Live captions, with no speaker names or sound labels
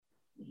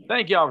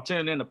Thank y'all for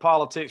tuning in to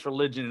Politics,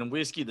 Religion, and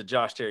Whiskey, the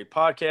Josh Terry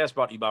podcast,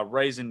 brought to you by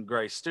Raising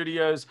Grace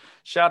Studios.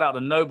 Shout out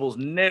to Nobles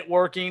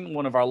Networking,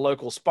 one of our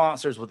local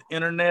sponsors with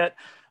internet.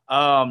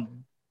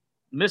 Um,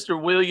 Mr.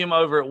 William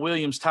over at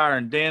Williams Tire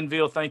in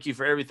Danville, thank you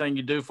for everything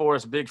you do for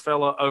us, big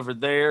fella over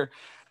there.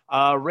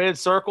 Red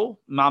Circle,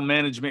 my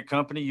management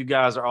company. You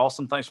guys are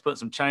awesome. Thanks for putting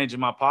some change in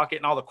my pocket,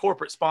 and all the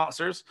corporate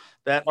sponsors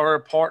that are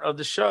a part of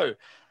the show.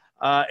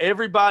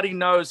 Everybody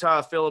knows how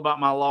I feel about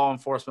my law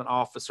enforcement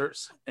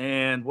officers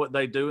and what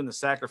they do and the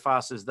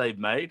sacrifices they've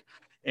made.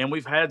 And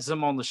we've had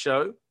some on the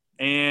show.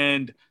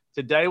 And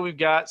today we've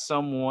got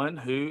someone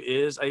who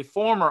is a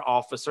former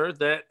officer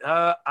that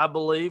I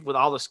believe, with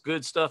all this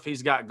good stuff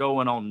he's got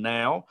going on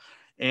now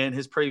and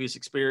his previous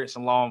experience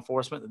in law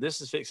enforcement, that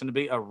this is fixing to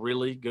be a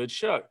really good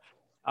show.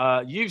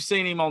 You've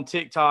seen him on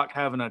TikTok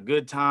having a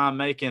good time,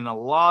 making a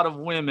lot of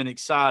women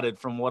excited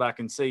from what I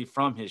can see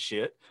from his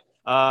shit.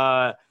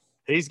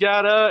 He's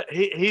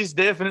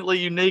definitely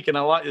unique, and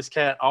I like this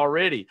cat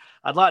already.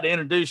 I'd like to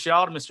introduce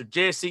y'all to Mr.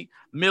 Jesse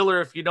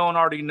Miller, if you don't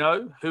already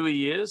know who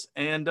he is,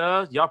 and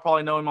y'all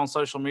probably know him on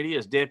social media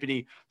as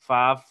Deputy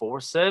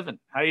 547.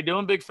 How you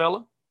doing, big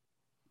fella?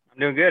 I'm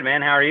doing good,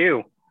 man. How are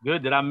you?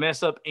 Good. Did I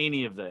mess up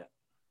any of that?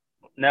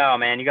 No,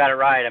 man, you got it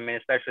right. I mean,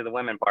 especially the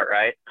women part,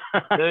 right?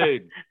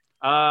 Dude,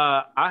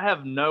 I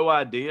have no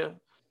idea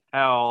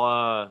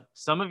how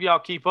some of y'all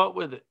keep up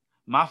with it.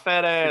 My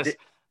fat ass,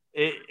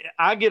 it,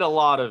 I get a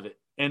lot of it,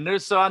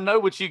 and so I know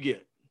what you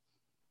get.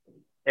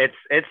 It's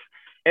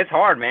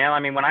hard, man. I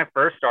mean, when I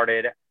first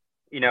started,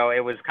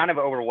 it was kind of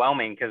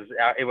overwhelming because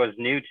it was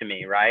new to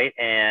me, right?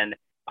 And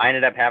I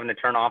ended up having to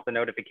turn off the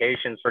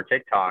notifications for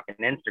TikTok and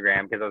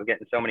Instagram because I was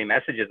getting so many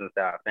messages and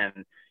stuff.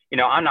 And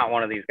I'm not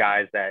one of these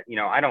guys that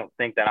I don't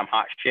think that I'm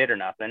hot shit or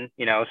nothing.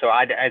 So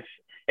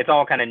it's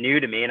all kind of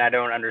new to me, and I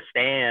don't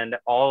understand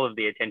all of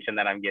the attention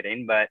that I'm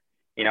getting, but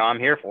I'm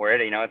here for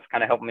it. It's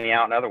kind of helping me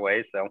out in other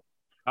ways. So.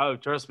 Oh,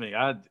 trust me.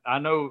 I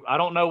know, I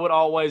don't know what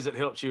all ways it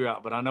helps you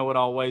out, but I know what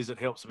all ways it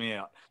helps me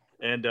out.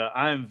 And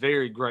I am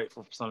very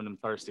grateful for some of them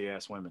thirsty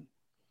ass women.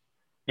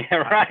 Yeah,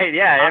 right.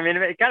 Yeah. I mean,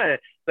 it kind of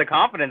the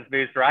confidence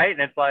boost, right?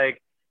 And it's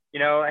like,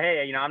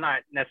 hey, I'm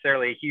not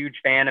necessarily a huge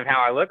fan of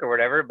how I look or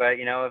whatever, but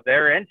if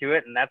they're into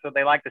it and that's what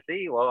they like to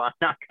see, well, I'm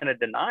not going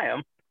to deny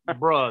them.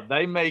 Bruh,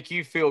 they make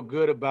you feel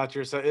good about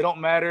yourself. It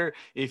don't matter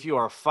if you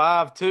are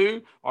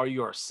 5'2" or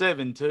you are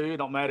 7'2". It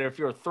don't matter if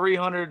you're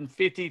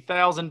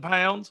 350,000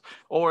 pounds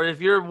or if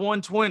you're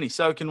 120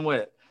 soaking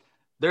wet.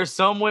 There's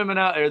some women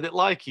out there that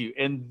like you,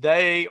 and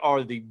they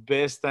are the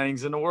best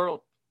things in the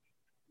world.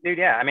 Dude,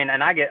 yeah. I mean,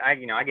 and I get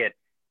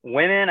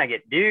women, I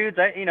get dudes,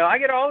 I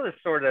get all this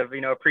sort of,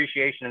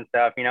 appreciation and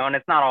stuff, and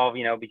it's not all,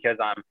 because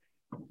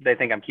they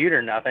think I'm cute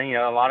or nothing.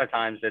 A lot of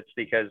times it's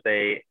because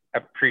they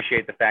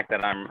appreciate the fact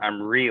that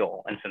I'm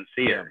real and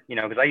sincere,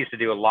 because I used to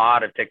do a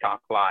lot of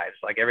TikTok lives.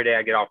 Like every day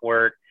I get off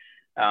work,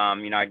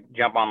 I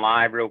jump on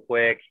live real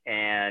quick,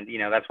 and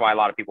that's why a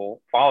lot of people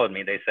followed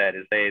me. They said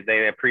is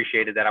they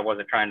appreciated that I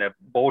wasn't trying to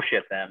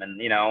bullshit them, and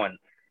and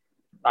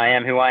I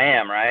am who I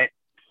am, right?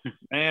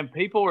 And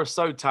people are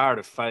so tired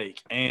of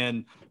fake.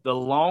 And the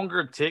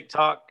longer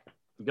TikTok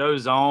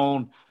goes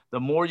on, the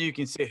more you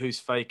can see who's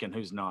fake and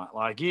who's not.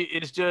 Like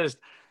it's just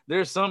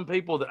there's some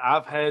people that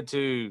I've had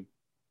to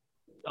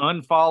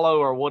unfollow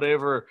or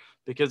whatever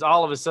because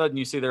all of a sudden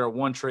you see they're a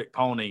one trick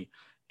pony,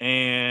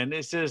 and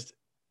it's just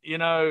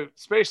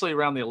especially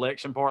around the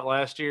election part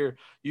last year,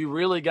 you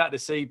really got to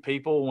see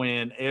people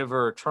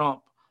whenever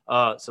Trump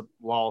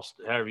lost,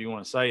 however you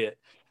want to say it,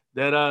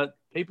 that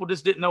people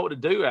just didn't know what to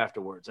do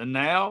afterwards, and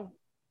now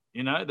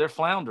they're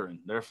floundering.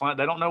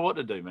 They don't know what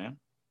to do, man.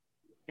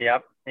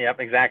 Yep,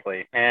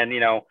 exactly. And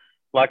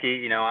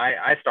lucky,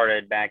 I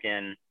started back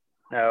in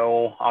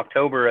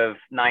October of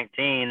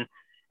 19.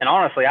 And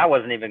honestly, I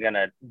wasn't even going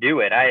to do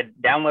it. I had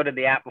downloaded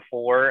the app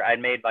before. I'd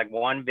made like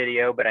one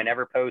video, but I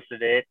never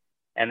posted it.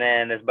 And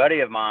then this buddy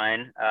of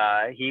mine,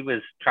 he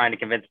was trying to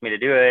convince me to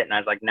do it. And I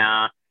was like,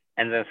 nah.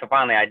 And then so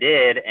finally I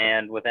did.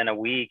 And within a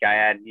week, I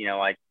had,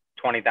 like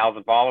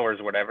 20,000 followers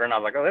or whatever. And I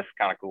was like, oh, this is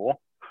kind of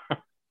cool.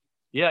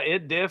 Yeah,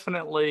 it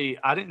definitely,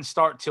 I didn't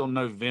start till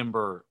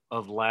November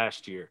of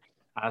last year.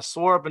 I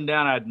swore up and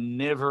down I'd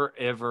never,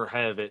 ever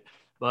have it.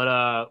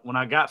 But when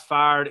I got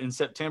fired in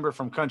September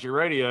from country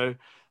radio,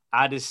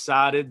 I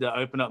decided to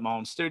open up my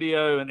own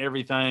studio and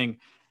everything.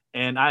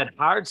 And I had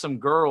hired some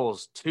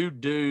girls to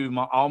do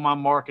all my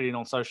marketing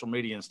on social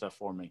media and stuff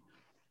for me.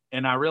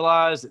 And I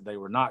realized that they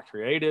were not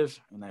creative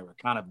and they were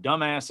kind of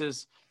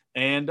dumbasses.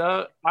 And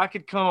I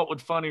could come up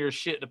with funnier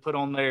shit to put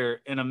on there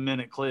in a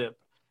minute clip.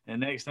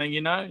 And next thing you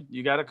know,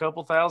 you got a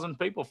couple thousand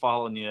people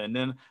following you, and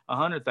then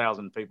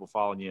 100,000 people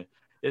following you.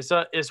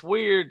 It's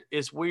weird.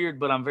 It's weird,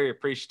 but I'm very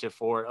appreciative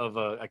for it of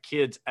a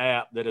kid's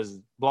app that has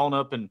blown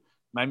up and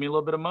made me a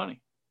little bit of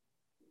money.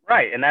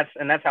 Right. And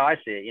that's how I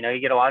see it. You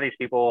get a lot of these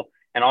people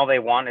and all they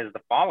want is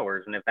the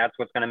followers. And if that's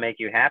what's going to make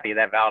you happy,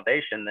 that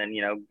validation, then,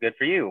 good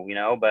for you,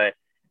 but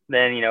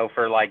then,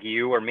 for like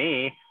you or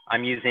me,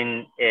 I'm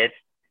using it,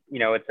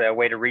 it's a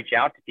way to reach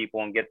out to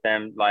people and get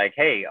them like,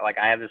 hey, like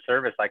I have this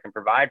service I can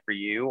provide for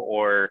you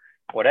or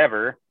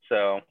whatever.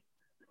 So.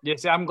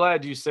 Yes, I'm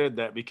glad you said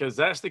that because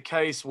that's the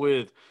case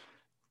with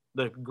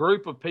the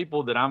group of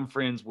people that I'm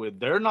friends with.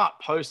 They're not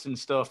posting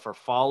stuff for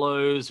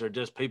follows or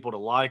just people to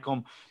like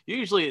them.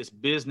 Usually it's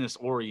business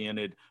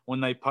oriented when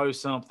they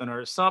post something,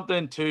 or it's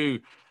something to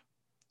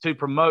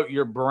promote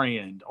your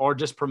brand or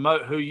just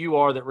promote who you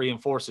are that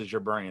reinforces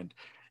your brand.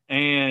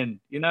 And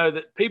you know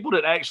that people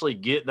that actually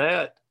get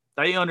that,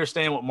 they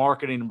understand what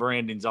marketing and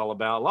branding is all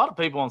about. A lot of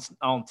people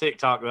on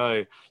TikTok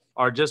though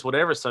are just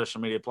whatever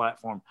social media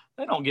platform.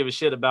 They don't give a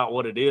shit about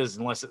what it is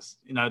unless it's,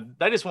 you know,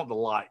 they just want the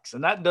likes.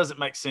 And that doesn't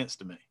make sense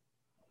to me.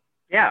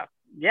 Yeah.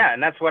 Yeah.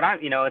 And that's what I'm,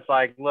 it's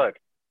like, look,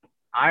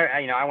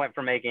 I went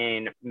from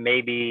making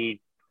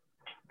maybe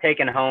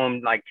taking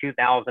home like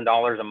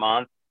 $2,000 a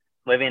month,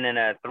 living in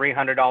a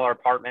 $300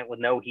 apartment with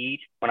no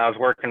heat when I was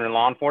working in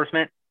law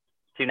enforcement,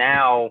 to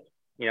now,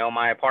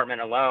 my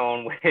apartment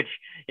alone, which,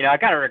 I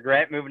kind of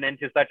regret moving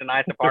into such a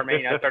nice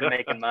apartment. I started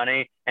making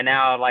money, and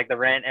now like the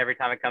rent every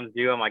time it comes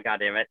due, I'm like, God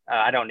damn it,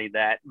 I don't need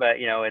that. But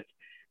it's,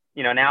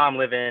 now I'm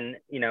living,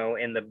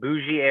 in the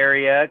bougie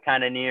area,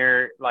 kind of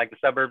near like the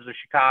suburbs of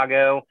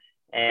Chicago.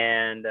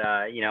 And,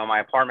 my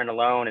apartment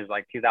alone is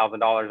like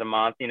 $2,000 a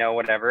month,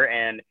 whatever.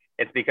 And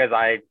it's because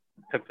I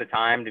took the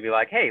time to be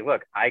like, hey,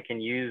 look, I can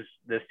use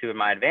this to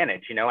my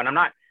advantage, and I'm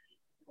not,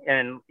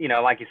 and,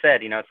 like you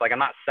said, it's like, I'm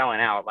not selling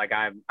out. Like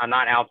I'm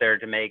not out there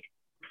to make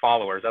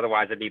followers.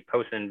 Otherwise I'd be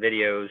posting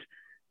videos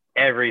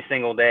every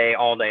single day,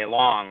 all day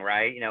long.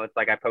 Right. It's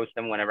like I post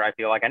them whenever I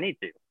feel like I need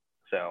to.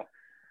 So.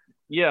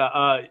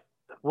 Yeah.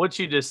 What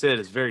you just said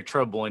is very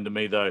troubling to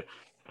me though.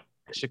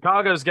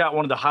 Chicago's got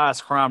one of the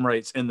highest crime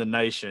rates in the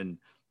nation,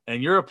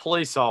 and you're a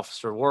police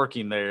officer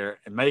working there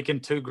and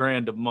making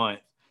 $2,000 a month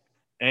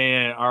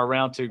and are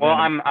around $2,000. Well,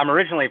 I'm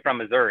originally from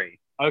Missouri.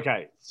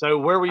 Okay. So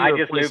where were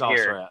you a police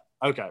officer at?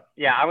 Okay.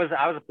 Yeah, I was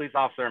a police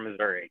officer in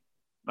Missouri.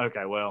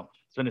 Okay. Well, I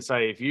was going to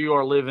say, if you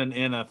are living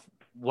in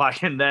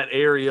in that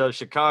area of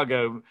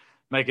Chicago,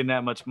 making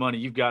that much money,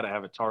 you've got to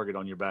have a target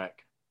on your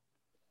back.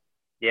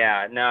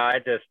 Yeah, no,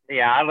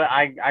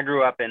 I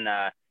grew up in,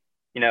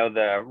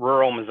 the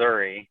rural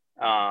Missouri.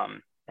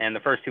 And the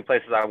first two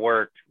places I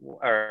worked,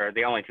 or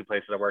the only two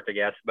places I worked, I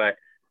guess, but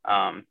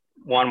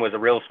one was a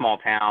real small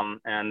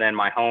town, and then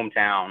my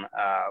hometown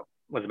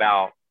was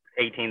about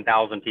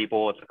 18,000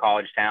 people. It's a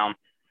college town.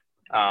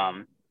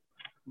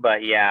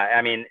 But yeah,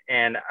 I mean,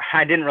 and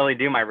I didn't really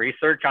do my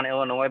research on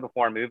Illinois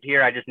before I moved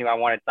here. I just knew I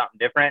wanted something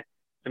different,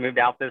 so moved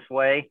out this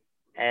way.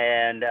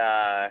 And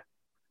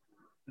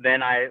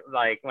then I,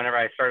 like, whenever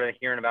I started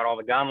hearing about all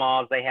the gun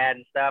laws they had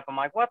and stuff, I'm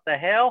like, what the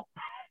hell?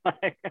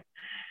 I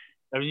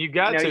mean, you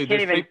got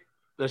to.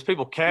 There's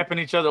people capping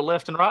each other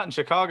left and right in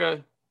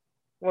Chicago.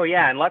 Well,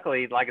 yeah, and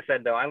luckily, like I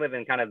said, though, I live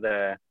in kind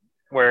of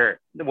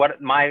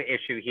what my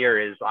issue here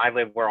is. I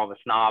live where all the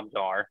snobs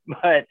are,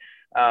 but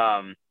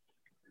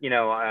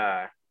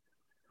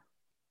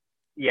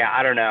yeah,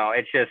 I don't know.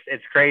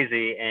 It's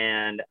crazy,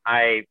 and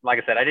like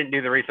I said, I didn't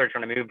do the research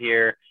when I moved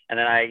here, and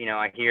then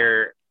I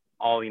hear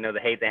all the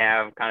hate they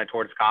have kind of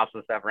towards cops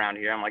and stuff around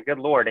here. I'm like, good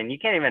Lord, and you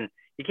can't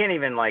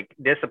even like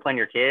discipline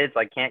your kids,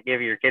 like can't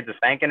give your kids a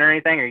spanking or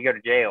anything, or you go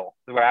to jail.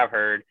 Is what I've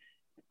heard.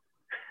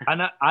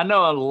 I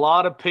know a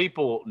lot of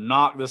people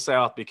knock the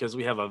South because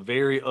we have a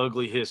very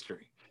ugly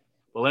history.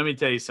 Well, let me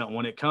tell you something.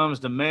 When it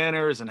comes to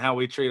manners and how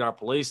we treat our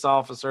police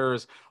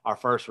officers, our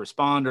first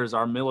responders,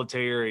 our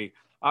military,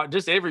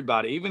 just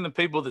everybody, even the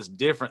people that's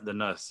different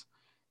than us,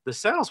 the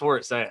South's where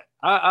it's at.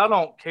 I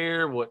don't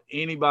care what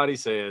anybody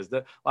says.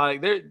 That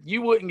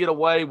you wouldn't get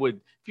away with,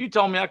 if you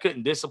told me I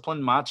couldn't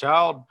discipline my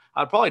child,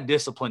 I'd probably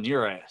discipline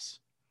your ass.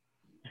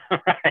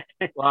 Right.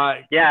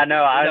 Like, yeah,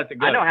 no, I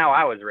know how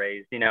I was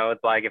raised.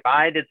 It's like if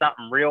I did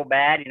something real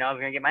bad, I was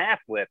gonna get my ass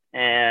whipped.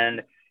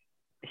 And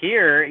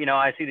here,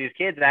 I see these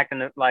kids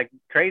acting like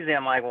crazy.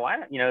 I'm like, well,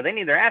 they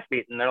need their ass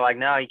beat, and they're like,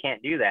 no, you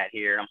can't do that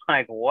here. And I'm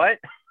like, what?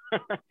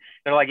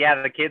 They're like,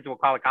 yeah, the kids will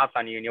call the cops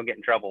on you, and you'll get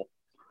in trouble.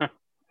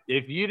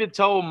 If you'd have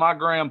told my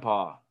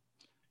grandpa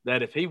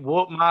that if he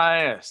whooped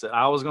my ass, that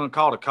I was going to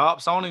call the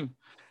cops on him,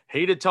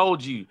 he'd have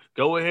told you,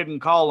 go ahead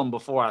and call them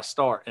before I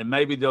start, and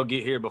maybe they'll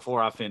get here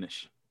before I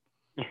finish.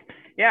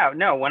 Yeah,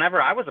 no, whenever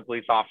I was a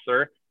police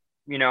officer,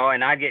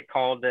 and I get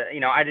called,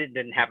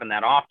 didn't happen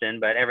that often,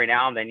 but every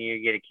now and then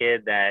you get a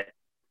kid that,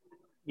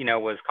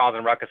 was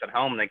causing ruckus at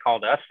home, and they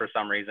called us for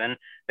some reason.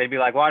 They'd be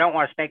like, well, I don't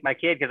want to spank my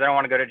kid because I don't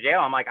want to go to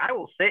jail. I'm like, I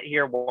will sit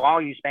here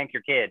while you spank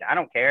your kid. I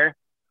don't care.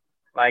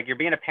 Like, you're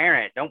being a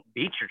parent. Don't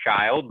beat your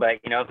child, but,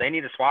 if they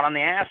need a swat on the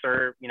ass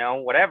or,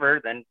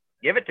 whatever, then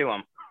give it to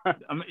them.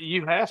 I mean,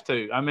 you have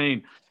to. I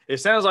mean, it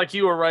sounds like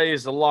you were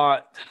raised a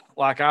lot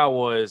like I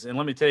was. And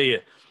let me tell you,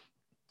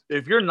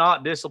 if you're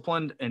not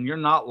disciplined and you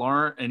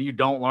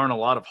don't learn a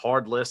lot of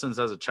hard lessons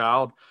as a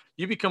child,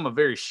 you become a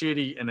very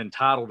shitty and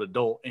entitled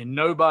adult, and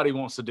nobody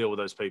wants to deal with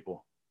those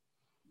people.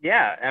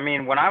 Yeah. I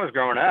mean, when I was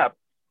growing up,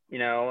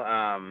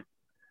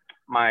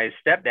 my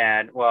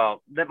stepdad,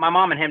 my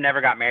mom and him never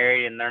got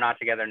married, and they're not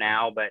together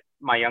now, but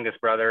my youngest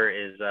brother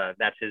is,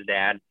 that's his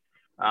dad.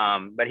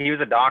 But he was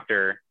a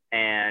doctor,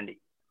 and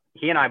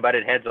he and I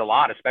butted heads a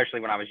lot, especially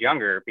when I was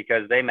younger,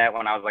 because they met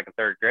when I was like in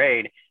third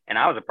grade, and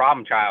I was a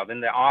problem child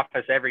in the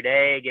office every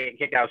day, getting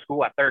kicked out of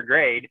school at third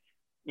grade,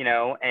 you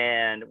know,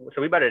 and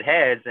so we butted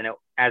heads. And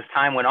as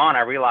time went on,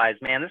 I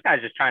realized, man, this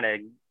guy's just trying to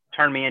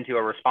turn me into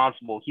a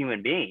responsible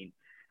human being.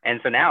 And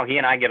so now he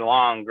and I get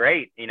along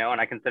great, you know, and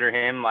I consider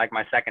him like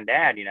my second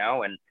dad, you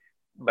know,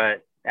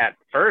 but at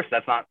first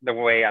that's not the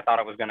way I thought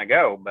it was going to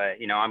go, but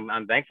you know,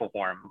 I'm thankful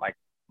for him, like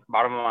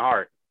bottom of my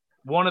heart.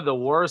 One of the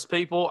worst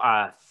people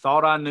I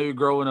thought I knew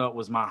growing up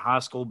was my high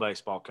school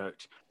baseball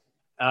coach.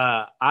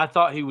 I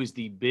thought he was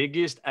the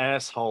biggest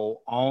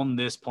asshole on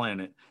this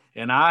planet.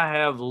 And I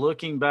have,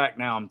 looking back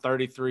now, I'm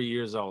 33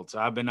 years old, so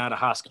I've been out of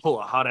high school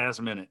a hot ass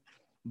minute.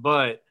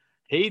 But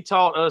he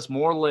taught us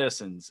more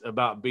lessons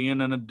about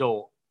being an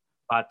adult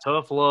by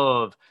tough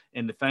love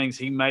and the things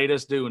he made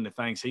us do and the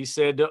things he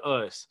said to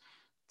us,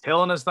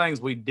 telling us things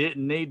we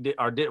didn't need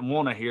to, or didn't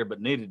want to hear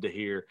but needed to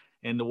hear,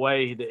 and the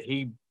way that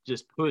he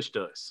just pushed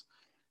us.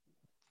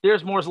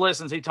 There's more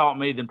lessons he taught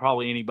me than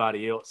probably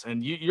anybody else.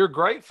 And you're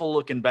grateful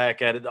looking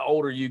back at it. The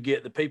older you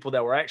get, the people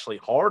that were actually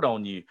hard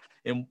on you.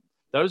 And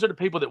those are the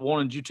people that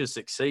wanted you to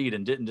succeed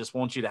and didn't just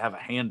want you to have a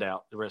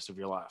handout the rest of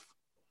your life.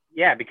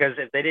 Yeah, because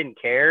if they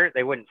didn't care,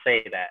 they wouldn't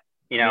say that,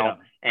 you know. Yeah.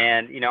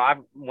 And, you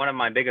know, one of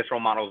my biggest role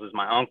models is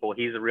my uncle.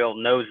 He's a real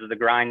nose of the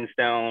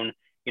grindstone,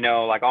 you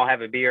know, like I'll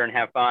have a beer and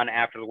have fun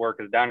after the work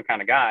is done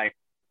kind of guy.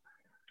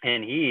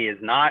 And he is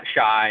not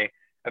shy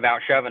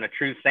about shoving a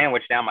truth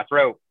sandwich down my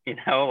throat, you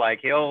know, like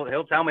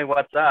he'll tell me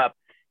what's up,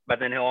 but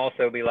then he'll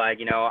also be like,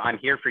 you know, I'm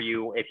here for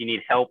you. If you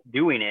need help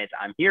doing it,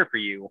 I'm here for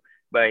you,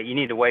 but you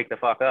need to wake the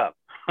fuck up.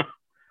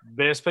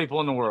 Best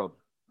people in the world,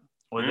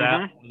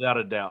 without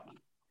a doubt.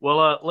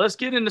 Well, let's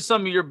get into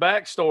some of your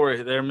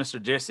backstory there, Mr.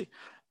 Jesse.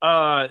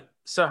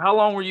 So how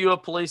long were you a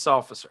police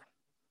officer?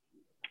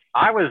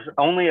 I was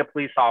only a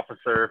police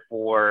officer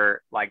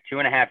for like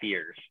 2.5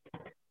 years.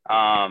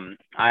 I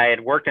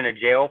had worked in a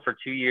jail for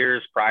 2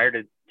 years prior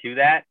to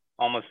that,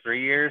 almost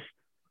 3 years.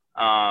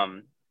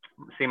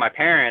 See, my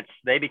parents,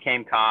 they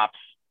became cops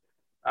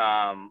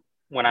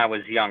when I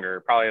was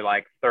younger, probably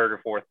like third or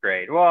fourth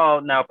grade.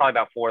 Well, no, probably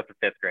about fourth or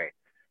fifth grade.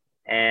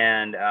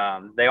 And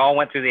they all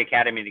went through the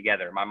academy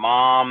together. My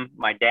mom,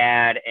 my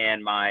dad,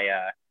 and my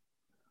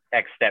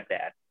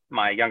ex-stepdad,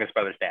 my youngest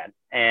brother's dad.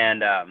 And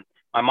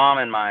my mom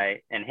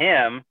and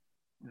him,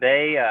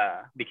 they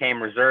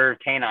became reserve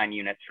canine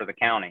units for the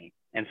county.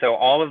 And so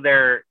all of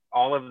their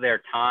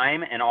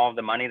time and all of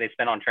the money they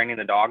spent on training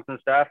the dogs and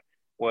stuff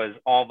was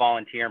all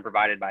volunteer and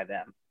provided by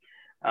them.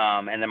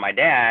 And then my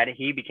dad,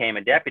 he became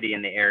a deputy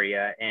in the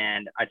area.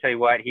 And I tell you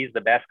what, he's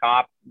the best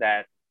cop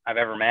that I've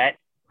ever met.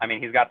 I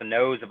mean, he's got the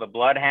nose of a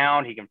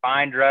bloodhound. He can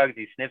find drugs.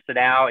 He sniffs it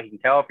out. He can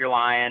tell if you're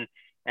lying.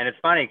 And it's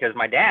funny because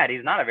my dad,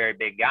 he's not a very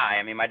big guy.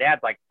 I mean, my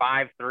dad's like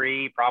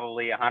 5'3",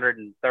 probably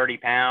 130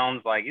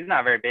 pounds. Like, he's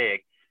not very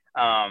big.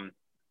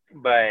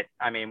 But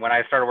I mean, when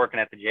I started working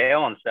at the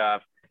jail and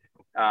stuff,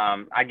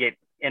 I get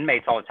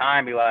inmates all the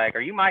time be like,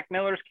 "Are you Mike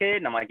Miller's kid?"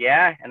 And I'm like,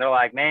 "Yeah." And they're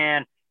like,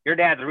 "Man, your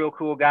dad's a real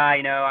cool guy.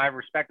 You know, I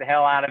respect the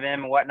hell out of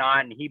him and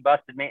whatnot. And he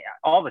busted me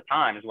all the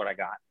time," is what I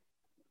got,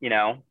 you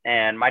know.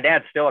 And my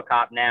dad's still a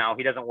cop now.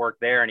 He doesn't work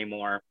there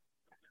anymore.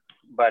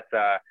 But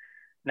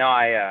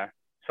no,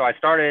 so I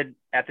started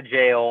at the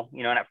jail,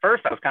 you know, and at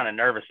first I was kind of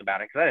nervous about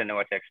it because I didn't know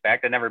what to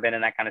expect. I'd never been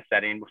in that kind of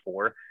setting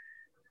before.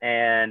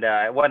 And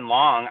it wasn't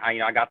long,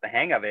 I got the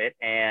hang of it,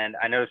 and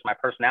I noticed my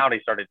personality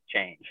started to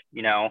change.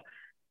 You know,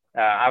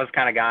 I was the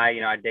kind of guy,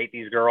 you know, I'd date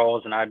these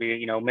girls and I'd be,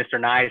 you know,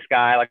 Mr. Nice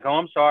Guy, like, "Oh,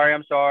 I'm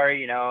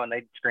sorry, you know, and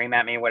they'd scream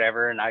at me,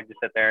 whatever. And I'd just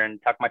sit there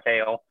and tuck my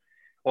tail.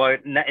 Well,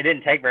 it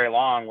didn't take very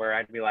long where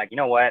I'd be like, "You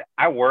know what?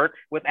 I work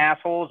with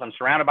assholes. I'm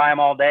surrounded by them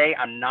all day.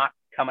 I'm not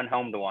coming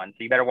home to one. So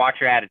you better watch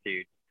your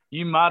attitude."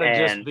 You might have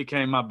just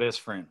became my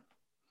best friend.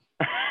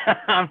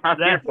 I'm not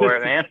here for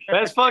it, man.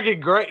 That's fucking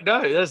great.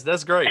 No,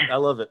 that's great. I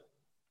love it.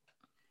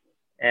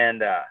 And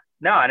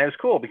no, and it was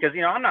cool because,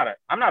 you know, I'm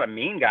not a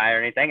mean guy or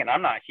anything, and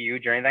I'm not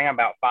huge or anything. I'm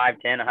about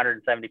 5'10",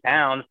 170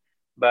 pounds.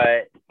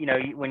 But, you know,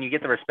 when you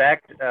get the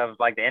respect of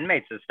like the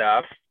inmates and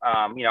stuff,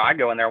 you know, I'd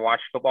go in there and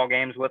watch football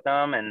games with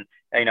them, and,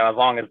 you know, as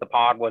long as the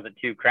pod wasn't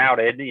too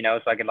crowded, you know,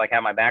 so I could like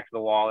have my back to the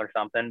wall or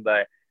something.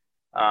 But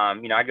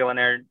you know, I'd go in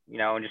there, you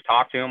know, and just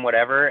talk to them,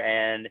 whatever.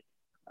 And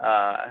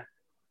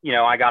you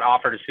know, I got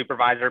offered a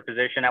supervisor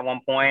position at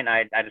one point,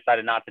 and I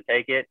decided not to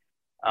take it.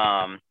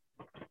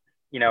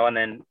 You know, and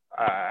then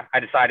I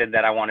decided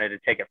that I wanted to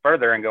take it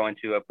further and go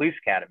into a police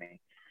academy.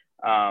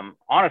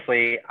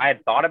 Honestly, I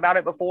had thought about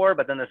it before,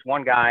 but then this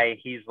one guy,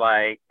 he was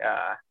like,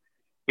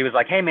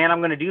 "Hey man,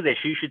 I'm going to do this.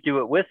 You should do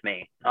it with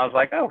me." I was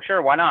like, "Oh,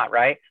 sure. Why not?"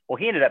 Right. Well,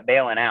 he ended up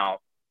bailing out.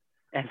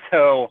 And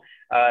so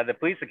the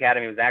police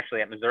academy was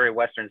actually at Missouri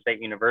Western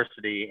State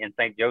University in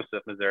St.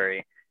 Joseph,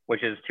 Missouri,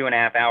 which is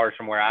 2.5 hours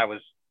from where I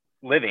was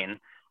living.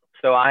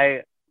 So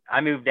I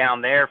moved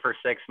down there for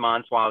 6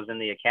 months while I was in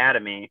the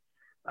academy,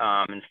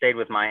 and stayed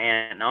with my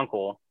aunt and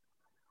uncle.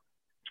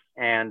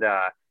 And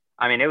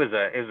I mean, it was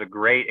a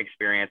great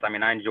experience. I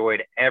mean, I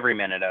enjoyed every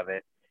minute of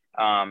it.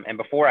 And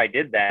before I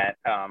did that,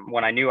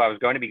 when I knew I was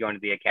going to be going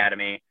to the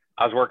academy,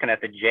 I was working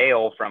at the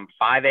jail from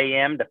 5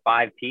 a.m. to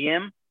 5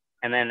 p.m.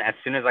 And then as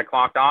soon as I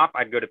clocked off,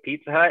 I'd go to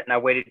Pizza Hut and I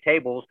waited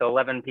tables till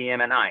 11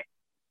 p.m. at night.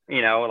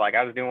 You know, like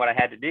I was doing what I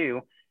had to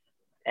do.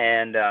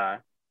 And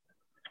at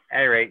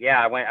any rate,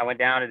 yeah, I went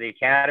down to the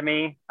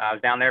academy. I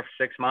was down there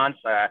for 6 months.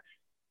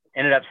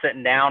 Ended up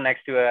sitting down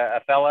next to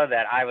a fella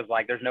that I was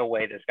like, there's no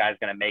way this guy's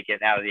going to make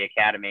it out of the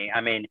academy.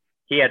 I mean,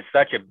 he had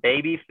such a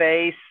baby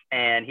face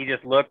and he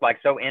just looked like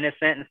so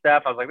innocent and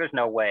stuff. I was like, there's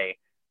no way.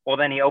 Well,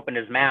 then he opened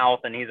his mouth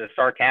and he's a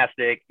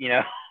sarcastic, you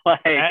know,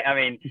 like, I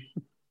mean,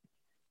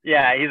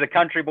 yeah, he's a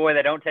country boy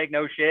that don't take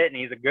no shit and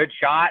he's a good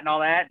shot and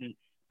all that. And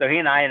so he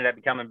and I ended up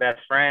becoming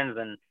best friends.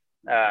 And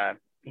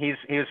he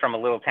was from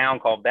a little town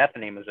called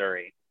Bethany,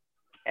 Missouri.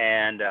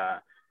 And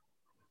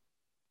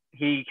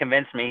he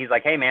convinced me, he's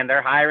like, hey man,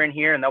 they're hiring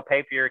here and they'll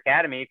pay for your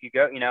academy if you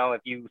go, you know, if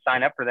you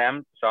sign up for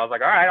them. So I was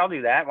like, all right, I'll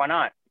do that. Why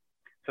not?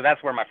 So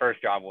that's where my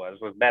first job was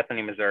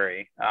Bethany,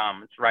 Missouri.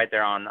 It's right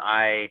there on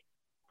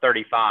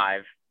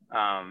I-35,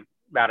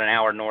 about an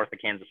hour north of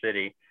Kansas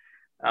City.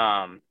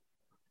 And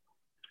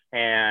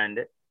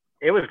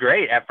it was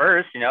great at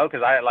first, you know,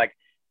 because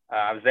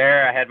I was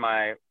there. I had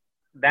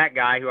that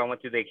guy who I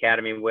went through the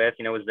academy with,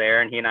 you know, was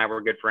there, and he and I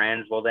were good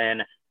friends. Well,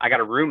 then I got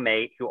a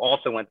roommate who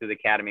also went through the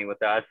academy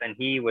with us, and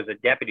he was a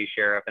deputy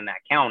sheriff in that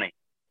county.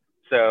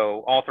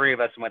 So all three of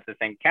us went to the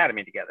same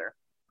academy together.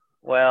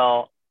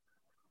 Well,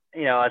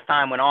 you know, as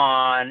time went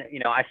on, you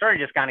know, I started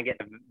just kind of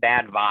getting a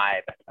bad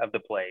vibe of the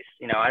place.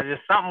 You know,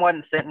 something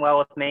wasn't sitting well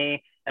with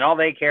me, and all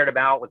they cared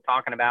about was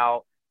talking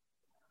about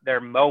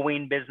their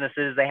mowing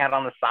businesses they had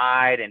on the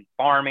side and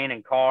farming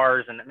and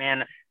cars. And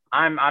man,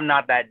 I'm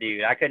not that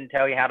dude. I couldn't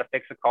tell you how to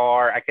fix a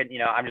car. I couldn't, you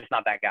know, I'm just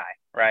not that guy.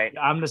 Right.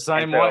 I'm the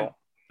same way.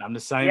 I'm the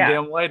same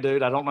damn way,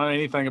 dude. I don't know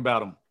anything about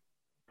them.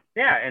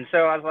 Yeah. And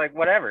so I was like,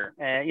 whatever.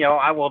 And, you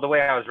know, the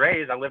way I was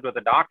raised, I lived with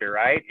a doctor.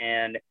 Right.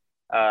 And,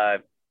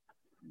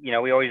 you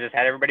know, we always just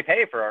had everybody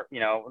pay for, you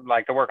know,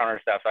 like to work on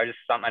our stuff. So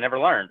something I never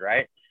learned.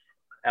 Right.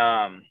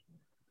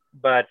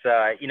 But,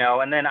 you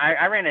know, and then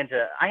I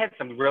had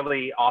some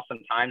really awesome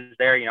times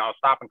there. You know, I was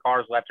stopping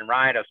cars left and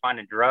right. I was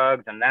finding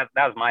drugs, and that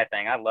was my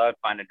thing. I loved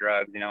finding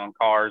drugs, you know, in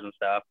cars and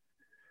stuff.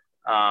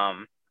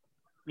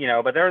 You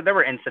know, but there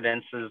were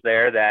incidences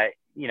there that,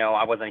 you know,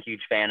 I wasn't a huge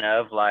fan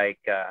of. Like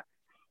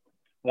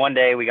one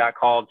day we got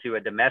called to a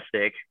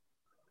domestic,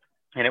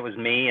 and it was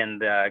me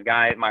and the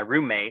guy, my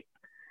roommate.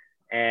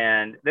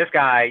 And this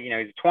guy, you know,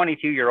 he's a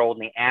 22-year-old,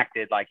 and he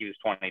acted like he was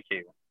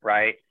 22,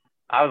 right?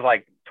 I was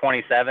like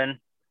 27.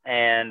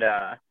 And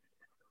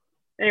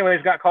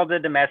anyways, got called to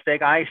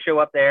domestic. I show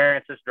up there, and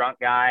it's this drunk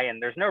guy,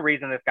 and there's no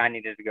reason this guy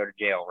needed to go to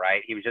jail,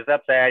 right? He was just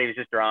upset. He was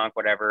just drunk,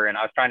 whatever. And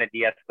I was trying to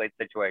de-escalate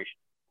the situation.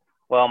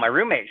 Well, my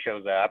roommate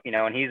shows up, you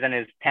know, and he's in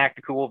his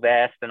tactical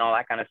vest and all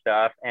that kind of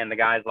stuff. And the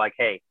guy's like,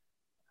 hey,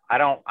 I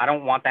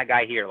don't want that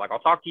guy here. Like, I'll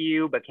talk to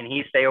you, but can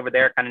he stay over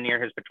there kind of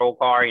near his patrol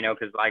car, you know,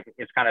 because like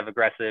it's kind of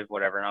aggressive,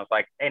 whatever. And I was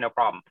like, hey, no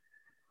problem.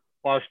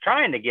 Well, I was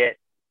trying to get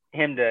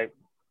him to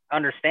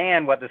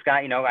understand what this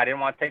guy, you know, I didn't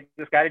want to take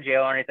this guy to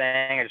jail or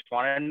anything. I just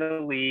wanted him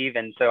to leave.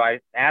 And so I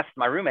asked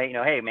my roommate, you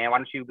know, hey man, why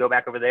don't you go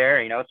back over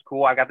there? You know, it's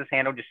cool. I got this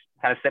handle, just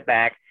kind of sit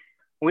back.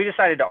 We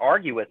decided to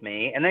argue with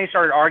me. And then he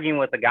started arguing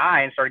with the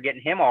guy and started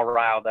getting him all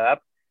riled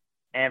up.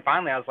 And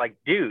finally I was like,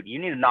 dude, you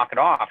need to knock it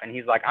off. And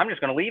he's like, I'm just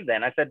going to leave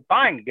then. I said,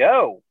 fine,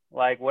 go,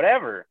 like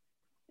whatever.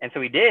 And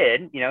so he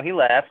did, you know, he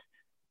left,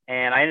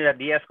 and I ended up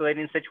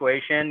de-escalating the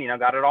situation, you know,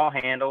 got it all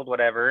handled,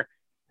 whatever.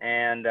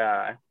 And,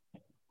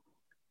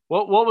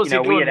 what was he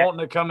doing,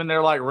 wanting to come in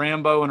there like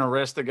Rambo and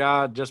arrest the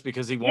guy just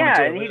because he wanted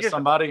to arrest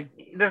somebody?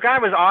 This guy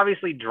was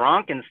obviously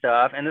drunk and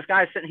stuff, and this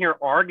guy's sitting here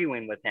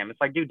arguing with him.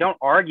 It's like, dude, don't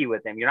argue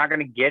with him. You're not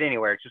going to get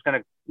anywhere. It's just going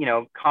to, you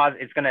know,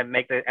 it's going to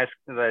make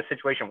the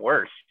situation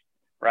worse,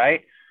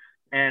 right?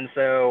 And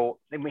so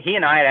he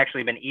and I had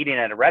actually been eating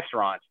at a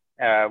restaurant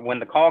when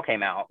the call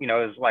came out. You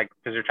know, it was like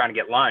because they're trying to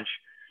get lunch,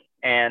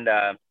 and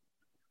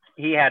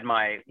he had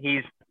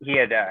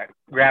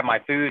grabbed my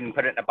food and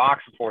put it in a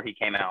box before he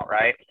came out,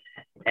 right?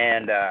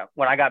 And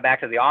when I got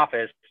back to the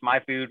office, my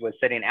food was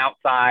sitting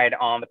outside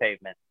on the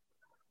pavement.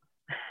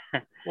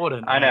 What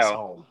an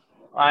asshole.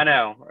 I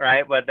know,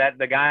 right? But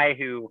the guy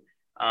who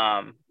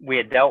we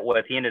had dealt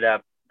with, he ended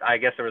up, I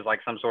guess there was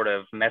like some sort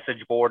of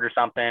message board or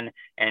something,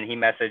 and he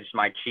messaged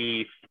my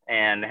chief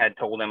and had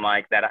told him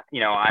like that,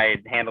 you know, I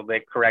had handled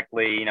it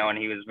correctly, you know, and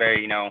he was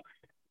very, you know,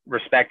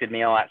 respected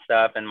me, all that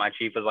stuff. And my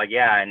chief was like,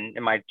 yeah. And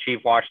my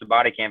chief watched the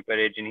body cam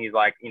footage, and he's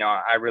like, you know,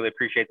 I really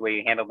appreciate the way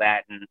you handled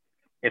that. And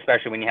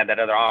especially when you had that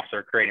other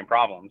officer creating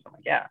problems. I'm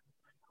like, yeah.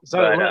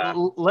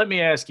 So let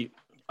me ask you,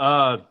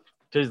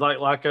 because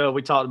like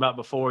we talked about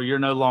before, you're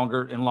no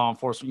longer in law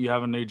enforcement. You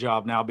have a new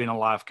job now, being a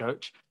life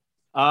coach.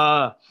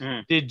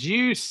 Did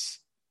you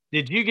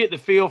get the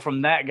feel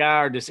from that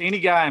guy, or just any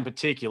guy in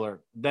particular,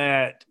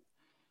 that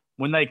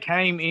when they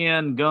came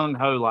in gung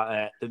ho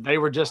like that they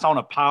were just on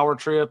a power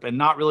trip and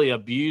not really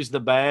abuse the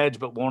badge,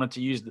 but wanted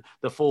to use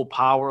the full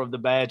power of the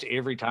badge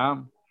every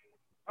time?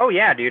 Oh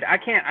yeah, dude. I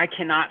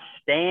cannot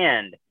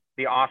stand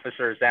the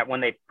officers that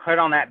when they put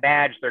on that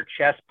badge, their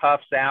chest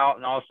puffs out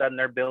and all of a sudden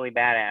they're Billy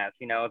Badass.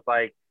 You know, it's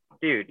like,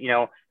 dude, you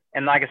know,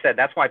 And like I said,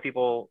 that's why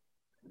people,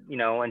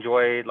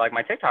 enjoy like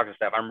my TikTok and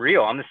stuff. I'm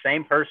real. I'm the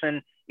same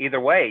person either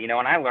way,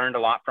 and I learned a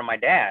lot from my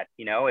dad.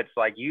 It's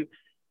like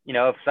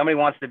if somebody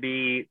wants to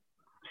be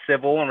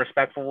civil and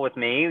respectful with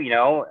me,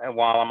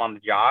 while I'm on the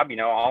job,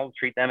 I'll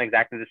treat them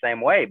exactly the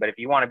same way. But if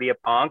you want to be a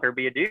punk or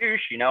be a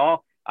douche,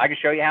 I can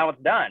show you how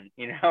it's done,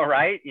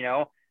 right?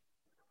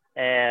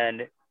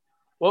 And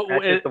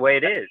that's just the way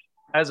it is.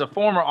 As a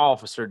former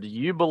officer, do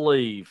you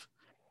believe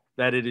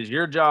that it is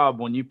your job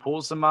when you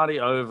pull somebody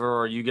over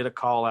or you get a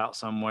call out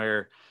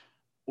somewhere?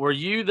 Were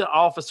you the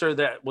officer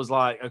that was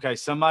like, okay,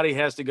 somebody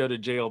has to go to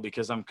jail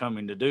because I'm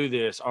coming to do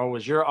this? Or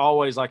was your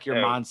always like your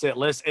mindset,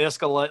 let's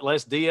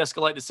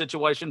de-escalate the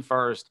situation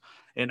first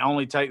and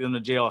only take them to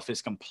jail if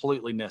it's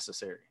completely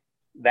necessary?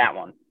 That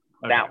one.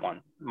 Okay. That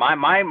one.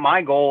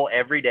 My goal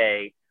every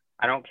day,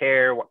 I don't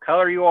care what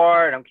color you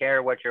are. I don't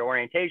care what your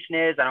orientation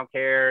is. I don't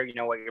care,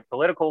 what your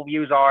political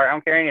views are. I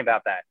don't care anything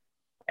about that.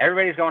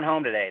 Everybody's going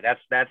home today.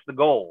 That's the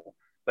goal.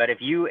 But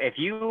if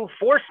you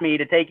force me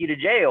to take you to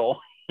jail,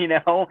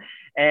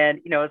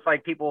 and, it's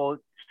like people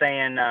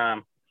saying,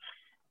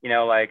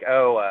 like,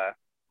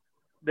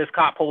 this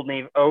cop pulled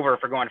me over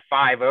for going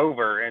 5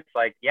 over. It's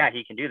like, yeah,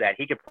 he can do that.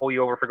 He could pull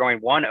you over for going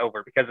 1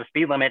 over because the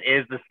speed limit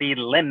is the speed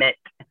limit,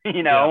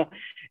 Yeah.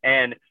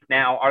 And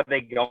now are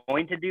they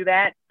going to do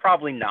that?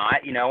 Probably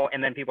not,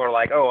 and then people are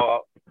like,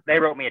 they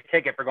wrote me a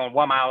ticket for going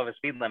 1 mile over the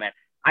speed limit.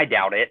 I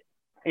doubt it.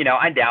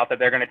 I doubt that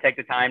they're going to take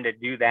the time to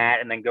do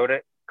that and then go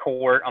to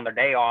court on their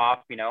day off.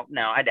 No,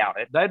 I doubt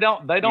it. They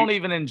don't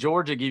even in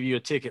Georgia give you a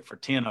ticket for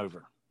 10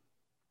 over.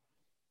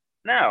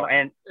 No.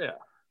 And,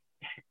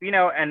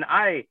 and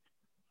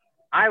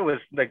I was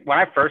like, when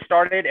I first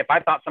started, if I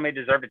thought somebody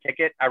deserved a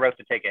ticket, I wrote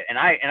the ticket, and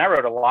I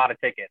wrote a lot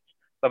of tickets.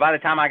 But by the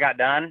time I got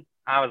done,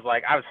 I was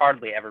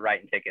hardly ever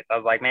writing tickets. I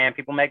was like, man,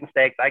 people make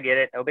mistakes. I get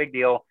it. No big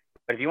deal.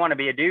 But if you want to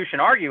be a douche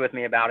and argue with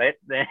me about it,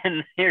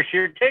 then here's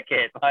your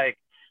ticket. Like,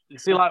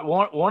 see, like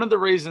one of the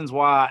reasons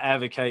why I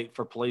advocate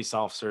for police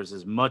officers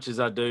as much as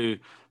I do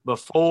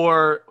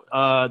before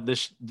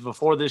this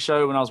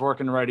show when I was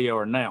working the radio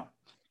or now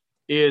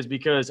is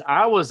because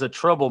I was a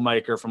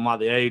troublemaker from like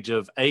the age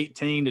of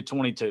 18 to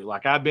 22.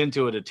 Like I've been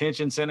to a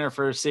detention center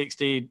for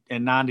 60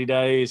 and 90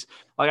 days.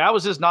 Like I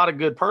was just not a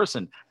good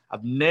person.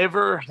 I've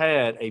never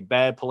had a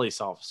bad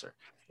police officer.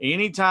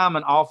 Anytime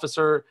an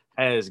officer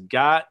has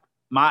got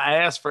my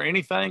ass for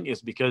anything,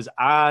 it's because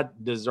I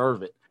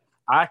deserve it.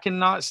 I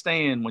cannot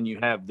stand when you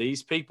have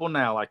these people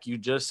now, like you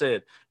just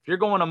said, if you're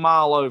going a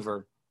mile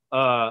over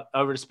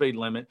the speed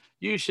limit,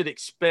 you should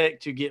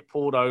expect to get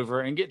pulled over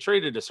and get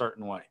treated a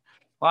certain way.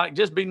 Like,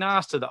 just be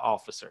nice to the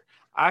officer.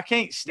 I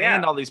can't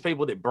stand all these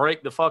people that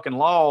break the fucking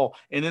law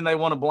and then they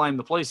want to blame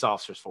the police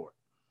officers for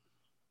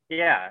it.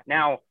 Yeah.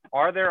 Now,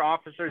 are there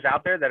officers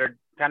out there that are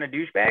kind of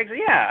douchebags?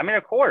 Yeah. I mean,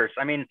 of course.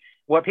 I mean,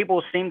 what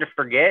people seem to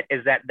forget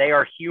is that they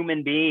are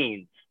human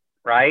beings,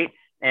 right?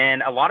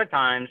 And a lot of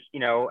times,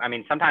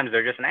 sometimes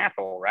they're just an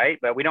asshole, right?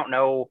 But we don't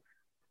know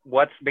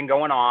what's been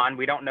going on.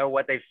 We don't know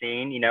what they've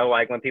seen,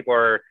 like when people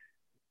are,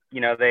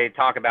 they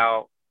talk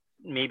about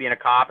me being a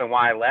cop and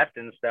why I left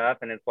and stuff.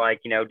 And it's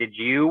like, did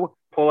you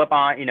pull up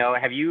on,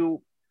 have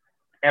you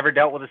ever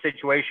dealt with a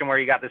situation where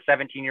you got the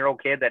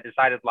 17-year-old kid that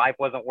decided life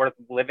wasn't worth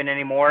living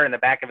anymore and the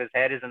back of his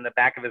head is in the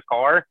back of his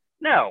car?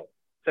 No.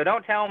 So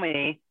don't tell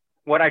me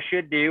what I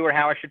should do or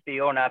how I should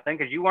feel or nothing,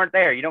 because you weren't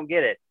there. You don't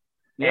get it.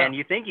 Yeah. And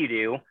you think you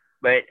do,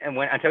 but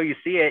until you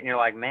see it and you're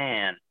like,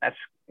 man, that's,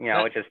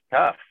 it's just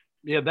tough.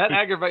 Yeah, that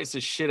aggravates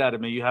the shit out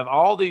of me. You have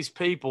all these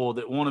people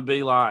that want to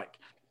be like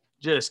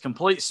just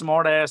complete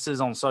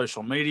smartasses on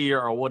social media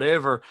or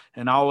whatever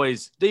and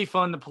always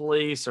defund the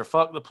police or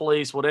fuck the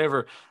police,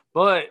 whatever.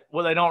 But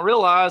what they don't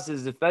realize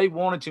is if they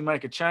wanted to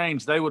make a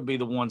change, they would be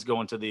the ones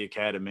going to the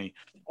academy,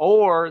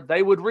 or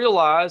they would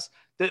realize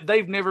that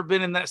they've never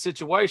been in that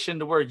situation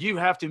to where you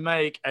have to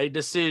make a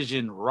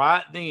decision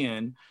right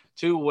then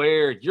to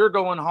where you're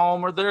going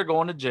home or they're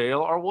going to jail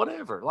or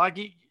whatever. Like,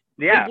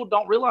 people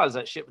don't realize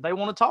that shit, but they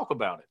want to talk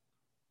about it.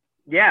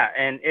 Yeah.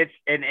 And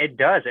it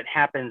does. It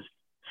happens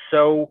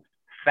so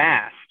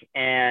fast.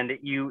 And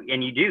you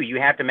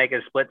have to make a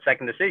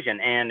split-second decision.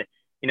 And,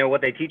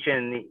 what they teach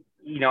in,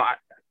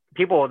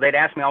 people, they'd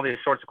ask me all these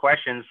sorts of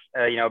questions,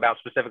 about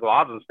specific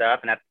laws and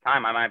stuff. And at the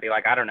time I might be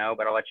like, I don't know,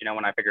 but I'll let you know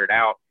when I figure it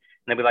out.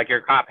 And they'd be like, you're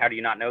a cop. How do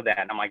you not know that?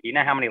 And I'm like, do you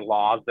know how many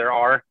laws there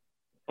are?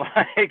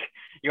 Like,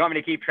 you want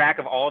me to keep track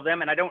of all of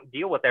them? And I don't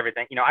deal with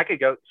everything.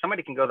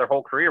 Somebody can go their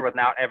whole career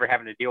without ever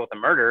having to deal with a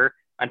murder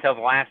until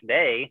the last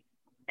day.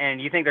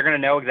 And you think they're going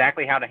to know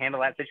exactly how to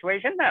handle that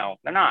situation? No,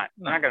 they're not.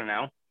 They're not going to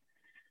know.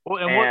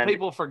 Well, and what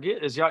people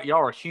forget is y'all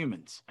are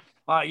humans.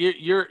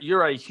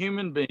 You're a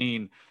human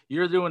being.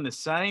 You're doing the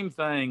same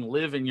thing,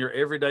 living your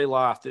everyday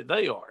life that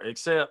they are.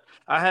 Except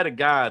I had a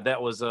guy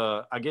that was,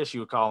 I guess you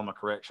would call him a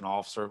correctional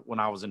officer when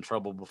I was in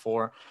trouble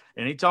before.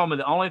 And he told me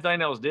the only thing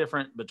that was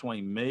different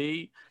between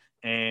me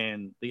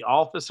and the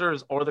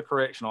officers or the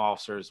correctional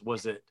officers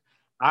was that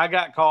I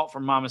got caught for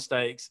my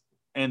mistakes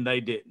and they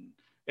didn't.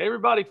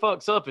 Everybody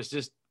fucks up. It's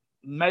just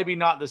maybe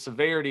not the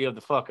severity of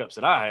the fuck ups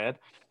that I had,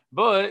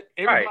 but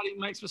everybody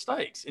makes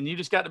mistakes, and you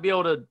just got to be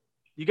able to,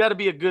 You got to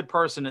be a good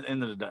person at the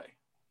end of the day.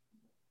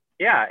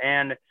 Yeah.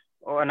 And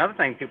another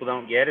thing people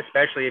don't get,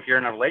 especially if you're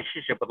in a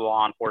relationship with a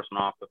law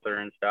enforcement officer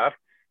and stuff,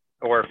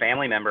 or a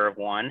family member of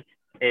one,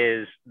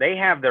 is they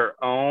have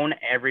their own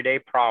everyday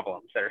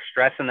problems that are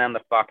stressing them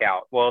the fuck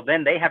out. Well,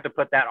 then they have to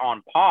put that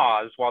on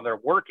pause while they're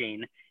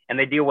working, and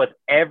they deal with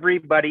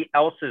everybody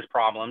else's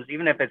problems,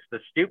 even if it's the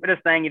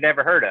stupidest thing you'd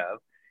ever heard of.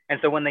 And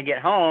so when they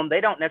get home,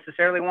 they don't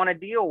necessarily want to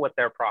deal with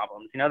their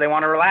problems. You know, they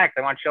want to relax,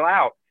 they want to chill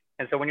out.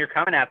 And so when you're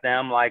coming at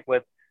them like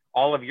with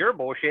all of your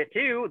bullshit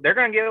too, they're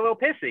going to get a little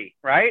pissy,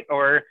 right?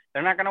 Or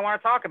they're not going to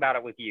want to talk about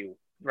it with you,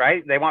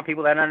 right? They want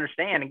people that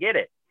understand and get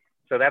it.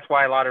 So that's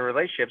why a lot of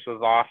relationships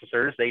with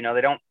officers, they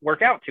don't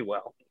work out too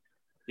well.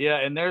 Yeah,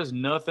 and there's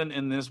nothing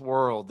in this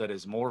world that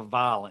is more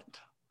violent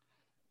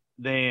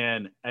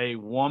than a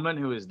woman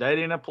who is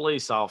dating a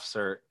police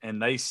officer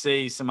and they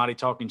see somebody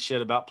talking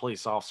shit about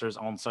police officers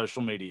on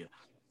social media.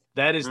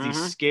 That is the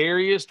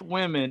scariest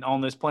women on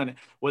this planet.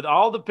 With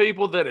all the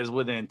people that is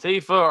with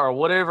Antifa or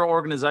whatever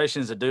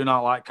organizations that do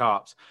not like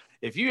cops,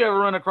 if you ever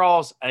run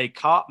across a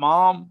cop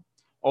mom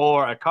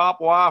or a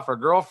cop wife or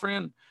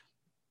girlfriend,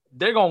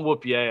 they're going to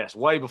whoop your ass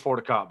way before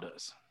the cop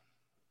does.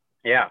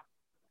 Yeah.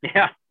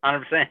 Yeah.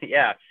 100%.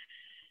 Yeah.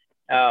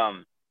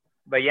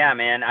 But yeah,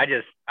 man, I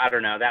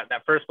don't know,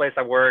 that first place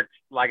I worked,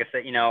 like I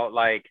said, you know,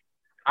 like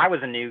I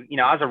was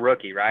a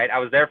rookie, right? I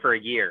was there for a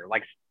year,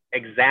 like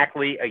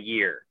exactly a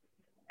year.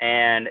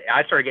 And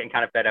I started getting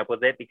kind of fed up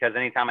with it because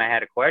anytime I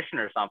had a question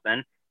or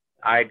something,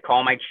 I'd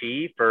call my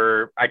chief,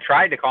 or I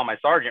tried to call my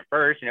sergeant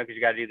first, you know, because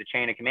you got to do the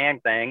chain of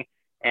command thing.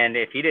 And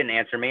if he didn't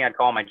answer me, I'd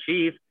call my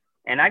chief,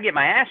 and I get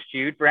my ass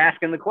chewed for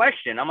asking the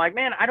question. I'm like,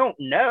 man, I don't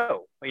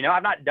know. You know,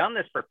 I've not done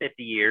this for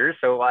 50 years.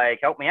 So like,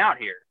 help me out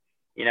here,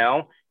 you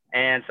know?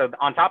 And so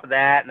on top of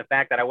that, and the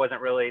fact that I wasn't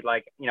really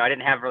like, you know, I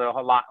didn't have really a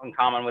whole lot in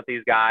common with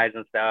these guys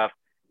and stuff.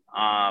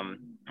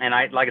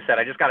 And like I said,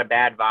 I just got a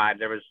bad vibe.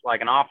 There was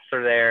like an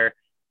officer there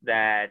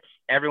that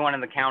everyone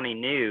in the county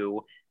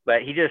knew,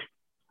 but he just,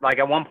 like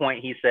at one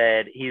point he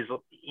said, he's,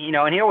 you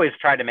know, and he always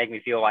tried to make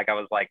me feel like I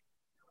was like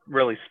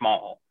really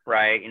small,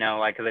 right? You know,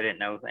 like, cause I didn't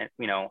know,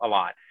 you know, a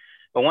lot.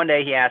 But one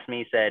day he asked me,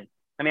 he said,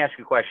 let me ask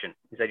you a question.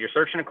 He said, you're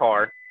searching a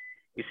car.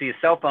 You see a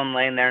cell phone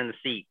laying there in the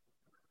seat.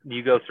 Do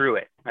you go through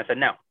it? I said,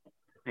 no.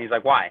 And he's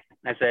like, why?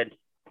 I said,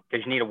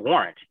 because you need a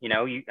warrant. You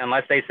know,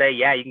 unless they say,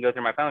 yeah, you can go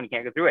through my phone, you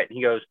can't go through it. And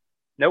he goes,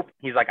 nope.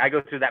 He's like, I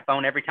go through that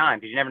phone every time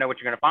because you never know what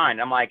you're going to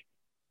find. I'm like,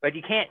 but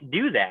you can't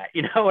do that.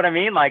 You know what I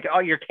mean? Like,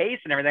 oh, your case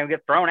and everything will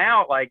get thrown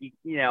out. Like,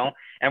 you know,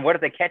 and what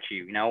if they catch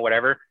you, you know,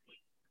 whatever.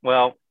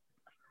 Well,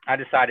 I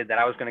decided that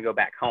I was going to go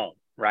back home,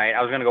 right?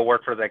 I was going to go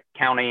work for the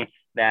county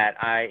that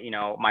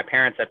my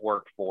parents had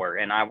worked for.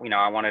 And I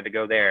wanted to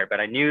go there, but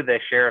I knew the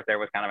sheriff there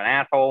was kind of an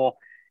asshole.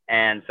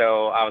 And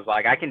so I was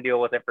like, I can deal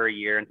with it for a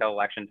year until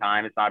election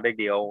time. It's not a big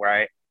deal,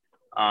 right?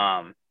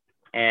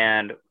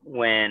 And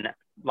when,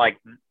 like,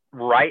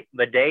 right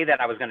the day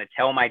that I was going to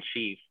tell my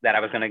chief that I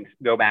was going to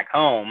go back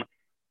home,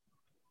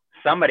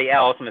 somebody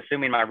else, I'm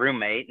assuming my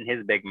roommate and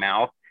his big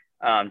mouth,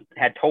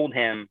 had told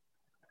him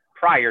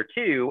prior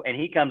to, and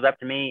he comes up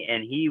to me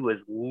and he was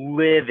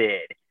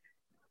livid.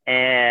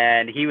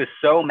 And he was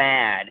so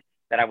mad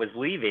that I was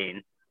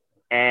leaving.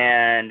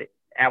 And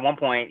at one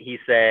point he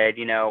said,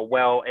 you know,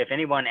 well, if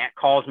anyone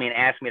calls me and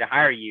asks me to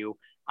hire you,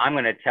 I'm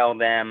going to tell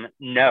them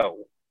no.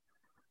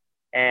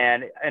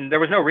 And there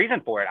was no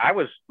reason for it. I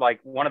was like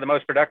one of the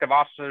most productive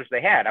officers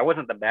they had. I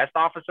wasn't the best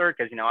officer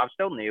because, you know, I was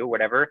still new,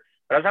 whatever,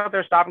 but I was out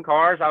there stopping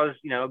cars. I was,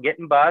 you know,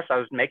 getting busts. I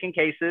was making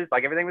cases,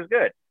 like everything was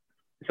good.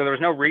 So there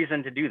was no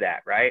reason to do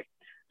that. Right.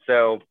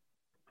 So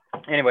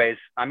anyways,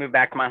 I moved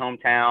back to my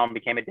hometown,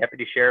 became a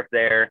deputy sheriff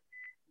there.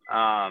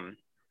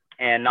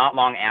 And not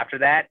long after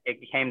that,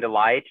 it came to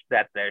light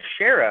that the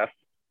sheriff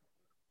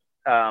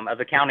of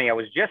the county I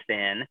was just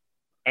in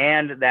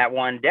and that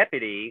one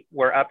deputy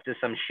were up to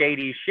some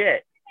shady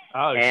shit.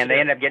 Oh, and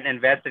they ended up getting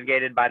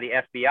investigated by the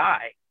FBI.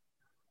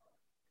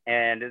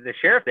 And the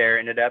sheriff there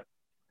ended up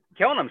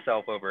killing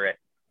himself over it.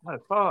 Oh,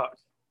 fuck.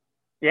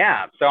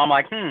 Yeah. So I'm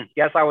like,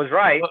 guess I was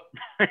right.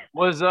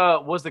 Was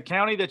the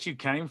county that you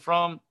came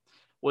from,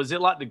 was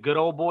it like the good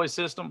old boy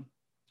system?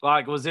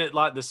 Like, was it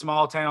like the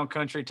small town,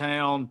 country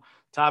town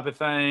type of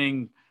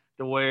thing,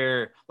 to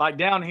where, like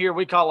down here,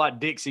 we call it like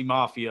Dixie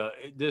Mafia,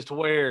 just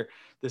where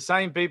the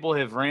same people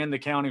have ran the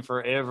county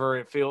forever,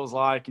 it feels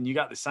like, and you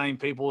got the same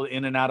people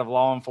in and out of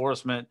law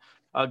enforcement.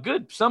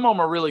 Good. Some of them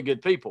are really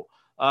good people,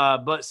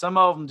 but some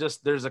of them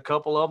just, there's a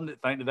couple of them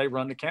that think that they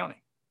run the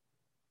county.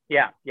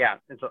 Yeah.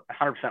 It's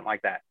 100%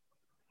 like that.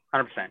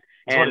 100%.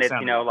 And it's,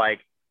 you know,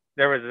 like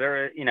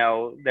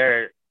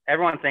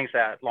everyone thinks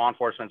that law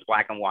enforcement's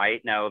black and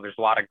white. No, there's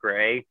a lot of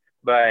gray,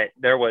 but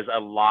there was a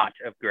lot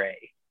of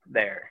gray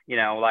there. You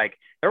know, like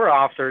there were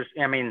officers.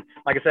 I mean,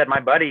 like I said,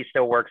 my buddy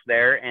still works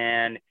there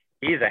and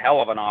he's a hell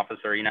of an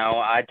officer. You know,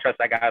 I trust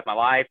that guy with my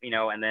life, you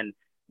know, and then,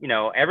 you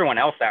know, everyone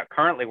else that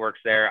currently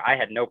works there, I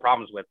had no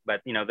problems with,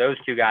 but you know, those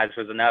two guys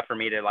was enough for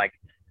me to, like,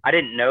 I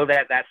didn't know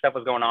that stuff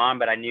was going on,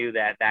 but I knew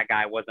that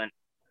guy wasn't,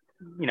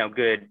 you know,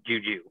 good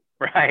juju.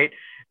 Right.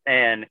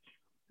 And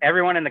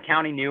everyone in the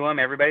county knew him.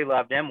 Everybody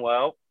loved him.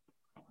 Well,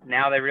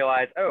 now they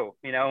realize, oh,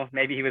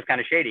 maybe he was kind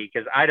of shady,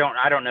 because I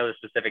don't know the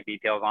specific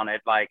details on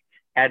it. Like,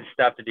 had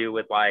stuff to do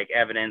with like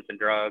evidence and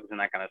drugs and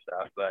that kind of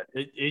stuff. But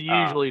it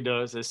usually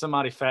does. Is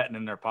somebody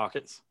fattening their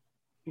pockets?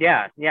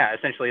 yeah,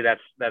 essentially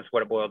that's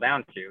what it boiled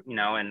down to,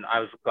 and I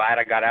was glad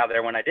I got out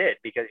there when I did,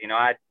 because,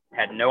 I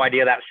had no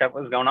idea that stuff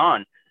was going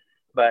on.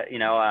 But,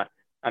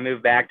 I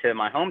moved back to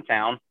my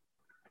hometown,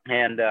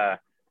 and there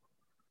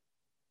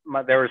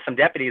were some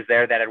deputies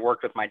there that had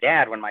worked with my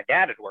dad when my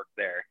dad had worked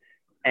there.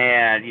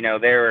 And,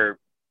 they were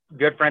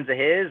good friends of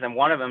his. And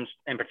one of them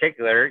in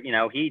particular,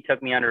 he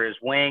took me under his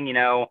wing.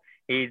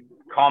 He'd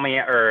call me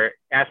or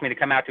ask me to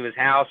come out to his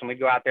house, and we'd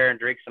go out there and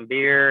drink some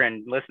beer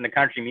and listen to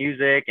country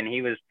music. And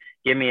he was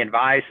giving me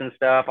advice and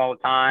stuff all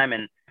the time.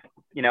 And,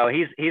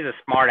 he's a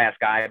smart ass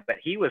guy, but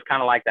he was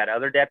kind of like that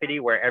other deputy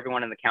where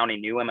everyone in the county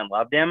knew him and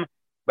loved him.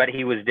 But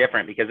he was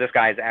different because this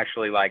guy is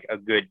actually like a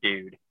good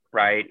dude,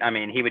 right? I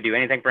mean, he would do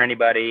anything for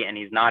anybody, and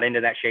he's not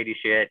into that shady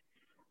shit.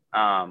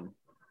 And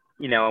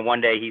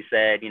one day he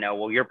said,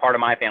 well, you're part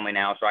of my family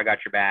now, so I got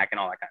your back and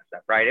all that kind of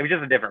stuff, right? It was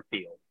just a different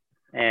feel.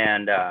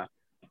 And,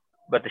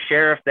 but the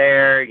sheriff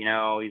there,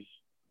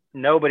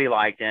 nobody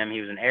liked him.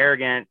 He was an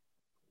arrogant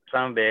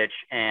son of a bitch.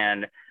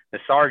 And the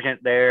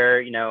sergeant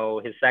there,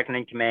 his second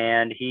in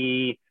command,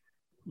 he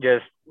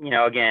just,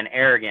 again,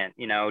 arrogant,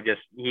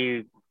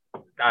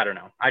 I don't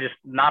know. I just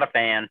not a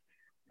fan.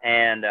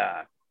 And,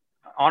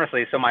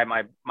 honestly, so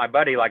my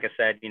buddy, like I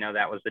said,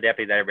 that was the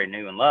deputy that everybody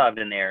knew and loved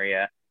in the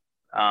area.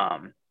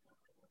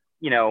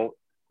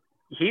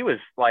 He was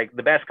like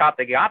the best cop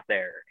they got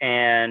there.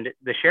 And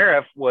the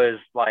sheriff was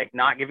like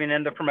not giving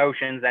him the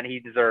promotions that he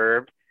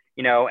deserved,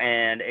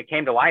 and it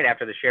came to light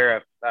after the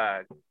sheriff,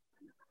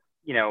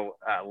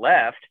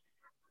 left,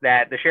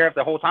 that the sheriff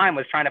the whole time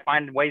was trying to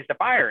find ways to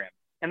fire him.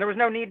 And there was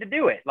no need to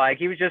do it. Like,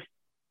 he was just,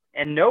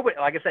 and nobody,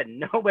 like I said,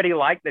 nobody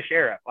liked the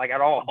sheriff, like, at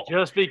all.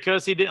 Just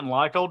because he didn't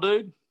like old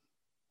dude?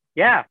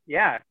 Yeah.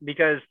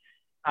 Because,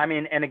 I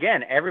mean, and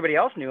again, everybody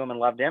else knew him and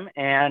loved him.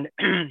 And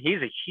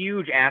he's a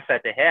huge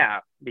asset to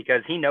have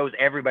because he knows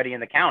everybody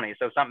in the county.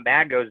 So if something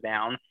bad goes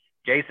down,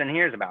 Jason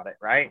hears about it,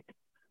 right?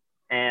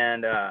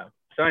 And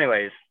so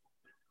anyways,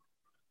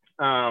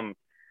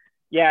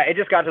 it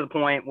just got to the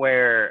point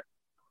where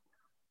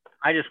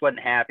I just wasn't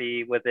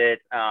happy with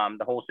it,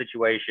 the whole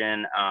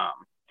situation.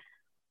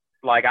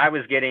 Like, I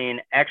was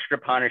getting extra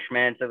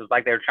punishments. It was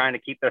like they were trying to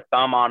keep their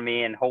thumb on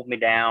me and hold me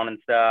down and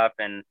stuff.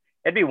 And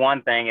it'd be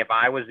one thing if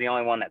I was the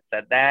only one that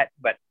said that,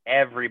 but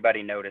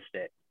everybody noticed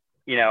it.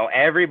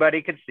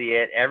 Everybody could see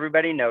it.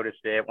 Everybody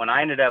noticed it. When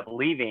I ended up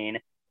leaving,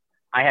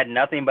 I had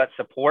nothing but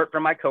support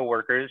from my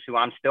coworkers, who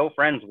I'm still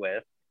friends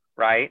with,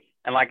 right?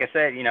 And like I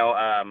said,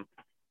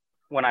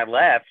 when I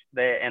left,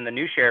 and the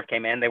new sheriff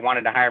came in, they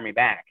wanted to hire me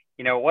back.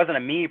 It wasn't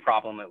a me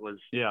problem. It was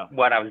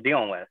what I was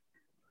dealing with.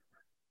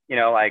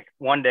 Like,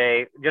 one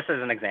day, just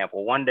as an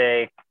example, one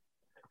day,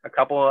 a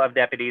couple of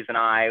deputies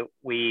and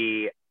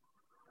we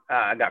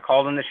got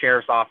called in the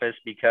sheriff's office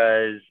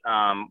because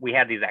we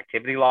had these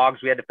activity logs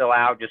we had to fill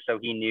out just so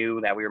he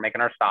knew that we were making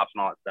our stops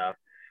and all that stuff.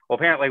 Well,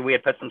 apparently we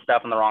had put some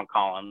stuff in the wrong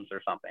columns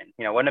or something.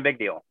 Wasn't a big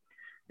deal.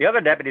 The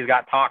other deputies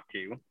got talked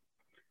to.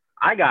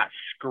 I got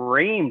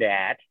screamed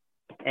at,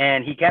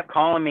 and he kept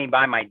calling me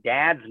by my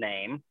dad's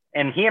name.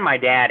 And he and my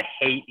dad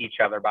hate each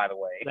other, by the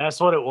way. That's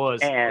what it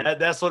was. And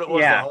that's what it was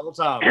the whole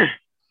time.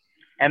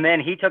 And then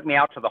he took me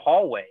out to the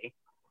hallway,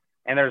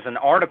 and there's an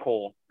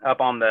article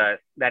up on that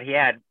he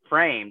had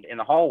framed in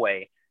the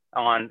hallway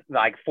on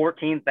like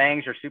 14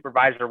 things your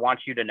supervisor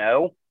wants you to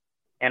know.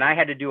 And I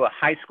had to do a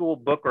high school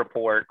book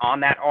report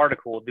on that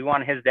article, due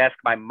on his desk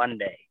by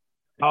Monday.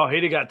 Oh,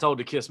 he'd have got told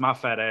to kiss my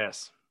fat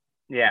ass.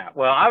 Yeah.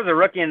 Well, I was a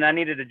rookie and I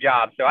needed a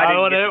job, so I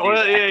didn't.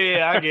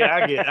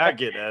 I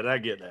get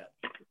that.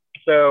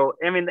 So,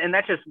 I mean, and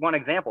that's just one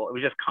example. It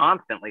was just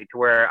constantly to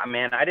where,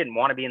 I didn't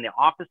want to be in the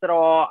office at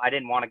all. I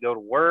didn't want to go to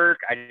work.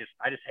 I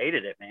just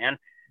hated it, man.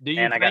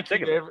 I got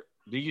sick of it.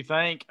 Do you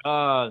think,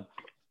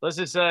 let's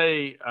just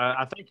say,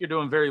 I think you're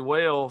doing very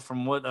well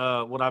from what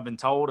I've been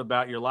told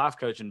about your life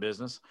coaching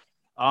business.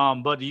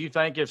 But do you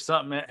think if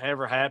something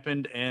ever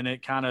happened and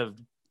it kind of,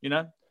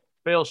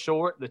 fell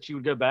short, that you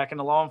would go back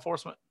into law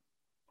enforcement?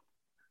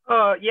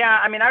 Yeah,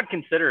 I'd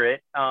consider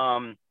it,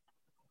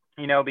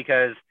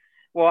 because,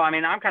 well,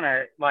 I'm kind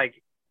of like,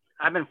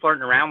 I've been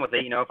flirting around with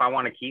it, if I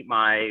want to keep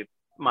my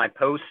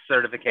post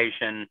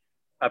certification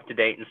up to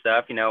date and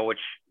stuff, which,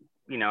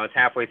 it's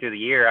halfway through the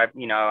year. I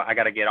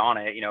got to get on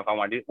it, if I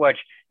want to do, which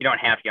you don't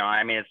have to get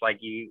on. It's like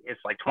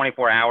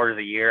 24 hours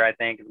a year, I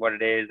think is what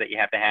it is that you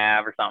have to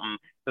have or something.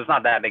 So it's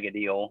not that big a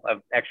deal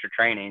of extra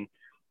training.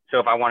 So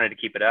if I wanted to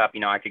keep it up,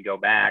 I could go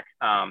back.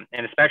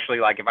 And especially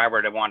like if I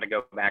were to want to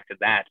go back to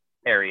that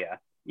area,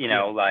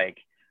 like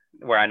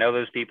where I know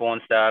those people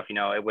and stuff,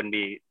 it wouldn't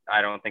be,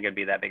 I don't think it'd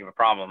be that big of a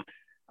problem.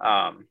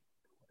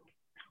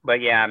 But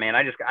yeah, man,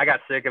 I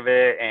got sick of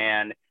it.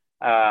 And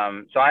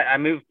so I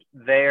moved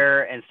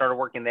there and started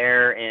working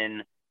there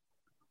in,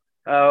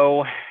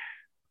 was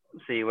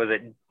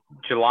it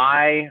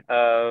July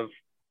of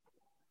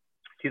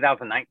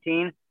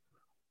 2019?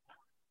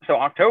 So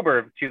October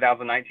of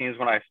 2019 is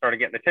when I started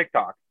getting the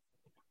TikTok.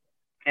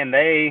 and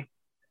they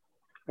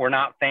were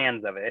not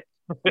fans of it.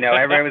 You know,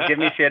 everyone was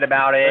giving me shit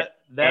about it.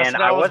 That's and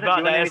what I was wasn't about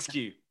doing to anything. ask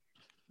you.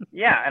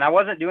 Yeah, and I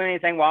wasn't doing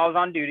anything while I was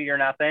on duty or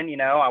nothing. You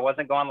know, I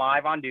wasn't going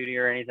live on duty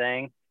or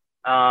anything.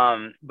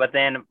 But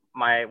then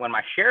when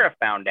my sheriff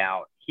found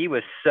out, he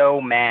was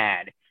so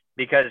mad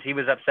because he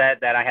was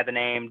upset that I had the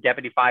name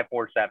Deputy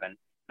 547.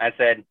 I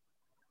said,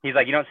 he's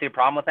like, you don't see a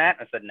problem with that?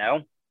 I said,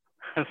 no.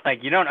 I was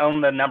like, you don't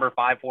own the number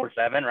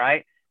 547,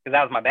 right? Because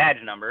that was my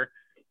badge number.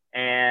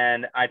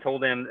 And I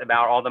told him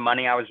about all the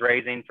money I was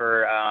raising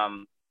for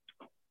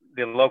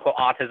the local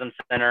autism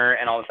center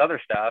and all this other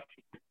stuff.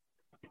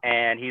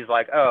 And he's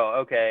like,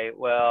 oh, okay,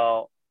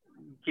 well,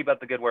 keep up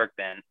the good work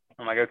then.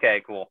 I'm like,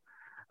 okay, cool.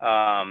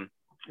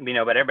 You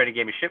know, but everybody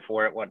gave me shit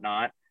for it,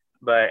 whatnot.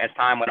 But as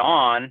time went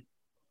on,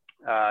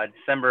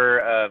 December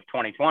of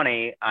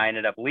 2020, I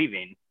ended up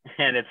leaving.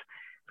 And it's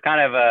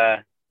kind of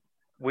a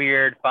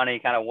weird, funny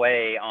kind of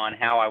way on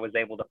how I was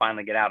able to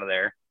finally get out of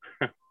there.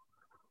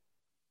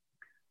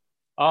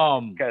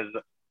 Because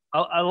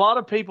a lot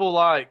of people,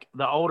 like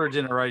the older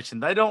generation,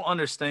 they don't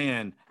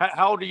understand.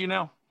 How old are you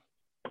now?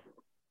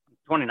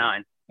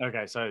 29.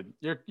 Okay, so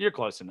you're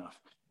close enough.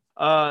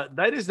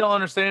 They just don't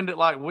understand it.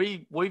 Like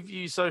we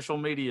view social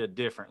media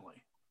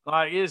differently.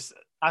 Like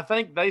I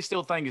think they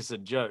still think it's a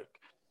joke.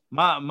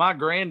 My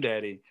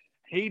granddaddy,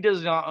 he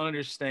does not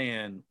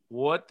understand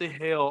what the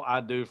hell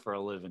I do for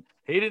a living.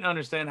 He didn't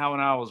understand how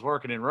when I was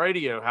working in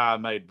radio, how I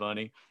made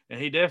money. And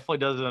he definitely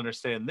doesn't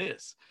understand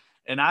this.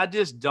 And I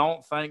just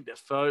don't think that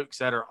folks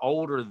that are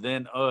older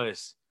than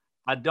us,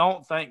 I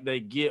don't think they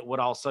get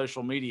what all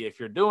social media, if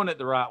you're doing it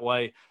the right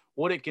way,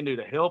 what it can do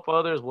to help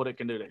others, what it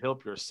can do to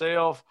help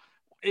yourself.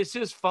 It's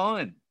just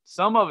fun.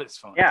 Some of it's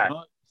fun. Yeah.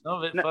 Some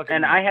of it fucking.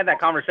 And I had that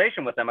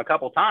conversation with them a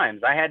couple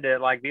times. I had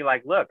to be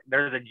like, look,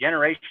 there's a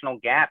generational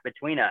gap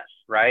between us,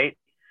 right?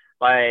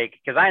 Like,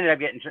 because I ended up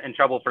getting in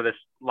trouble for this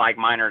like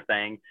minor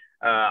thing.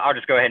 I'll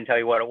just go ahead and tell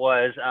you what it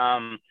was.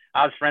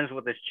 I was friends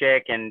with this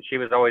chick, and she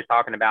was always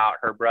talking about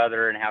her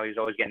brother and how he was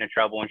always getting in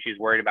trouble, and she's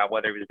worried about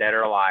whether he was dead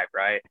or alive,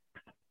 right?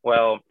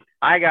 Well,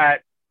 I got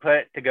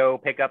put to go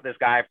pick up this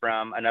guy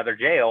from another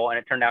jail, and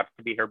it turned out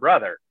to be her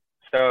brother.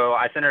 So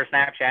I sent her a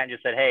Snapchat and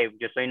just said, hey,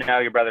 just so you know,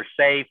 your brother's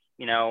safe.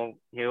 You know,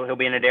 he'll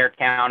be in Adair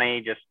County.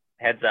 Just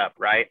heads up,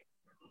 right?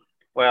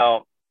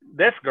 Well,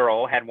 this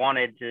girl had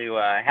wanted to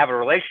have a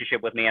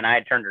relationship with me, and I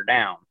had turned her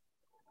down,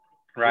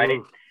 right?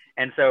 Ooh.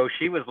 And so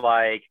she was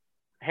like,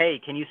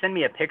 hey, can you send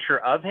me a picture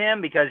of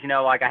him? Because, you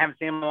know, like I haven't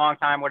seen him in a long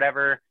time,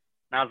 whatever.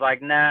 And I was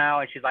like, no.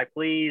 And she's like,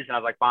 please. And I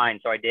was like, fine.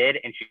 So I did.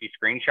 And she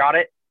screenshot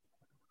it.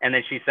 And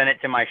then she sent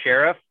it to my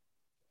sheriff.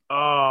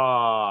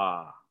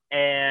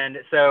 And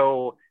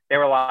so they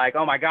were like,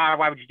 oh my God,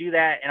 why would you do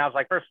that? And I was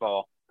like, first of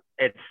all,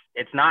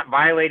 it's not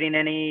violating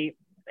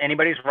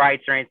anybody's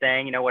rights or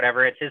anything, you know,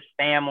 whatever. It's his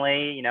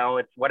family, you know,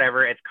 it's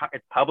whatever. It's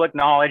public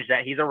knowledge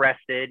that he's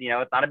arrested, you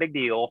know, it's not a big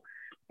deal.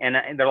 And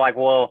they're like,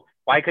 well,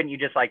 why couldn't you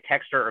just like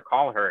text her or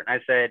call her? And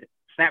I said,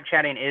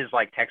 Snapchatting is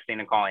like texting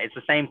and calling. It's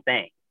the same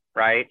thing,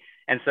 right?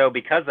 And so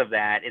because of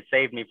that, it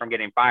saved me from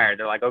getting fired.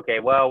 They're like, okay,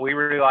 well, we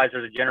realize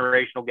there's a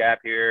generational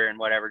gap here and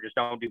whatever. Just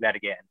don't do that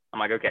again. I'm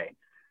like, okay,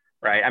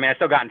 right. I mean, I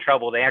still got in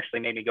trouble. They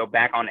actually made me go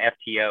back on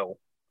FTO.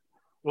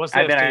 What's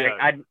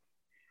FTO?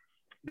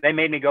 They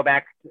made me go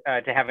back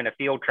to having a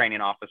field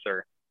training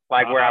officer,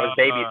 like where I was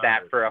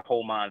babysat for a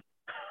whole month.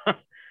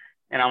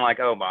 And I'm like,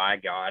 oh my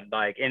God,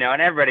 like, you know,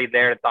 and everybody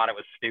there thought it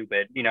was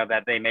stupid, you know,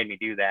 that they made me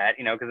do that,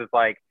 you know, because it's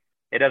like,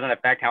 it doesn't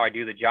affect how I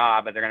do the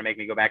job, but they're going to make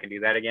me go back and do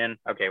that again.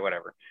 Okay,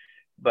 whatever.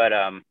 But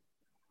at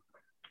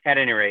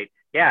any rate,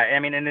 yeah, I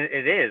mean, and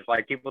it is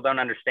like people don't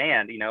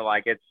understand, you know,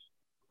 like it's,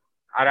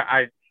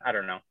 I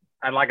don't know.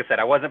 And like I said,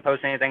 I wasn't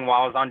posting anything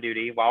while I was on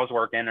duty, while I was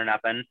working or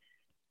nothing.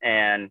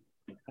 And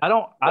I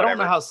don't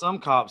know how some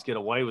cops get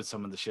away with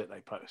some of the shit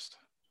they post.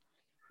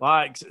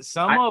 Like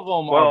some of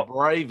them are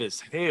brave as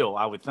hell,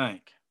 I would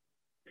think.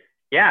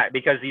 Yeah,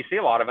 because you see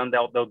a lot of them,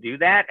 they'll do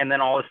that, and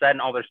then all of a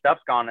sudden all their stuff's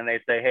gone, and they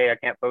say, "Hey, I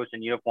can't post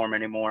in uniform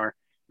anymore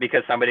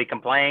because somebody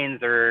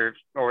complains or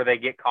they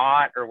get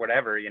caught or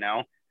whatever," you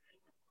know.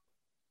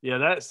 Yeah,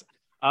 that's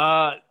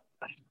I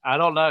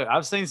don't know.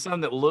 I've seen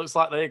some that looks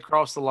like they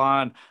crossed the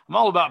line. I'm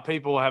all about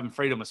people having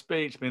freedom of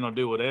speech, being able to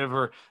do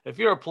whatever. If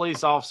you're a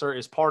police officer,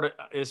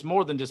 it's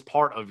more than just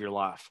part of your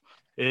life.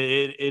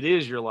 It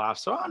is your life.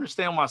 So I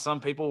understand why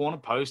some people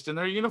want to post in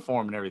their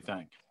uniform and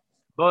everything.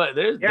 But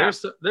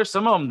there's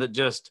some of them that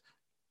just,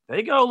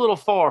 they go a little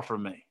far for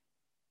me.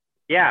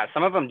 Yeah,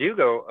 some of them do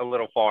go a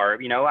little far.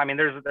 You know, I mean,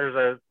 there's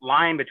a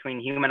line between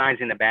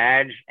humanizing the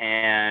badge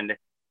and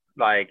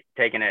like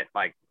taking it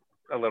like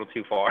a little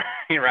too far,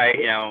 right?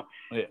 You know.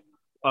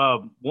 Yeah.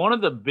 One of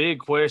the big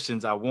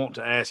questions I want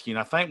to ask you, and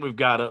I think we've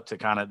got up to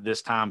kind of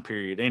this time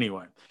period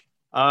anyway.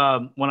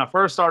 When I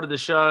first started the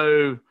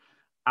show,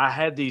 I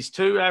had these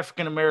two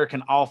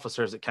African-American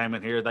officers that came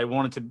in here. They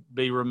wanted to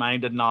be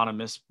remained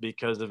anonymous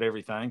because of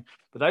everything,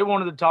 but they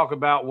wanted to talk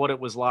about what it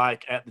was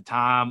like at the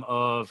time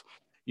of,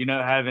 you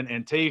know, having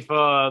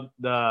Antifa,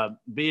 the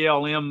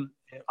BLM,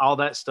 all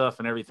that stuff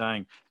and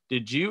everything.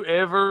 Did you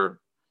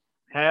ever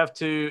have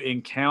to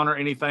encounter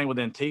anything with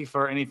Antifa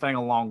or anything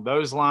along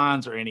those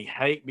lines, or any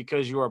hate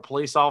because you are a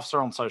police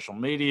officer on social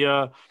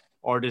media,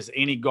 or does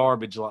any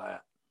garbage like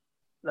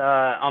that?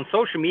 On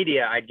social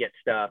media, I'd get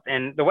stuff.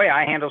 And the way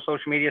I handle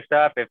social media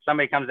stuff, if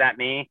somebody comes at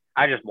me,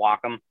 I just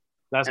block them.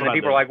 That's and what then I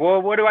people do. are like,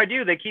 well, what do I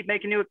do? They keep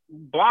making you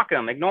block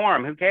them, ignore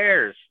them. Who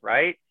cares?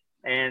 Right.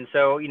 And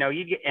so, you know,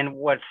 you get, and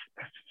what's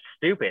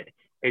stupid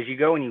is you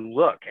go and you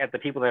look at the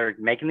people that are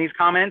making these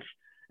comments,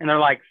 and they're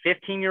like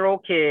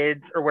 15-year-old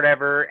kids or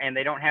whatever, and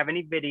they don't have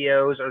any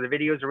videos, or the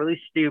videos are really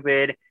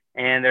stupid,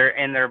 and they're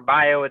in their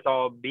bio, it's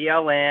all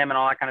BLM and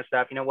all that kind of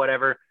stuff, you know,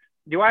 whatever.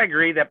 Do I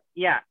agree that,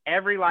 yeah,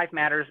 every life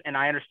matters, and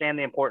I understand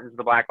the importance of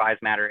the Black Lives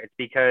Matter. It's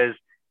because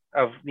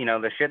of, you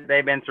know, the shit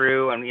they've been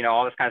through and, you know,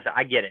 all this kind of stuff.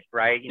 I get it,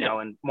 right? You know,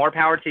 and more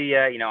power to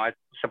you, you know, I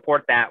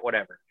support that,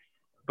 whatever.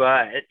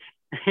 But,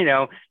 you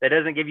know, that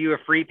doesn't give you a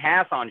free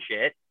pass on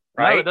shit,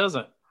 right? No, it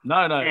doesn't. No.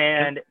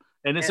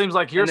 And it seems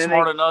like you're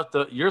smart enough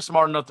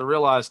to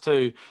realize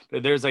too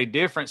that there's a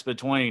difference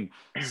between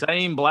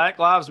saying Black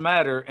Lives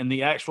Matter and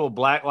the actual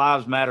Black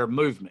Lives Matter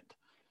movement.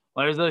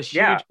 There's a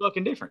huge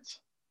fucking difference.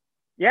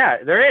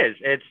 Yeah, there is.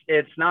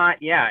 It's not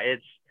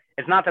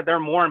that they're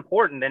more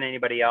important than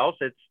anybody else.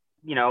 It's,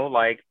 you know,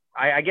 like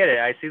I get it.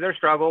 I see their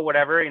struggle,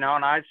 whatever, you know,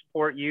 and I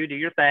support you, do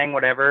your thing,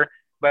 whatever.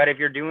 But if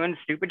you're doing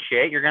stupid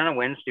shit, you're gonna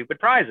win stupid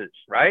prizes,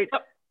 right?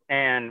 Yep.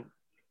 And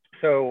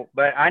so,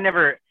 but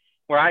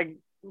where I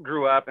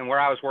grew up and where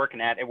I was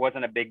working at, it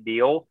wasn't a big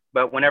deal.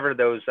 But whenever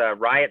those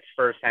riots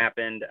first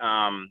happened,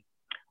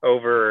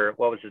 over,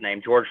 what was his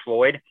name, George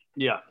Floyd.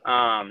 Yeah.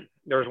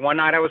 There was one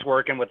night I was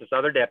working with this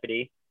other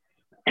deputy,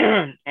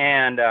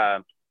 and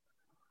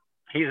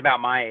he's about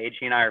my age.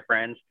 He and I are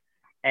friends,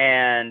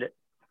 and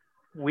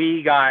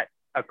we got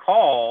a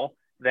call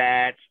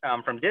that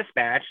from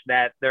dispatch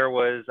that there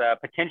was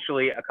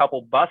potentially a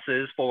couple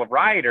buses full of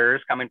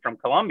rioters coming from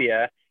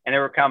Columbia, and they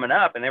were coming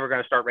up, and they were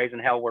going to start raising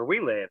hell where we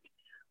lived.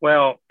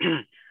 Well,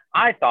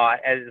 I thought,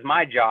 as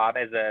my job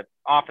as a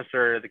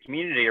officer of the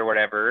community or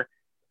whatever,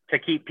 to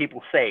keep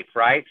people safe,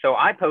 right? So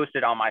I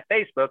posted on my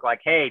Facebook,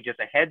 like, hey, just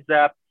a heads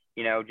up,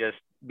 you know, just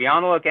be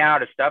on the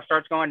lookout if stuff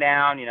starts going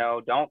down,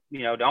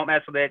 don't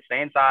mess with it,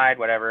 stay inside,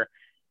 whatever.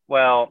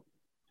 Well,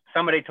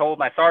 somebody told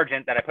my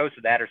sergeant that I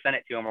posted that or sent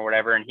it to him or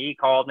whatever, and he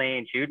called me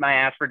and chewed my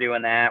ass for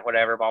doing that,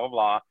 whatever, blah, blah,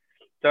 blah.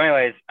 So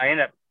anyways, I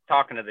ended up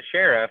talking to the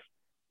sheriff,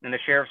 and the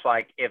sheriff's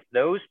like, if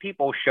those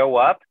people show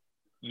up,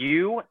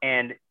 you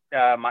and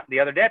the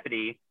other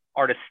deputy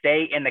are to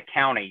stay in the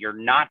county. You're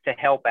not to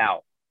help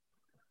out.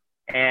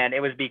 And it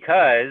was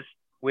because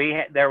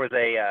there was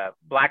a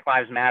Black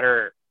Lives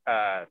Matter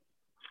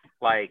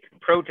like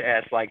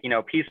protest, like, you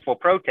know, peaceful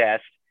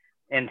protest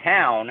in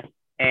town,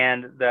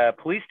 and the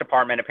police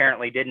department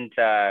apparently didn't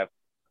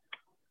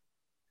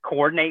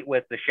coordinate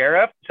with the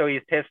sheriff, so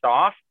he's pissed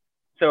off.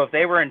 So if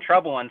they were in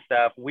trouble and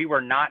stuff, we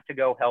were not to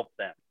go help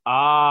them.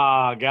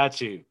 Ah, got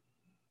you.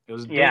 It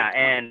was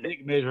and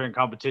big measuring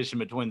competition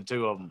between the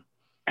two of them.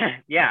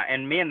 Yeah,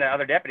 and me and the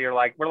other deputy we're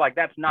like,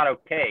 that's not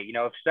okay. You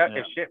know,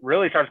 if shit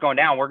really starts going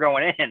down, we're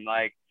going in.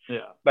 Like,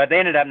 but they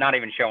ended up not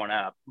even showing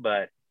up.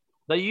 But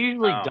they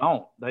usually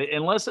don't.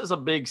 Unless it's a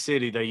big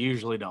city, they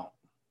usually don't.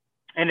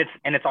 And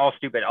it's all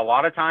stupid. A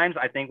lot of times,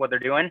 I think what they're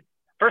doing.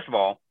 First of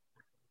all,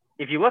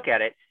 if you look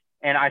at it,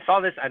 and I saw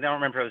this, I don't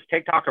remember if it was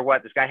TikTok or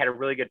what. This guy had a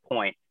really good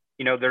point.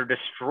 You know, they're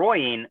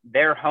destroying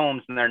their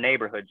homes and their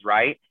neighborhoods,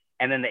 right?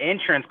 And then the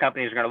insurance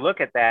companies are going to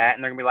look at that,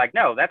 and they're going to be like,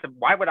 no,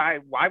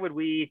 why would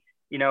we,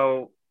 you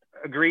know,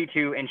 agree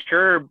to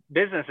insure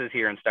businesses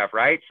here and stuff,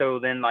 right? So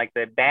then, like,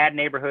 the bad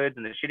neighborhoods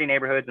and the shitty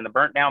neighborhoods and the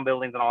burnt down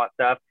buildings and all that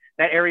stuff,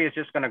 that area is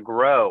just going to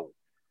grow,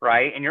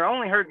 right? And you're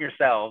only hurting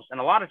yourselves. And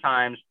a lot of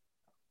times,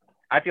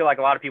 I feel like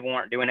a lot of people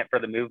weren't doing it for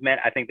the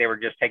movement. I think they were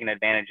just taking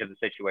advantage of the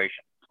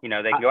situation. You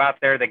know, they can go out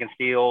there, they can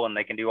steal, and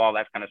they can do all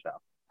that kind of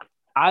stuff.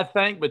 I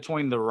think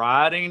between the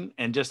rioting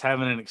and just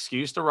having an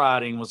excuse to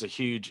rioting was a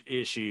huge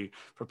issue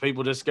for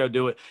people just to go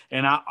do it.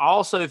 And I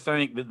also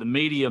think that the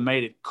media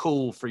made it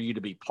cool for you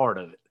to be part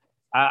of it.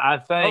 I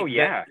think,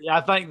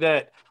 I think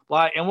that,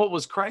 like, and what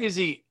was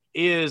crazy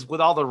is with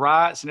all the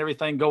riots and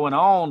everything going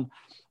on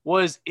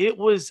was it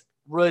was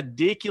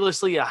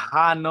ridiculously a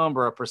high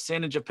number, a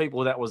percentage of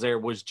people that was there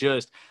was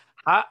just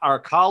our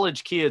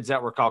college kids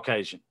that were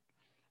Caucasian.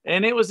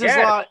 And it was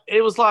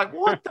just like,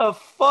 what the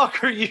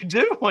fuck are you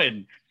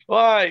doing?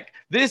 Like,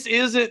 this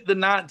isn't the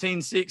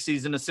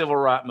 1960s in the civil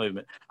rights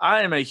movement.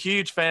 I am a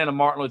huge fan of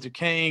Martin Luther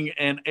King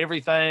and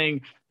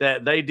everything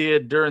that they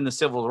did during the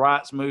civil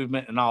rights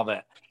movement and all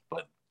that.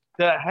 But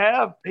to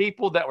have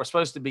people that were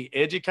supposed to be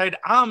educated,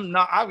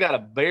 I've got to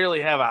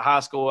barely have a high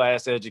school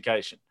ass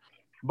education,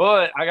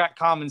 but I got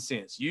common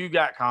sense. You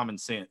got common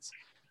sense.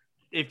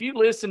 If you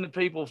listen to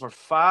people for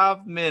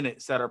 5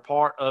 minutes that are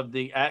part of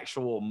the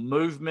actual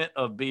movement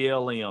of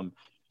BLM,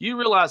 you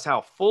realize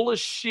how full of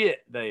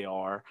shit they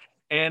are.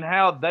 And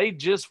how they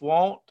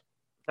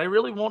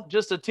really want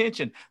just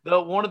attention.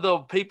 One of the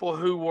people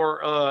who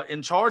were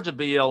in charge of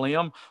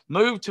BLM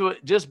moved to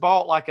it, just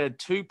bought like a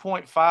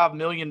 $2.5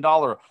 million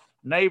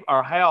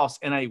house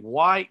in a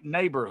white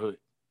neighborhood.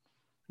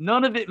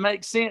 None of it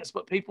makes sense,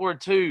 but people are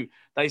too,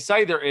 they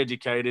say they're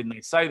educated and they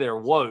say they're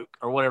woke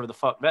or whatever the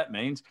fuck that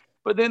means,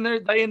 but then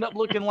they end up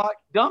looking like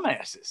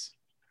dumbasses.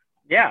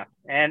 Yeah.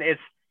 And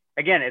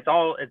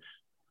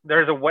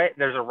there's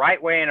a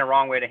right way and a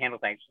wrong way to handle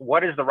things.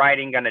 What is the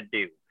writing going to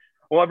do?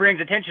 Well, it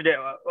brings attention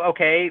to,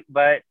 okay,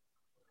 but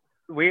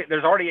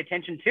there's already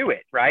attention to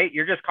it, right?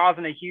 You're just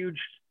causing a huge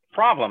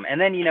problem.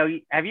 And then,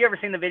 have you ever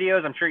seen the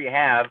videos? I'm sure you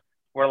have,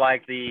 where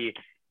like the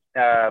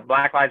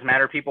Black Lives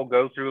Matter people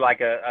go through like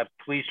a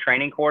police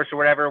training course or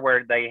whatever,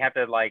 where they have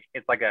to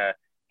it's like a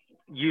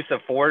use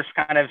of force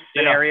kind of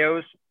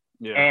scenarios.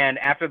 Yeah. And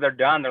after they're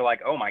done, they're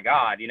like, oh my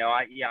God,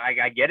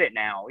 I get it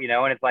now,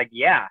 and it's like,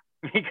 yeah,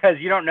 because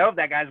you don't know if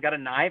that guy's got a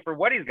knife or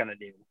what he's going to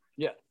do.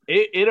 Yeah.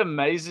 It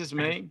amazes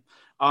me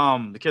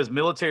because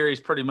military is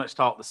pretty much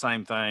taught the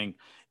same thing,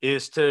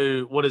 is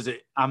to, what is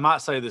it? I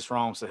might say this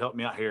wrong, so help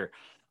me out here.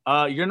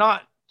 You're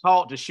not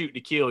taught to shoot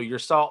to kill. You're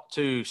taught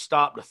to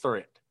stop the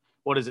threat.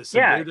 What is it?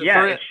 Threat?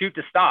 It's shoot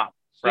to stop,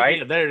 right?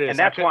 Yeah, there it is. And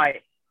that's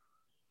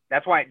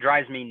why it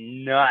drives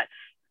me nuts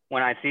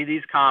when I see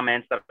these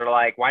comments that are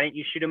like, why didn't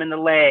you shoot him in the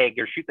leg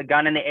or shoot the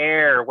gun in the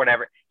air or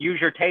whatever?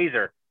 Use your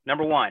taser.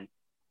 Number one,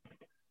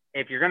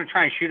 if you're going to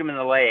try and shoot him in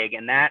the leg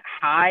in that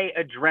high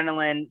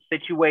adrenaline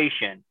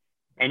situation,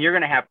 and you're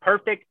going to have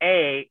perfect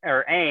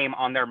aim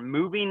on their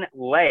moving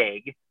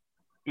leg,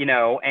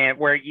 and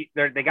where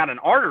they got an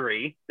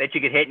artery that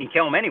you could hit and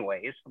kill them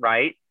anyways,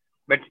 right?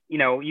 But,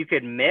 you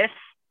could miss,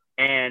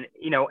 and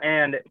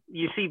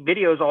you see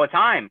videos all the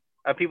time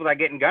of people that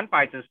get in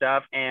gunfights and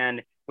stuff,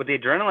 and with the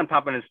adrenaline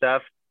pumping and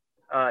stuff,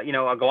 a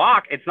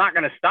Glock, it's not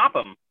going to stop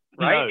them,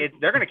 right? No.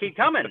 They're going to keep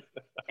coming.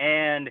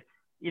 And,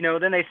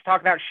 then they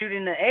talk about shooting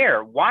in the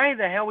air. Why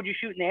the hell would you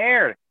shoot in the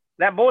air?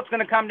 That bullet's going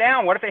to come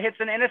down. What if it hits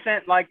an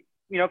innocent, like,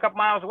 a couple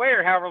miles away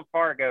or however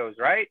far it goes,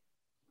 right?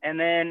 And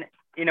then,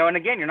 and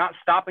again, you're not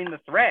stopping the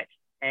threat.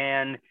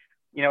 And,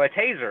 a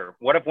taser,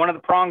 what if one of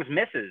the prongs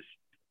misses?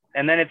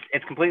 And then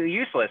it's completely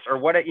useless. Or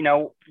what if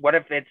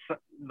it's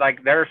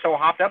like they're so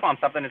hopped up on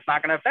something, it's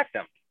not going to affect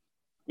them.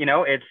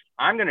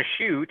 I'm going to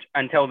shoot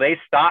until they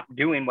stop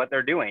doing what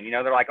they're doing.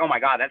 They're like, oh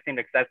my God, that seemed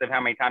excessive how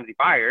many times he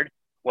fired.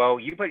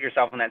 Well, you put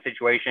yourself in that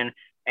situation.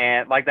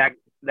 And like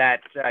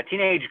that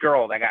teenage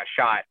girl that got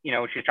shot,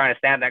 she's trying to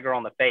stab that girl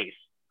in the face.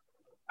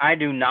 I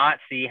do not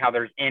see how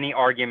there's any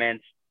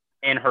arguments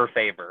in her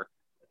favor.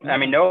 I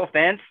mean, no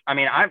offense. I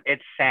mean,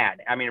 it's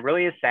sad. I mean, it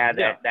really is sad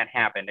that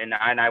happened. And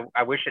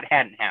I wish it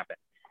hadn't happened.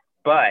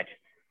 But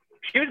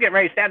she was getting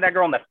ready to stab that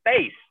girl in the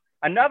face,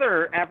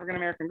 another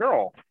African-American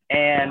girl.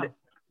 And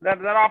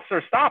that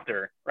officer stopped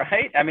her,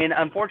 right? I mean,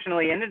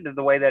 unfortunately, it ended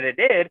the way that it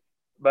did,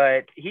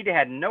 but he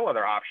had no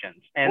other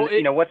options. And,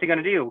 what's he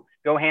going to do?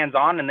 Go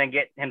hands-on and then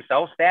get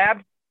himself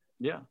stabbed?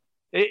 Yeah.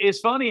 It's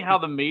funny how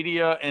the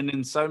media and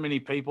then so many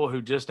people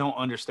who just don't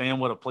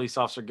understand what a police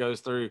officer goes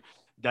through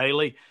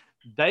daily,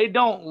 they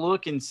don't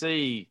look and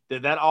see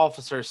that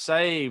officer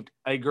saved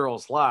a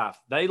girl's life.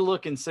 They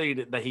look and see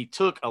that he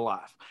took a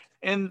life.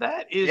 And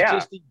that is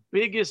just the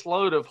biggest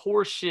load of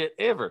horse shit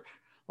ever.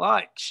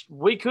 Like,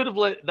 they could have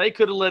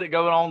let it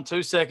go on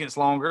 2 seconds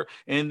longer,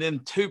 and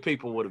then 2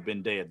 people would have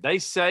been dead. They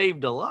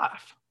saved a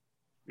life.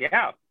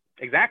 Yeah,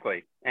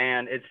 exactly.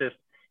 And it's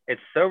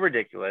so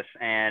ridiculous.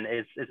 And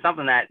it's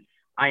something that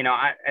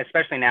I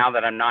especially now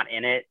that I'm not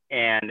in it,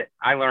 and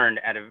I learned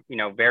at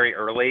very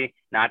early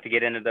not to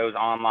get into those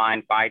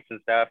online fights and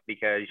stuff,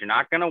 because you're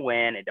not going to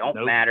win. It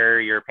don't matter.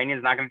 Your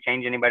opinion's not going to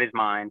change anybody's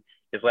mind.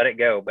 Just let it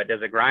go. But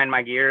does it grind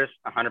my gears?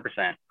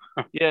 100%.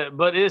 Yeah,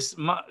 but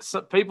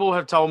people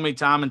have told me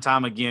time and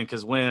time again,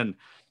 because when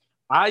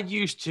I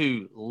used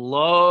to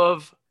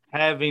love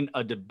having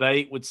a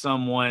debate with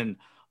someone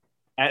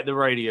at the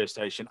radio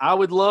station, I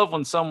would love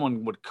when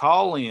someone would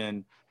call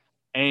in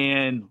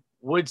and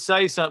would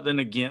say something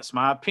against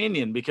my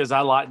opinion, because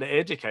I like to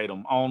educate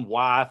them on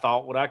why I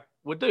thought what I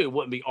would do. It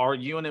wouldn't be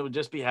arguing. It would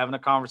just be having a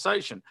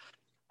conversation.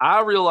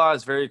 I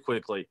realized very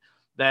quickly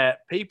that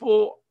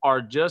people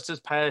are just as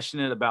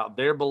passionate about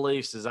their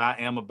beliefs as I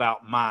am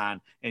about mine.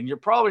 And you're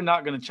probably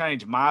not going to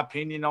change my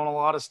opinion on a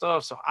lot of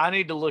stuff. So I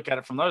need to look at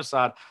it from those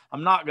side.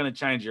 I'm not going to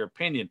change your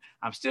opinion.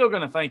 I'm still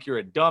going to think you're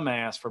a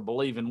dumbass for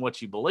believing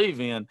what you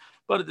believe in.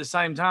 But at the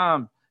same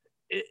time,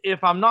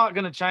 if I'm not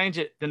going to change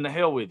it, then the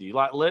hell with you.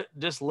 Like,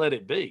 just let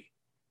it be.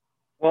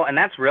 Well, and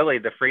that's really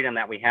the freedom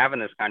that we have in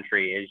this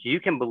country, is you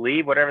can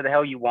believe whatever the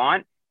hell you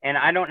want, and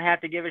I don't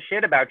have to give a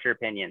shit about your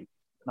opinion.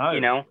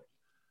 No.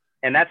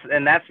 And that's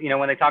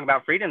when they talk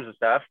about freedoms and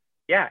stuff,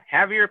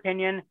 have your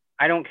opinion.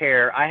 I don't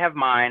care. I have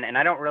mine, and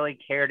I don't really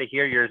care to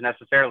hear yours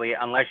necessarily,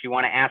 unless you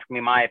want to ask me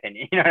my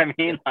opinion. You know what I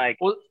mean? Like,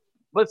 well,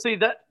 but see,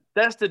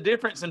 that's the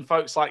difference in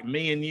folks like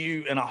me and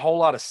you and a whole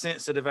lot of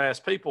sensitive ass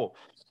people,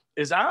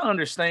 is I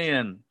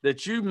understand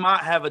that you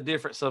might have a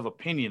difference of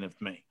opinion of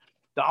me.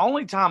 The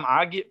only time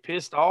I get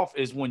pissed off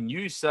is when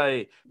you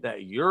say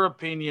that your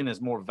opinion is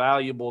more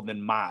valuable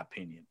than my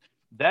opinion.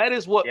 That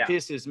is what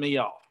pisses me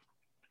off.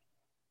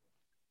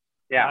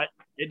 Yeah. Right?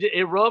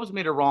 It rubs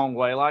me the wrong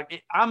way.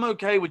 Like, I'm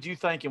okay with you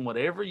thinking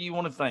whatever you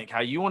want to think,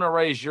 how you want to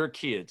raise your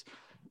kids.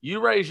 You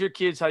raise your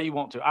kids how you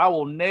want to. I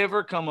will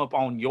never come up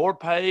on your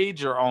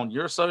page or on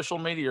your social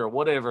media or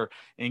whatever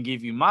and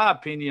give you my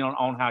opinion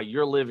on how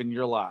you're living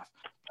your life.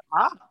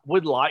 I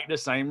would like the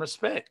same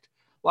respect.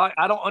 Like,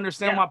 I don't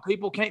understand why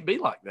people can't be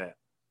like that.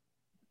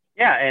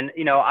 Yeah, and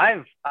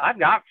I've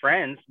got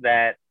friends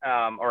that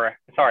I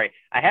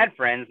had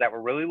friends that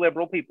were really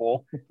liberal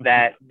people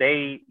that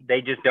they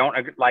just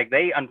don't like,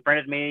 they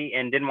unfriended me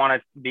and didn't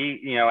want to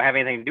be, have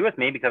anything to do with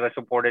me because I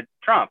supported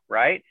Trump,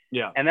 right?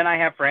 Yeah. And then I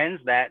have friends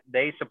that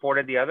they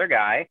supported the other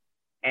guy,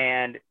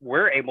 and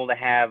we're able to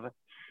have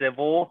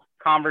civil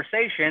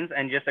conversations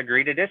and just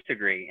agree to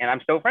disagree, and I'm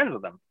still friends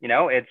with them.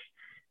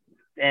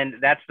 And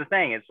that's the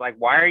thing. It's like,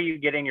 why are you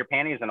getting your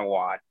panties in a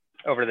wad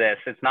over this?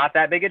 It's not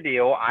that big a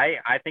deal. I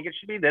think it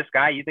should be this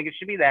guy. You think it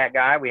should be that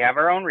guy. We have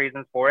our own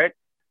reasons for it.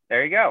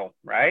 There you go.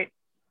 Right.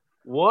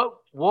 What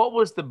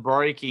was the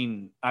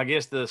breaking, I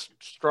guess, the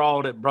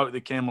straw that broke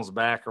the camel's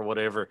back or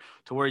whatever,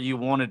 to where you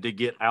wanted to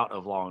get out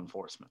of law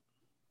enforcement?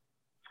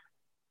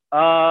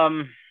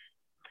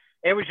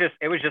 It was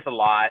just a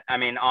lot. I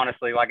mean,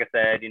 honestly, like I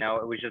said,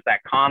 it was just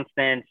that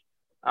constant,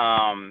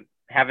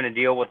 having to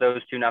deal with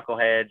those two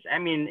knuckleheads. I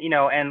mean,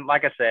 and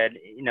like I said,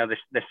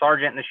 the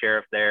sergeant and the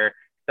sheriff there,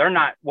 they're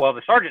not, well,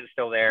 the sergeant's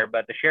still there,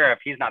 but the sheriff,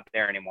 he's not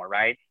there anymore,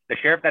 right? The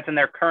sheriff that's in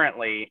there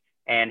currently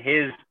and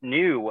his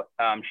new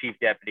chief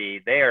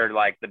deputy, they are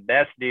like the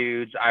best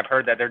dudes. I've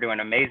heard that they're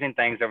doing amazing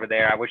things over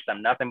there. I wish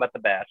them nothing but the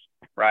best,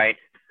 right?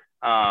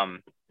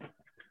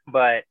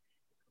 But,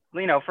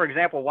 for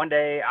example, one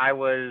day I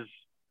was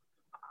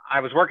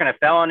working a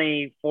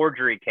felony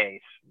forgery case,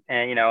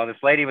 and,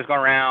 this lady was going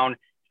around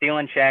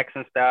stealing checks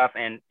and stuff,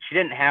 and she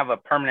didn't have a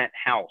permanent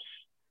house.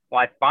 Well,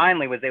 I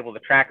finally was able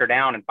to track her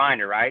down and find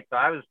her, right? So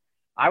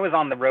I was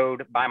on the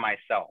road by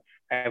myself.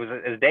 It was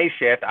a day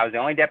shift. I was the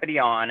only deputy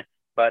on,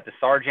 but the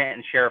sergeant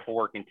and sheriff were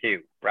working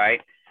too, right?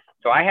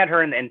 So I had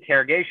her in the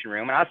interrogation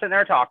room, and I was sitting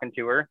there talking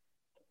to her,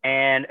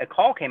 and a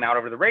call came out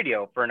over the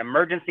radio for an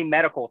emergency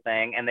medical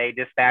thing, and they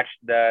dispatched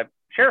the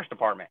sheriff's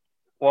department.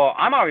 Well,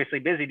 I'm obviously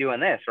busy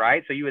doing this,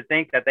 right? So you would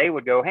think that they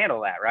would go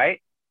handle that,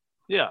 right?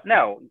 Yeah.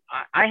 No,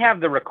 I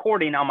have the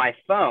recording on my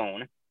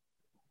phone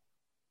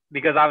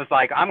because I was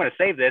like, I'm going to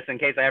save this in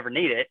case I ever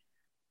need it,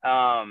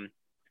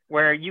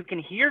 where you can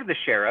hear the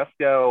sheriff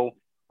go,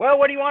 well,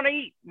 what do you want to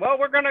eat? Well,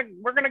 we're going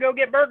to go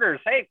get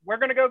burgers. Hey, we're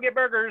going to go get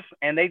burgers.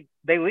 And they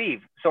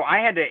leave. So I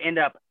had to end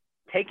up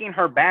taking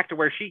her back to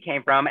where she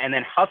came from and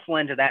then hustle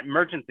into that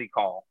emergency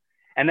call.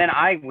 And then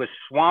I was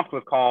swamped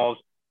with calls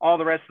all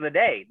the rest of the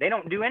day. They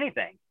don't do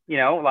anything.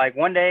 Like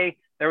one day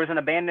there was an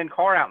abandoned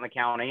car out in the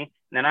county,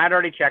 and then I'd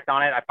already checked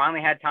on it. I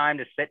finally had time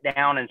to sit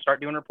down and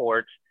start doing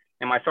reports.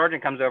 And my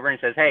sergeant comes over and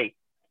says, hey,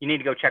 you need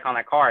to go check on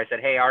that car. I said,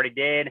 hey, I already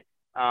did.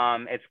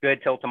 It's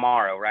good till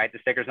tomorrow, right? The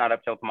sticker's not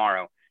up till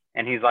tomorrow.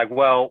 And he's like,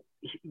 well,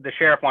 the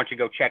sheriff wants you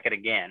to go check it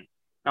again. And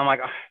I'm like,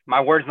 oh,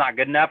 my word's not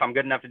good enough. I'm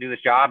good enough to do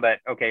this job, but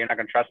okay, you're not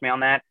going to trust me on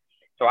that.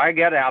 So I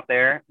get out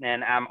there,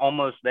 and I'm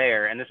almost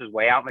there. And this is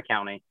way out in the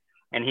county.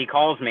 And he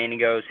calls me and he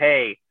goes,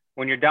 hey,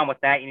 when you're done with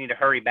that, you need to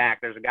hurry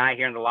back. There's a guy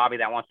here in the lobby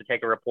that wants to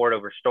take a report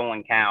over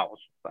stolen cows.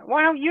 Like,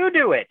 why don't you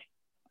do it?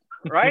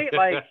 Right?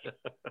 Like,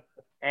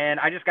 and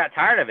I just got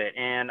tired of it.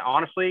 And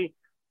honestly,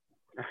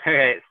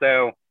 okay,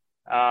 so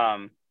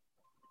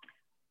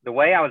the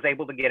way I was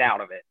able to get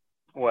out of it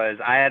was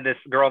I had this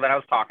girl that I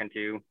was talking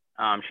to.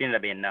 She ended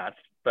up being nuts,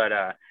 but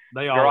a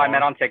girl I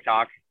met on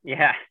TikTok.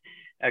 Yeah,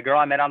 a girl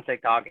I met on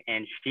TikTok,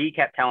 and she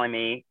kept telling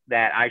me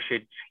that I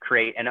should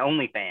create an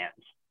OnlyFans.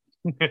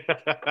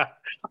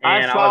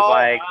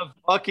 I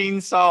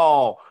fucking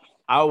saw.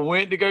 I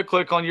went to go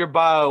click on your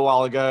bio a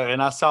while ago,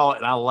 and I saw it,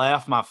 and I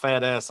laughed my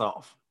fat ass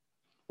off.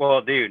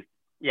 Well, dude,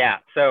 yeah.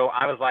 So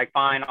I was like,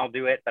 fine, I'll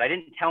do it. But I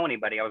didn't tell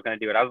anybody I was going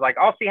to do it. I was like,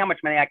 I'll see how much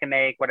money I can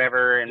make,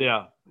 whatever. And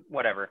yeah,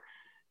 whatever.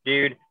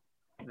 Dude,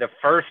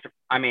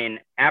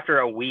 after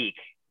a week,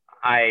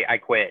 I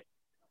quit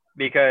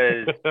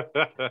because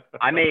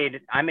I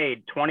made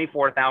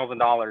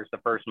 $24,000 the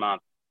first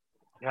month.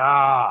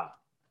 Ah.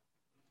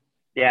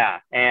 Yeah.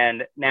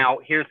 And now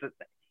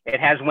it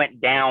has went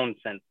down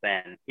since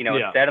then.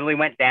 It steadily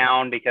went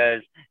down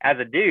because as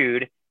a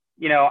dude,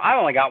 I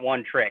only got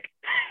one trick.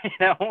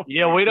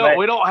 Yeah, we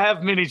don't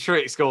have many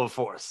tricks going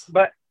for us.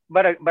 But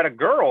a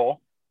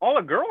girl, all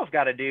a girl's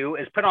got to do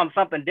is put on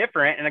something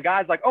different, and a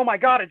guy's like, oh my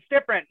God, it's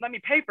different. Let me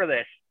pay for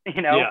this.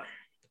 Yeah.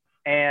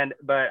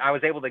 But I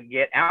was able to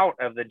get out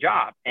of the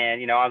job,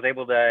 and I was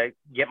able to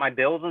get my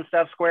bills and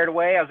stuff squared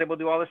away. I was able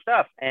to do all this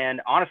stuff.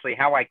 And honestly,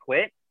 how I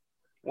quit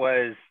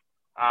was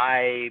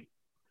I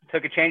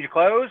took a change of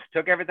clothes,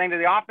 took everything to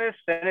the office,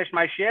 finished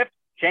my shift,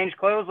 changed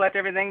clothes, left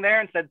everything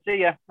there, and said, see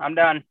ya, I'm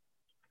done.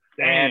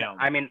 Damn.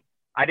 And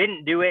I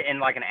didn't do it in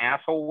like an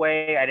asshole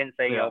way. I didn't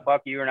say,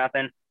 fuck you or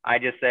nothing. I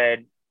just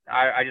said,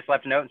 I just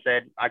left a note and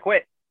said, I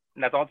quit.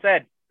 And that's all it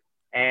said.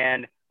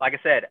 And like I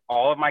said,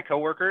 all of my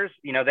coworkers,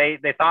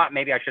 they thought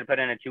maybe I should put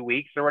in a 2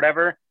 weeks or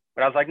whatever,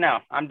 but I was like, no,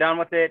 I'm done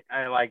with it.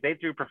 They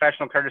threw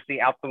professional courtesy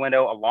out the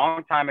window a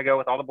long time ago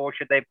with all the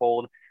bullshit they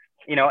pulled,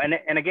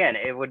 and again,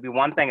 it would be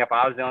one thing if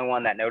I was the only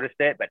one that noticed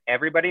it, but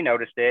everybody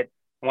noticed it.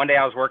 One day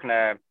I was working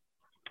a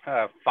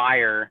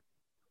fire.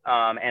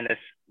 And this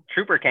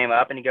trooper came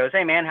up and he goes,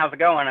 "Hey man, how's it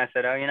going?" I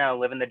said, "Oh,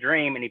 living the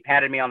dream." And he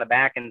patted me on the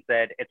back and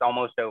said, "It's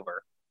almost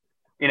over,"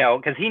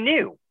 because he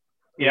knew,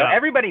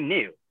 everybody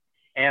knew.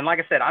 And like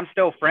I said, I'm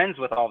still friends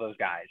with all those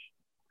guys.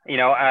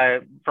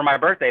 For my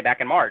birthday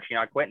back in March,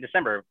 I quit in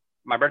December.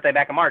 My birthday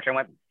back in March, I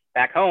went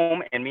back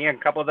home, and me and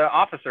a couple of the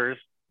officers,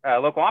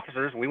 local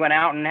officers, we went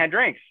out and had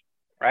drinks,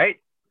 right?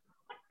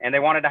 And they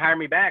wanted to hire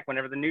me back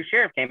whenever the new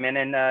sheriff came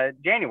in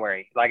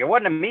January. Like, it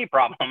wasn't a me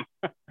problem.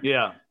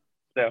 Yeah.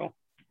 So.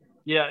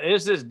 Yeah,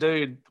 it's this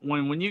dude.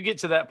 When you get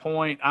to that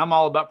point, I'm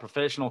all about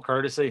professional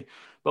courtesy.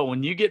 But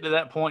when you get to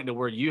that point to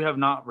where you have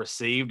not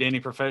received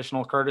any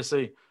professional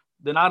courtesy,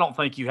 then I don't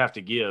think you have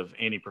to give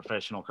any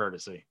professional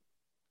courtesy.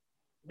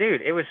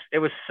 Dude, it was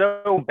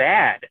so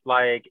bad.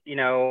 Like,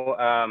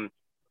 I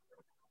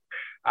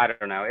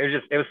don't know.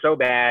 It was so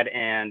bad.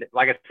 And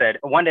like I said,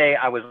 one day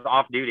I was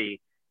off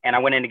duty and I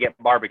went in to get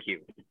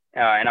barbecue,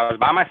 and I was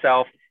by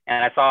myself.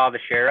 And I saw the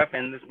sheriff,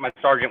 and my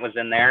sergeant was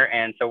in there,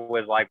 and so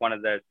was like one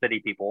of the city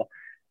people.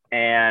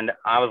 And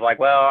I was like,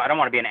 well, I don't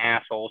want to be an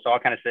asshole, so I'll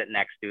kind of sit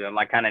next to him,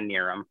 like kind of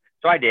near him.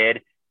 So I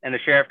did. And the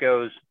sheriff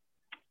goes,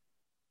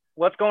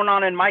 "What's going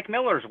on in Mike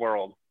Miller's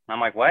world?" And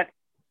I'm like, "What?"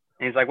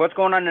 And he's like, "What's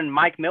going on in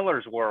Mike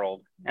Miller's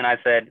world?" And I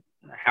said,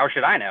 "How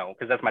should I know?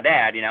 Because that's my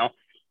dad,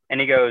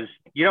 And he goes,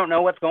 "You don't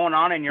know what's going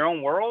on in your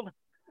own world?"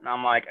 And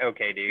I'm like,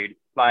 "Okay, dude.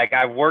 Like,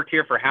 I've worked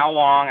here for how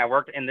long? I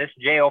worked in this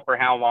jail for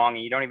how long?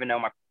 And you don't even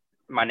know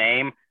my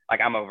name?"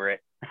 Like, I'm over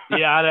it.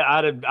 Yeah,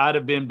 I'd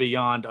have been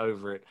beyond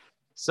over it.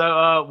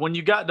 So when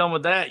you got done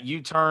with that,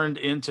 you turned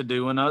into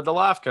doing the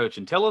life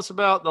coaching. Tell us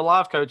about the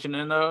life coaching,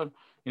 and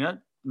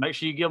make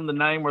sure you give them the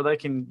name where they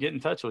can get in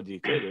touch with you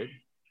too, dude.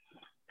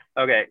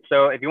 Okay,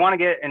 so if you want to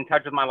get in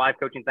touch with my life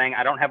coaching thing,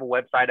 I don't have a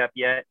website up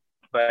yet,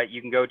 but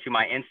you can go to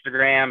my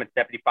Instagram. It's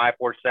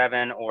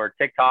Deputy547, or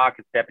TikTok.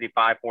 It's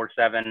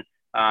Deputy547.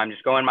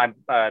 Just go in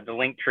the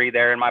link tree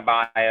there in my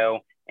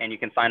bio, and you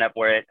can sign up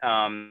for it.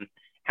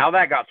 How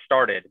that got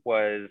started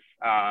was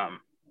I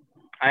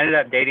ended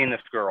up dating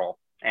this girl,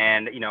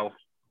 and,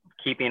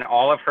 keeping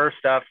all of her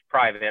stuff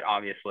private,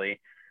 obviously.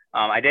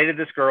 I dated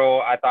this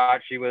girl. I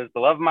thought she was the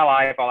love of my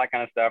life, all that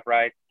kind of stuff,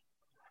 right?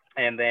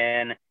 And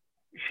then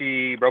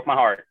she broke my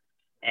heart,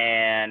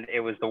 and it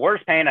was the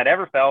worst pain I'd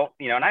ever felt,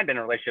 and I'd been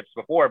in relationships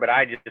before, but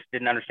I just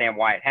didn't understand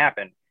why it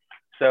happened.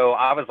 So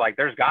I was like,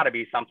 there's got to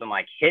be something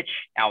like Hitch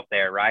out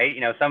there, right?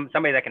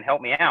 Somebody that can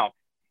help me out.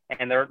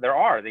 And there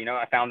are,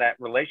 I found that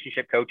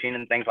relationship coaching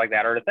and things like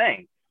that are the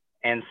thing.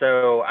 And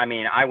so, I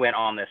mean, I went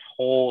on this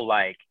whole,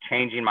 like,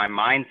 changing my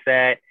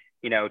mindset,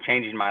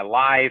 changing my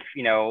life,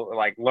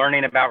 like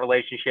learning about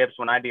relationships.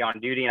 When I'd be on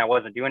duty and I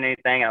wasn't doing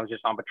anything, I was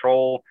just on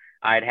patrol,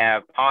 I'd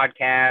have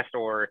podcasts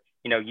or,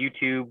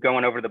 YouTube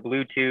going over the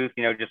Bluetooth,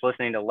 just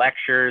listening to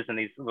lectures and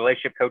these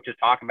relationship coaches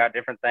talking about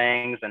different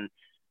things. And,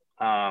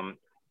 I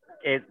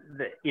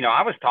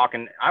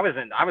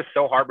was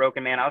so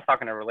heartbroken, man. I was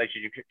talking to a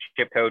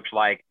relationship coach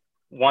like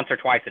once or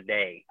twice a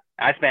day.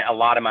 I spent a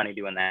lot of money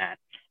doing that.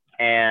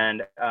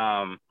 And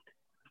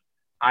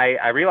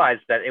I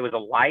realized that it was a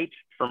light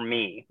for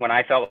me when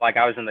I felt like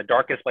I was in the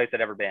darkest place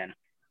I'd ever been.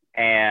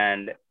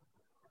 And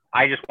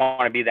I just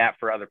want to be that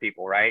for other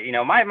people, right?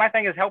 My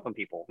thing is helping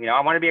people.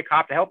 I want to be a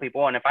cop to help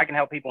people. And if I can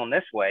help people in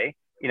this way,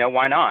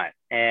 why not?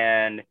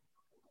 And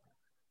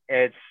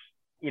it's,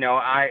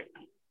 the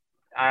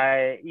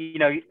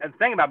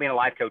thing about being a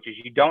life coach is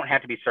you don't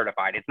have to be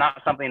certified. It's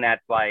not something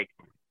that's like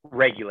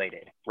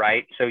regulated,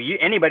 right? So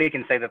anybody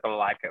can say that they're a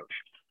life coach.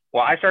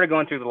 Well, I started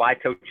going through the life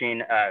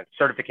coaching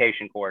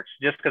certification course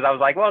just because I was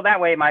like, well, that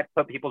way it might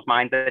put people's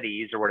minds at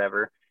ease or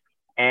whatever.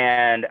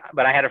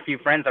 But I had a few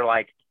friends that are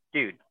like,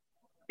 dude,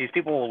 these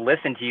people will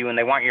listen to you and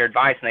they want your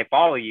advice and they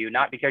follow you,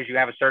 not because you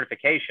have a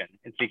certification.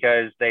 It's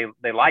because they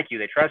like you,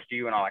 they trust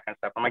you and all that kind of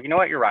stuff. I'm like, you know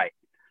what? You're right.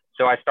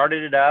 So I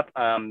started it up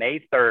May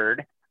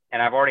 3rd.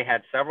 And I've already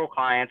had several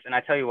clients. And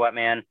I tell you what,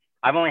 man,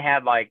 I've only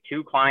had like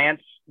 2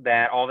 clients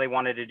that all they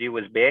wanted to do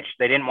was bitch.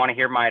 They didn't want to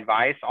hear my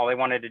advice. All they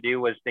wanted to do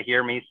was to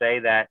hear me say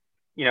that,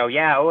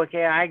 yeah,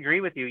 okay, I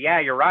agree with you. Yeah,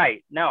 you're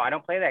right. No, I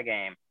don't play that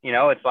game.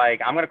 It's like,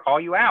 I'm going to call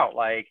you out.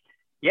 Like,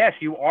 yes,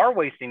 you are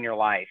wasting your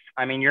life.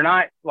 I mean, you're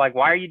not like,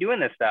 why are you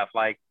doing this stuff?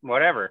 Like,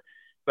 whatever.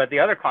 But the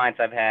other clients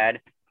I've had,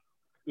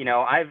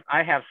 I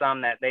have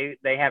some that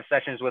they have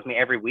sessions with me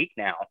every week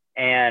now.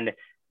 And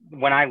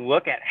when I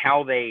look at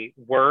how they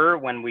were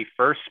when we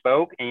first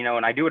spoke, and,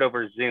 and I do it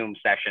over a Zoom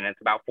session,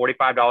 it's about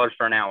 $45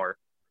 for an hour.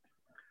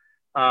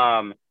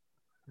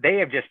 They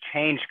have just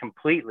changed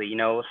completely.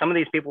 Some of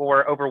these people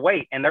were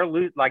overweight and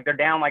they're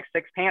down like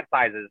 6 pant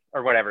sizes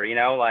or whatever,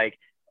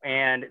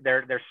 and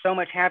they're so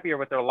much happier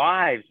with their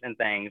lives and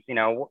things.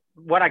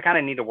 What I kind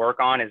of need to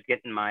work on is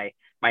getting my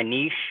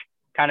niche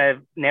kind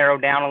of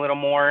narrowed down a little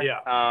more.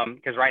 Yeah.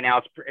 Because right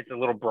now it's a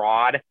little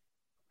broad.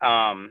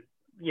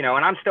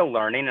 And I'm still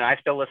learning and I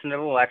still listen to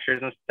the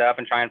lectures and stuff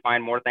and try and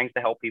find more things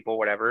to help people,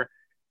 whatever.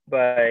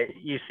 But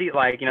you see,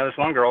 like, this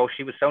one girl,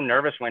 she was so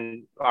nervous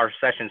when our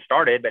session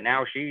started, but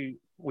now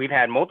we've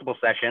had multiple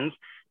sessions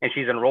and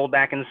she's enrolled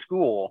back in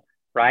school.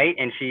 right?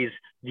 And she's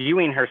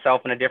viewing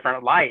herself in a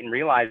different light and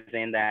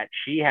realizing that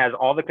she has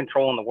all the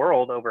control in the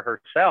world over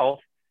herself.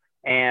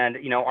 And,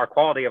 you know, our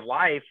quality of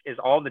life is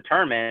all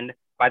determined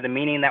by the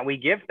meaning that we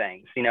give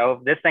things. You know,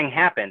 if this thing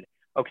happened,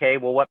 okay,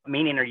 well, what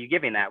meaning are you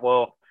giving that?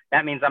 Well,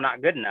 that means I'm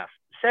not good enough.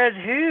 Says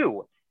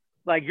who?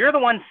 Like, you're the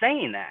one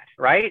saying that,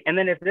 right? And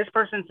then if this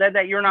person said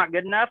that you're not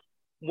good enough,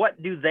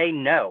 what do they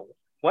know?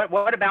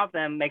 What about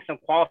them makes them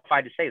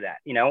qualified to say that,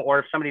 you know? Or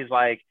if somebody's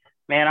like,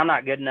 man, I'm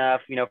not good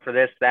enough, you know, for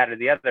this, that, or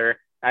the other,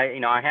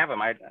 I have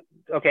them.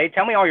 Okay,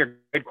 tell me all your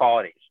good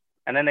qualities.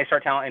 And then they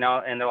start telling, you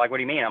know, and they're like, what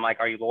do you mean? I'm like,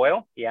 are you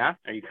loyal? Yeah.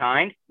 Are you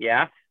kind?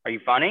 Yeah. Are you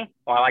funny?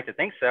 Well, I like to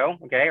think so.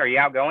 Okay. Are you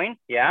outgoing?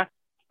 Yeah.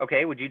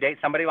 Okay. Would you date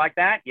somebody like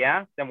that?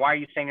 Yeah. Then why are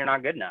you saying you're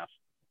not good enough?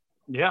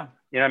 Yeah.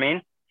 You know what I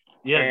mean?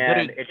 Yeah.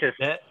 And Dude, it's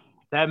just,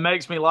 that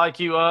makes me like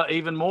you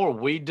even more.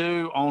 We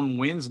do on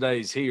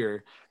Wednesdays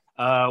here.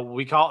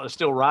 We call it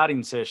still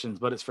writing sessions,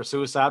 but it's for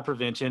suicide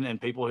prevention and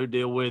people who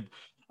deal with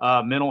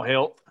mental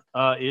health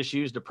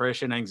issues,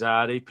 depression,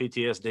 anxiety,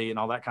 PTSD, and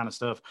all that kind of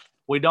stuff.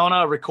 We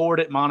don't record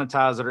it,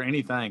 monetize it, or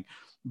anything.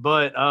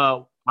 But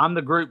I'm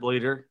the group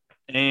leader,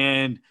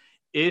 and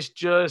it's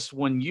just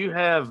when you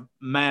have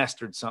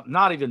mastered something,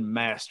 not even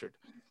mastered,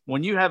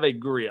 when you have a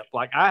grip,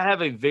 like I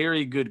have a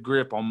very good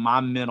grip on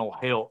my mental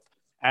health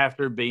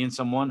after being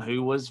someone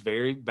who was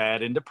very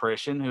bad in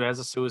depression, who has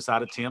a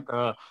suicide attempt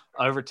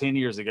over 10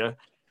 years ago.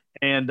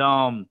 And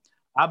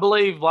I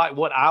believe like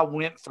what I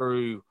went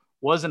through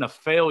wasn't a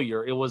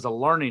failure. It was a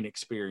learning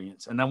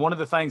experience. And then one of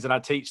the things that I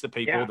teach the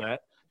people yeah,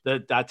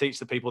 that I teach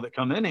the people that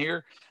come in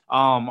here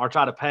or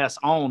try to pass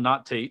on,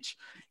 not teach,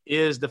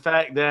 is the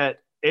fact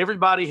that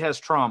everybody has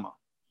trauma,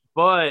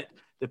 but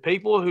the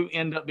people who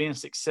end up being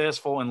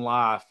successful in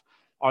life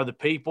are the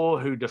people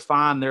who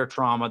define their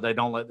trauma. They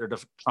don't let their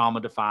trauma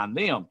define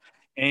them.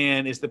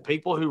 And it's the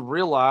people who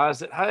realize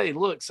that, hey,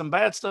 look, some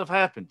bad stuff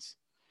happens.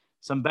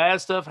 Some bad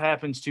stuff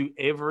happens to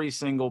every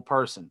single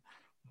person.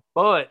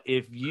 But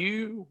if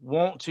you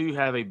want to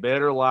have a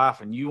better life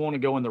and you want to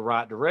go in the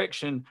right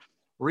direction,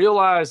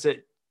 realize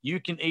that you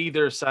can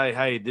either say,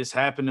 hey, this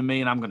happened to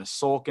me and I'm going to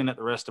sulk in it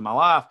the rest of my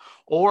life,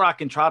 or I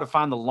can try to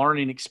find the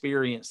learning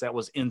experience that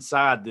was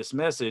inside this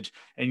message.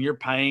 And your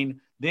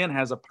pain then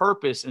has a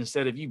purpose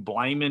instead of you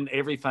blaming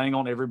everything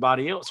on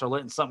everybody else or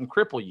letting something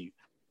cripple you.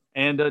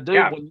 And dude,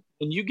 yeah,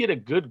 when you get a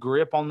good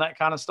grip on that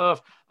kind of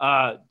stuff,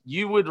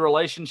 you with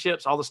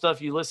relationships, all the stuff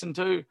you listen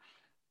to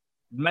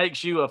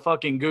makes you a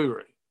fucking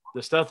guru.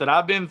 The stuff that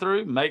I've been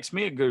through makes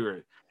me a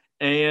guru.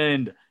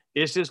 And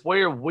it's just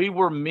where we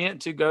were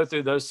meant to go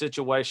through those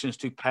situations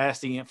to pass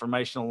the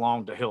information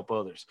along to help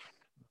others.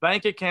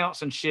 Bank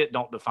accounts and shit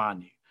don't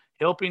define you.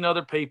 Helping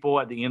other people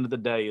at the end of the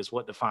day is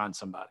what defines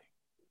somebody.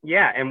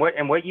 yeah. And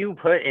what you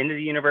put into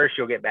the universe,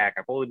 you'll get back.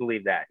 I fully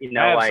believe that, you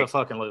know, like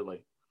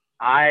Absolutely.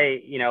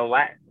 you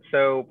know,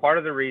 so part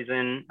of the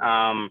reason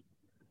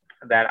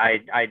that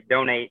I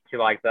donate to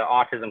like the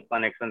autism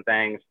clinics and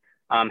things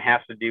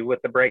has to do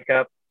with the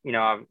breakup. You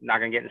know, I'm not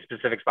going to get into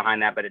specifics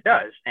behind that, but it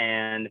does.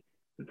 And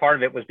part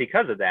of it was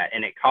because of that.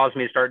 And it caused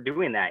me to start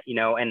doing that, you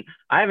know, and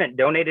I haven't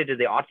donated to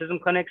the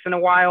autism clinics in a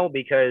while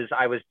because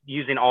I was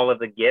using all of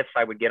the gifts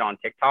I would get on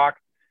TikTok,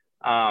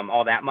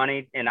 all that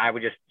money. And I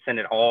would just send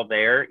it all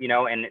there, you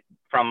know, and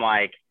from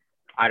like,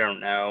 I don't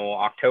know,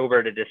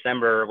 October to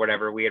December or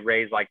whatever, we had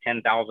raised like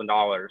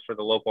 $10,000 for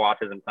the local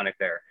autism clinic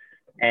there.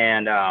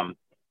 And,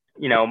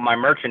 you know, my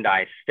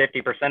merchandise,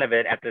 50% of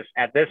it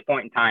at this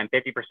point in time,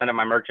 50% of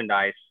my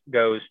merchandise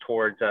goes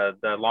towards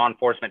the law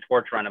enforcement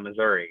torch run in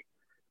Missouri,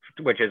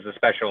 which is the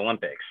Special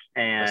Olympics.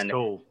 That's And,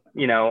 cool.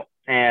 you know,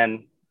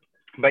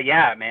 but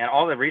yeah, man,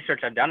 all the research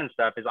I've done and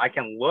stuff is I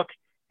can look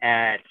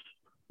at,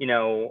 you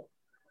know,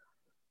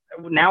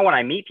 now when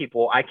I meet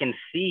people, I can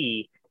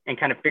see and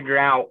kind of figure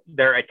out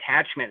their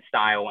attachment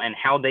style and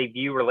how they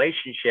view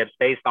relationships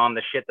based on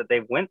the shit that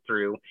they've went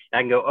through. And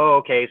I can go, oh,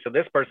 okay, so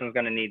this person's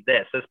going to need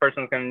this. This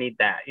person's going to need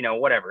that, you know,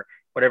 whatever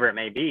it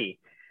may be.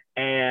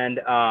 And,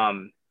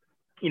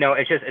 you know,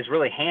 it's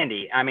really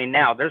handy. I mean,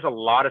 now there's a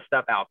lot of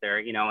stuff out there,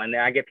 you know, and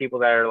I get people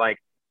that are like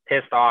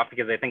pissed off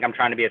because they think I'm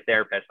trying to be a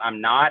therapist.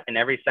 I'm not. And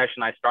every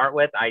session I start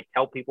with, I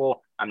tell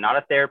people I'm not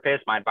a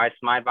therapist. My advice is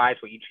my advice.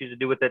 What you choose to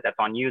do with it, that's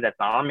on you. That's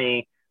not on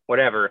me,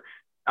 whatever.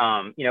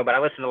 You know, but I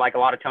listen to like a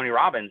lot of Tony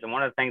Robbins, and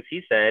one of the things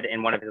he said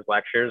in one of his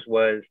lectures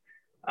was,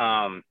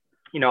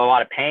 you know, a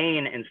lot of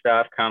pain and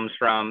stuff comes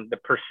from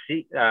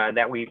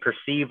that we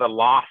perceive a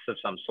loss of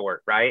some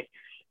sort, right?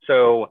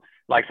 So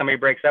like somebody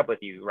breaks up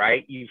with you,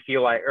 right? You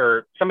feel like,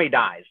 or somebody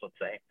dies, let's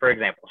say, for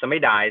example, somebody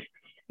dies.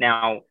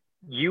 Now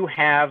you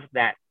have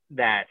that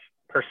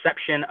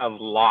perception of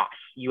loss.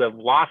 You have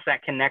lost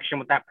that connection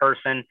with that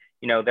person.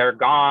 You know, they're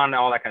gone,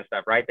 all that kind of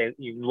stuff, right?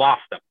 You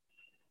lost them.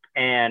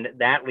 And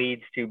that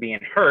leads to being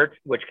hurt,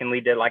 which can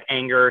lead to like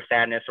anger,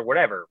 sadness, or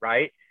whatever,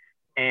 right?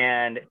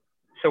 And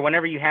so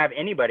whenever you have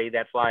anybody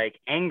that's like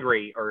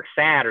angry or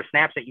sad or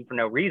snaps at you for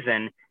no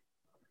reason,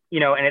 you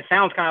know, and it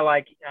sounds kind of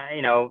like,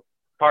 you know,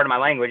 part of my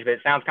language, but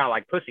it sounds kind of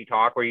like pussy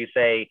talk where you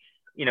say,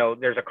 you know,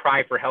 there's a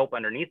cry for help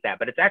underneath that,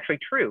 but it's actually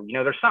true. You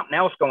know, there's something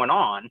else going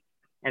on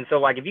And so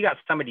like, if you got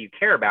somebody you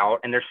care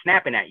about and they're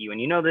snapping at you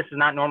and you know this is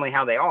not normally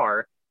how they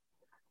are,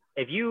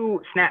 if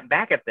you snap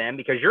back at them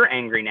because you're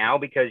angry now,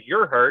 because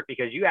you're hurt,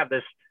 because you have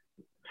this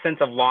sense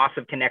of loss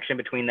of connection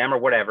between them or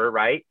whatever,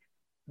 right?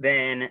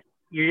 Then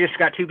you just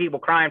got two people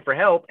crying for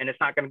help and it's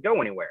not going to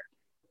go anywhere.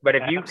 But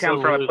if you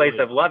come from a place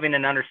of loving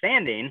and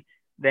understanding,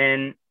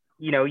 then,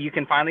 you know, you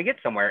can finally get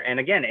somewhere. And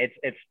again,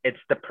 it's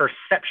the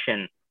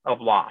perception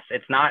of loss.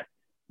 It's not,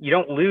 you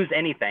don't lose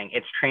anything.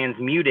 It's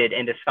transmuted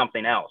into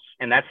something else.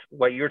 And that's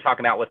what you're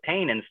talking about with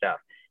pain and stuff.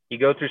 You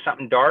go through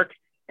something dark,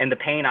 and the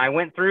pain I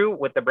went through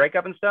with the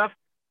breakup and stuff,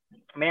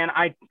 man,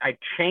 I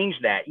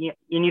changed that.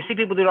 And you see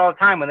people do it all the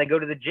time when they go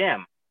to the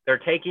gym. They're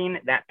taking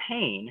that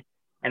pain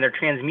and they're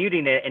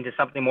transmuting it into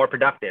something more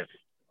productive.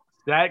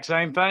 Exact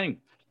same thing.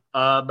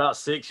 About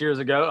 6 years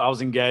ago, I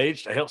was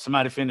engaged. I helped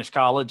somebody finish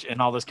college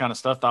and all this kind of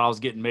stuff. Thought I was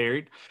getting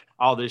married,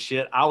 all this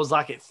shit. I was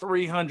like at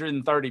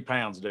 330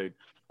 pounds, dude.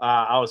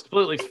 I was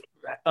completely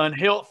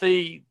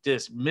unhealthy,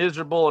 just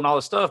miserable and all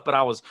this stuff, but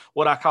I was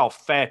what I call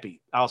fappy.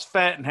 I was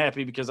fat and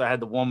happy because I had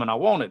the woman I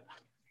wanted.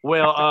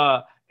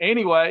 Well,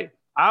 anyway,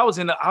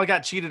 I got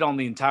cheated on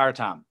the entire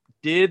time.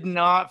 Did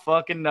not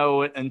fucking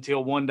know it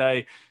until one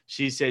day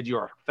she said, "You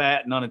are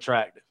fat and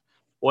unattractive."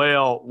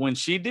 Well, when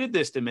she did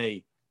this to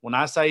me, when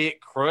I say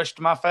it crushed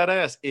my fat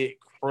ass, it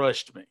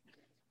crushed me.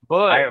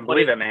 But I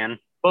believe it, man.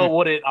 But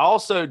what it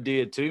also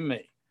did to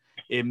me,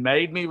 it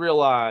made me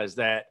realize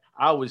that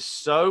I was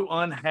so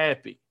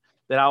unhappy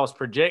that I was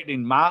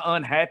projecting my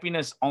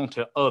unhappiness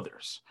onto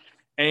others.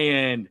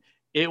 And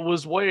it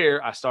was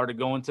where I started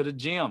going to the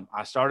gym.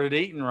 I started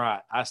eating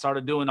right. I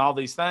started doing all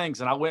these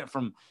things. And I went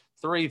from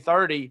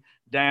 330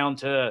 down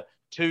to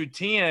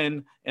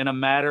 210 in a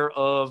matter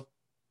of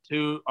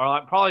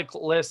probably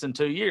less than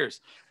 2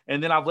 years.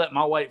 And then I've let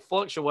my weight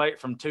fluctuate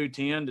from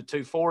 210 to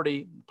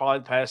 240, probably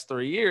the past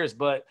 3 years.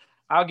 But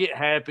I'll get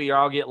happy or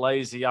I'll get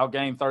lazy. I'll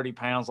gain 30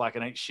 pounds like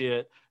it ain't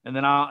shit. And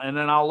then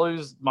I'll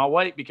lose my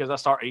weight because I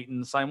start eating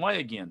the same way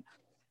again.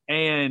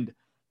 And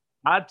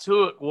I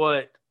took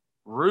what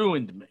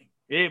ruined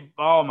me.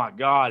 Oh my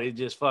God, it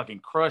just fucking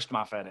crushed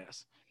my fat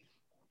ass.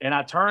 And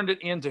I turned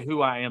it into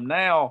who I am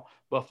now.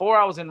 Before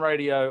I was in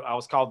radio, I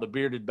was called the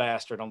Bearded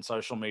Bastard on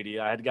social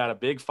media. I had got a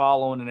big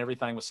following and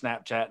everything with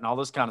Snapchat and all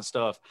this kind of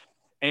stuff.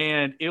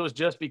 And it was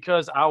just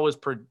because I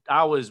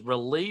was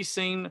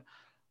releasing.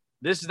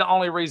 This is the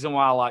only reason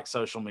why I like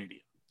social media.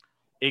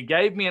 It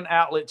gave me an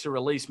outlet to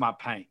release my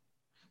pain,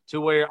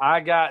 to where I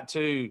got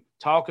to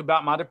talk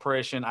about my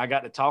depression. I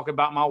got to talk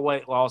about my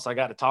weight loss. I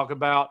got to talk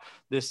about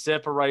this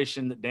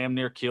separation that damn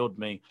near killed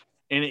me.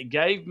 And it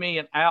gave me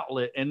an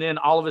outlet. And then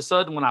all of a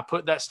sudden, when I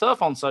put that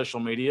stuff on social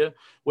media,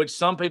 which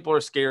some people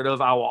are scared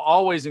of, I will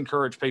always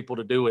encourage people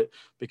to do it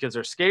because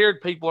they're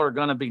scared people are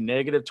going to be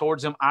negative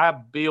towards them. I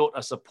built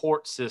a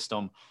support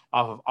system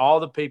off of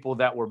all the people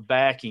that were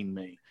backing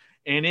me.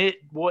 And it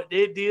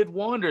did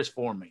wonders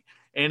for me.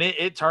 And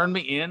it turned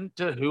me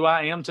into who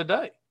I am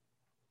today.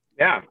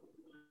 Yeah.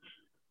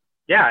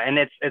 Yeah. And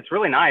it's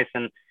really nice.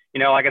 And, you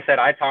know, like I said,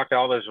 I talked to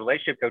all those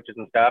relationship coaches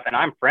and stuff, and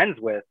I'm friends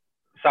with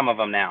some of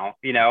them now,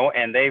 you know,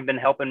 and they've been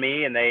helping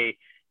me and they,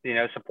 you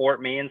know,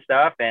 support me and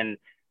stuff. And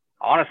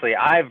honestly,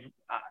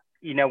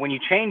 you know, when you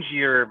change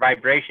your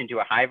vibration to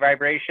a high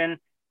vibration,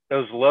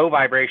 those low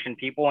vibration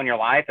people in your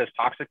life, those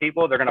toxic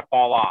people, they're going to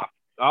fall off.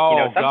 Oh, you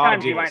know,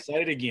 sometimes God, you might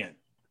say it again.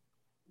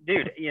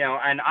 Dude, you know,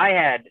 and I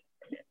had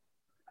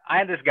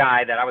this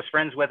guy that I was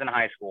friends with in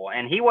high school,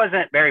 and he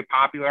wasn't very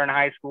popular in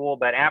high school,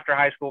 but after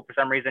high school, for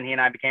some reason, he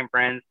and I became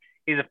friends.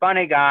 He's a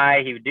funny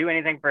guy. He would do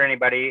anything for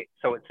anybody,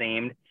 so it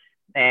seemed.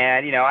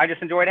 And, you know, I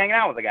just enjoyed hanging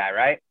out with the guy,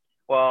 right?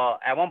 Well,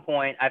 at one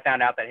point, I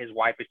found out that his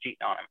wife was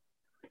cheating on him.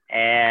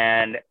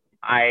 And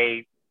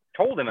I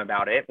told him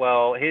about it.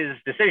 Well, his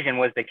decision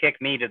was to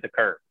kick me to the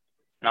curb.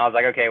 And I was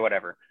like, okay,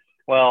 whatever.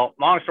 Well,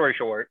 long story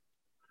short,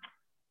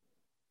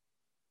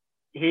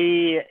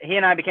 he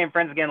and I became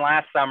friends again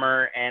last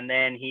summer, and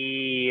then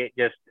he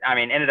just, I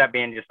mean, ended up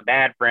being just a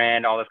bad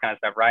friend, all this kind of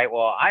stuff, right?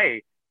 Well,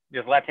 I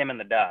just left him in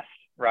the dust,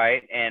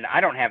 right? And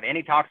I don't have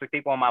any toxic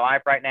people in my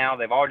life right now.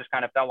 They've all just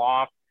kind of fell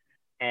off,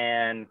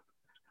 and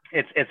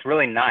it's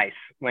really nice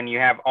when you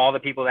have all the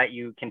people that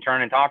you can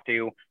turn and talk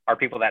to are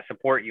people that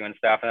support you and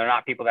stuff, and they're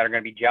not people that are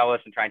going to be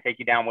jealous and try and take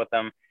you down with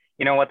them.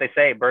 You know what they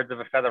say, birds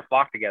of a feather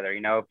flock together. You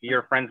know, if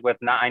you're friends with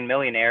 9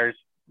 millionaires,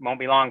 won't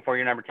be long before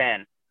you're number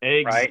 10.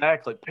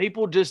 Exactly. Right?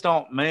 People just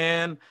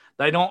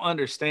they don't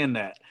understand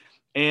that.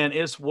 And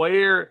it's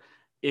where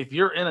if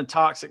you're in a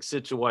toxic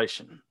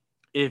situation,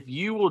 if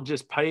you will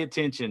just pay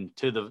attention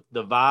to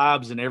the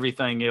vibes and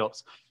everything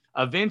else,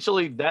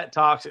 eventually that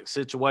toxic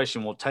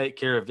situation will take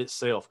care of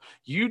itself.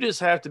 You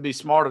just have to be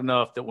smart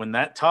enough that when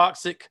that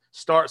toxic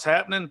starts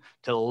happening,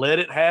 to let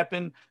it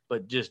happen,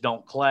 but just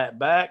don't clap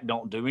back.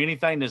 Don't do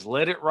anything. Just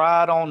let it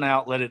ride on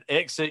out. Let it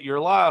exit your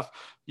life.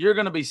 You're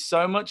going to be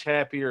so much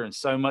happier and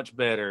so much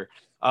better.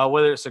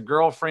 Whether it's a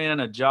girlfriend,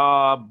 a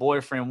job,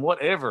 boyfriend,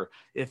 whatever,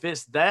 if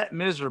it's that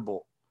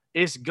miserable,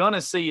 it's going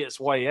to see its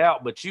way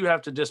out, but you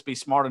have to just be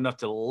smart enough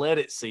to let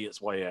it see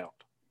its way out.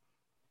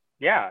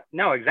 Yeah,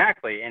 no,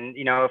 exactly. And,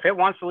 you know, if it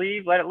wants to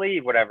leave, let it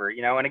leave, whatever,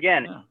 you know. And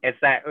again,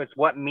 it's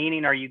what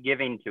meaning are you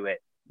giving to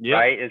it,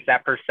 right? It's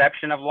that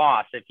perception of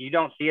loss. If you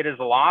don't see it as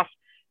a loss,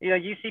 you know,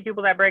 you see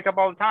people that break up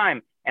all the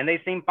time and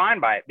they seem fine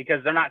by it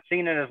because they're not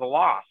seeing it as a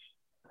loss,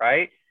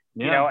 right?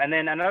 You know, and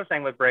then another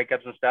thing with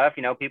breakups and stuff,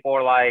 you know, people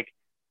are like,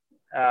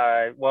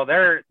 well,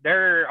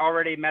 they're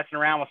already messing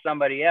around with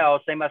somebody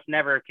else. They must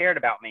never have cared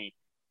about me.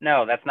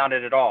 No, that's not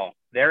it at all.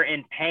 They're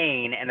in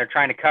pain and they're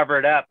trying to cover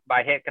it up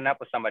by hooking up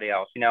with somebody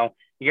else. You know,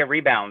 you get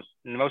rebounds,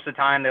 and most of the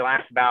time they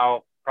last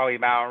probably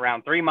about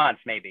around 3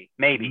 months, maybe.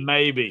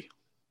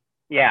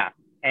 Yeah.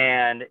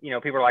 And, you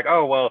know, people are like,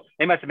 oh, well,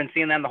 they must have been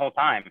seeing them the whole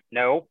time.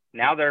 No,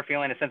 now they're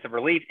feeling a sense of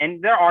relief.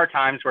 And there are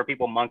times where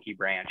people monkey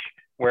branch,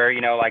 where,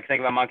 you know, like think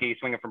of a monkey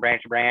swinging from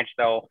branch to branch.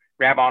 They'll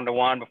grab onto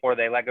one before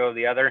they let go of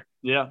the other.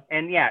 Yeah.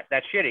 And yeah,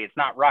 that's shitty. It's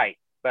not right.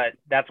 But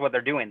that's what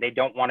they're doing. They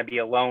don't want to be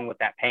alone with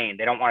that pain.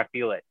 They don't want to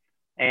feel it.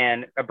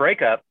 And a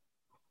breakup,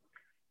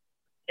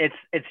 it's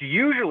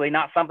usually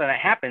not something that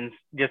happens.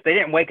 Just they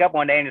didn't wake up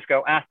one day and just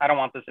go, I don't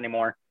want this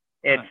anymore.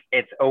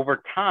 It's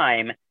over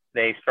time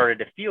they started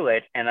to feel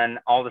it, and then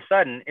all of a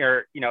sudden,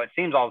 or you know, it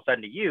seems all of a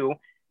sudden to you,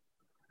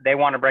 they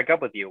want to break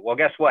up with you. Well,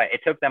 guess what?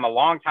 It took them a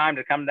long time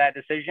to come to that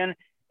decision,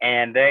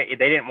 and they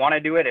didn't want to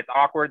do it. It's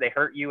awkward. They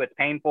hurt you. It's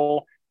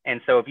painful.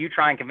 And so if you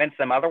try and convince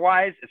them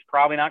otherwise, it's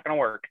probably not going to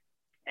work.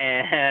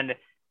 And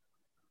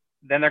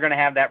then they're going to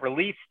have that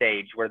relief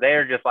stage where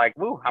they're just like,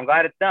 woo, I'm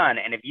glad it's done.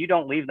 And if you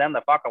don't leave them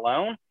the fuck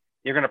alone,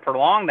 you're going to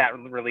prolong that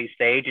release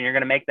stage, and you're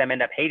going to make them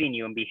end up hating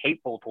you and be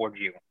hateful towards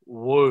you.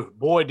 Whoa,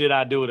 boy, did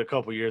I do it a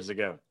couple years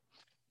ago.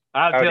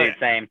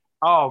 Same.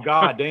 Oh,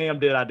 God damn,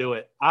 did I do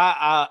it.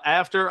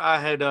 After I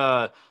had,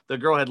 the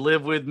girl had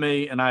lived with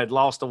me and I had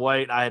lost the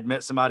weight, I had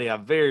met somebody I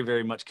very,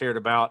 very much cared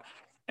about,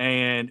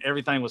 and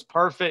everything was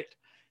perfect.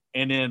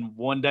 And then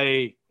one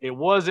day it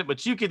wasn't,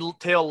 but you could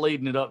tell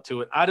leading it up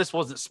to it. I just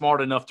wasn't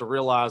smart enough to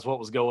realize what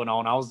was going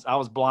on. I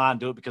was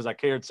blind to it because I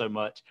cared so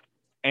much.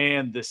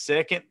 And the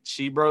second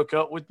she broke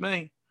up with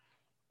me,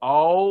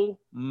 oh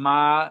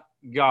my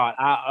God,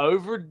 I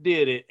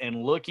overdid it.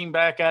 And looking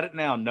back at it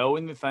now,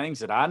 knowing the things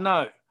that I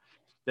know,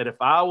 that if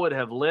I would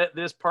have let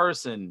this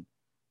person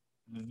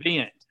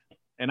vent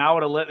and I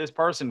would have let this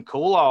person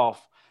cool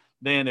off,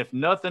 then if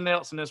nothing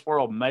else in this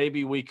world,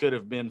 maybe we could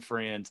have been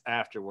friends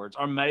afterwards,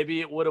 or maybe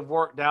it would have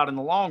worked out in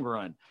the long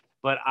run.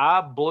 But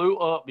I blew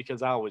up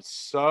because I was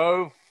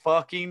so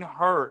fucking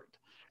hurt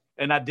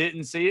and I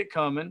didn't see it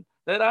coming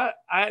that I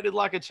acted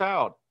like a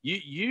child.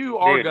 You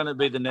are going to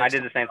be the next. I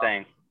did the same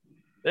thing.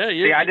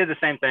 Yeah, I did the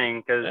same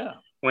thing because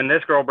when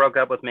this girl broke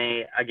up with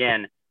me,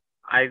 again,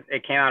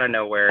 it came out of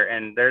nowhere,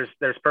 and there's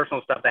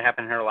personal stuff that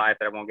happened in her life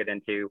that I won't get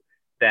into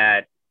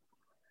that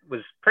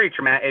was pretty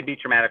traumatic. It'd be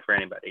traumatic for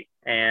anybody.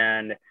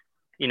 And,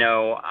 you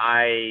know,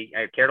 I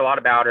cared a lot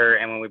about her.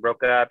 And when we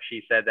broke up,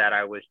 she said that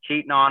I was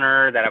cheating on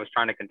her, that I was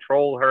trying to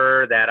control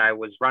her, that I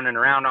was running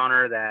around on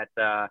her,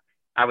 that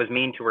I was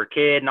mean to her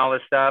kid and all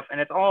this stuff. And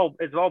it's all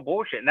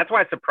bullshit. And that's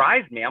why it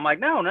surprised me. I'm like,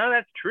 no,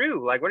 that's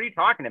true. Like, what are you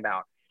talking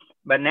about?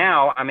 But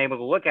now I'm able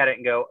to look at it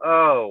and go,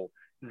 oh,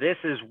 this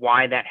is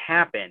why that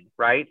happened,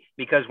 right?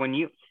 Because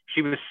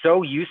she was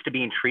so used to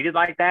being treated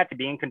like that, to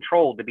being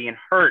controlled, to being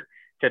hurt,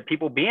 to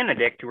people being a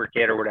dick to her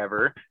kid or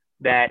whatever,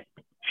 that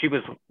she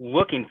was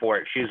looking for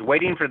it. She was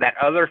waiting for that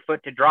other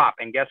foot to drop.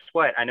 And guess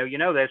what? I know you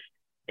know this.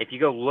 If you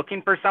go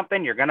looking for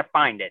something, you're going to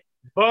find it.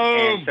 Boom.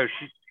 And so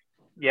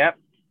yep.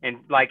 And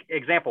like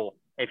example,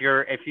 if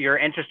you're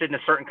interested in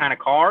a certain kind of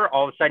car,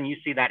 all of a sudden you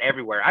see that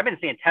everywhere. I've been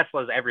seeing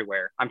Teslas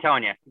everywhere. I'm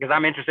telling you, because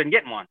I'm interested in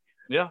getting one.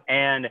 Yeah.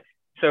 And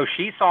so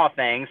she saw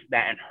things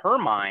that in her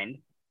mind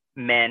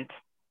meant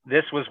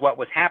this was what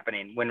was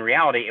happening, when in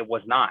reality it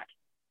was not.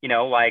 You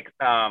know, like,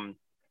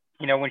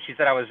 you know, when she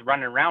said I was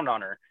running around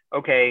on her,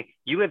 okay,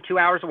 you live 2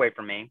 hours away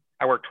from me.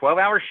 I work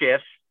 12-hour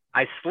shifts.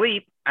 I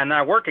sleep and then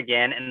I work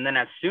again. And then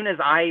as soon as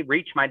I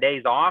reach my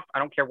days off, I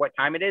don't care what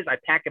time it is, I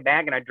pack a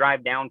bag and I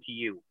drive down to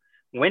you.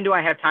 When do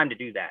I have time to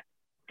do that?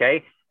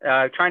 Okay.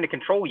 Trying to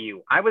control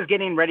you. I was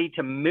getting ready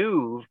to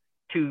move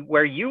to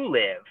where you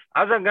live.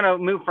 I was going to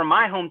move from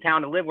my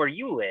hometown to live where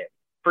you live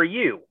for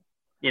you,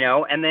 you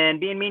know, and then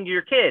being mean to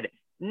your kid.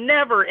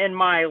 Never in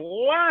my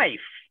life,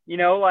 you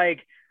know,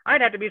 like,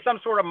 I'd have to be some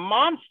sort of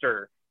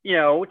monster, you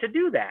know, to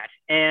do that.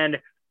 And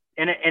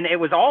it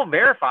was all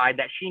verified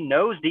that she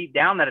knows deep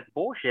down that it's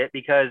bullshit,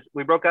 because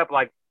we broke up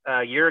like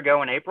a year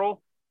ago in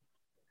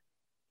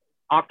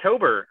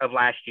October of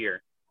last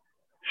year.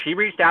 She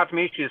reached out to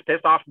me. She was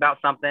pissed off about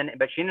something,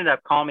 but she ended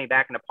up calling me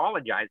back and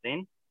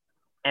apologizing.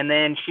 And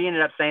then she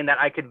ended up saying that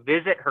I could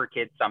visit her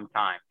kids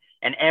sometime.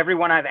 And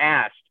everyone I've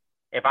asked,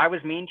 if I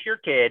was mean to your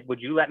kid,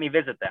 would you let me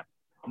visit them?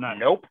 No.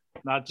 Nope.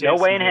 Not no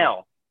way in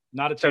hell.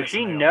 Not a so chance.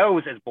 She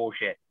knows it's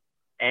bullshit.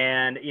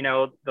 And, you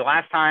know, the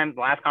last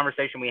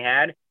conversation we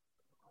had,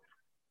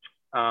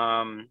 she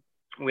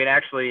had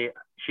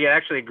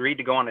actually agreed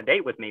to go on a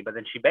date with me, but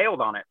then she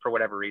bailed on it for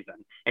whatever reason.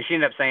 And she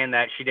ended up saying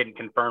that she didn't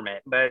confirm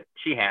it, but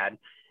she had.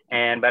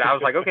 But I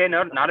was like, okay,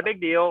 no, not a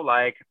big deal.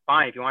 Like,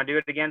 fine, if you want to do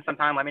it again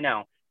sometime, let me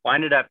know. Well, I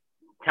ended up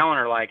telling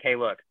her, like, hey,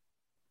 look,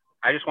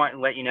 I just want to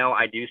let you know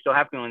I do still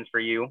have feelings for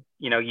you.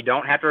 You know, you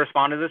don't have to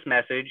respond to this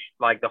message.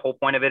 Like, the whole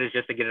point of it is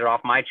just to get it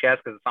off my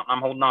chest because it's something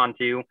I'm holding on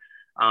to.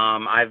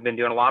 I've been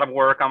doing a lot of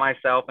work on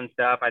myself and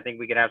stuff. I think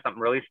we could have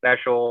something really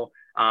special.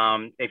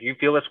 If you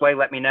feel this way,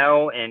 let me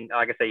know. And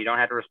like I said, you don't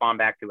have to respond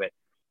back to it.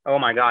 Oh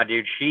my God,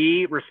 dude.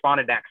 She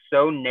responded back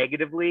so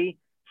negatively,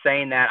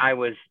 saying that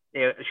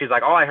she's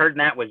like, all I heard in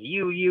that was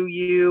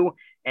you,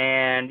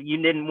 and you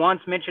didn't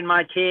once mention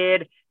my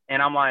kid.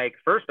 And I'm like,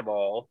 first of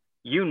all,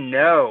 you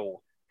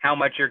know how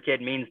much your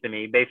kid means to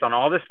me based on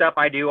all the stuff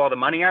I do, all the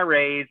money I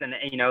raise, and,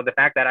 you know, the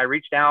fact that I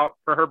reached out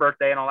for her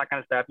birthday and all that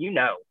kind of stuff, you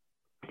know.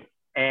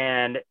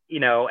 And, you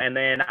know, and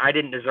then I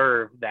didn't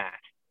deserve that,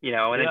 you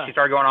know, and then she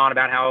started going on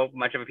about how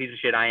much of a piece of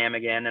shit I am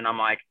again. And I'm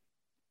like,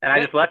 and I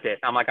just left it.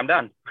 I'm like, I'm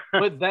done.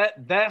 But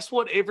that's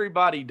what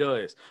everybody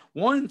does.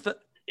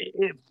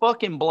 It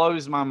fucking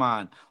blows my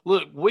mind.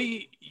 Look,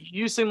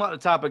 you seem like the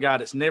type of guy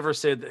that's never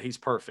said that he's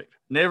perfect.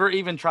 Never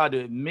even tried to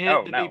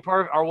admit to be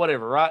perfect or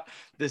whatever, right?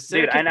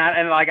 Dude,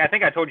 and like, I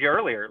think I told you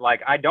earlier,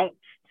 like, I don't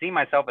see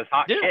myself as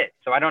hot shit.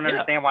 So I don't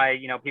understand why,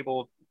 you know,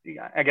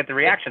 I get the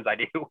reactions I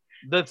do.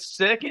 The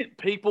second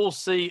people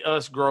see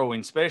us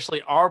growing,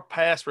 especially our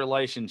past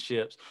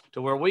relationships,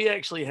 to where we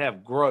actually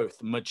have growth,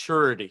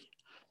 maturity,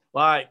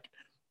 like,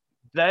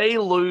 they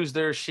lose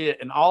their shit.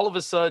 And all of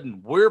a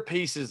sudden we're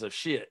pieces of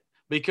shit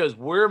because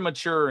we're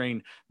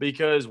maturing,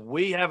 because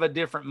we have a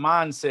different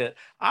mindset.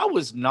 I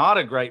was not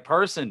a great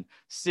person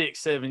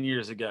 6-7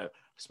 years ago,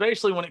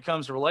 especially when it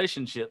comes to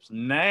relationships.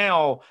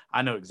 Now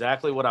I know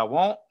exactly what I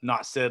want,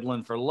 not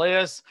settling for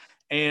less.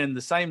 And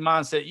the same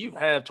mindset you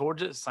have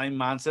towards it, same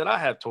mindset I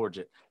have towards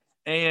it.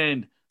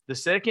 And the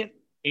second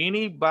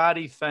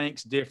anybody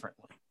thinks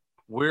differently,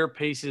 we're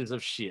pieces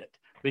of shit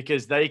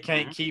because they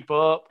can't keep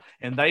up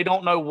and they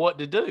don't know what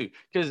to do.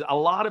 Because a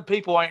lot of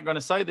people ain't going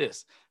to say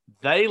this.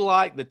 They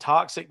like the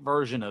toxic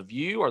version of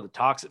you or the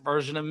toxic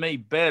version of me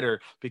better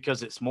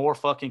because it's more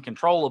fucking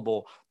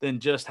controllable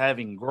than just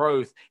having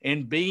growth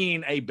and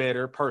being a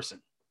better person.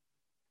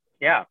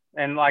 Yeah.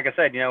 And like I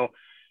said, you know,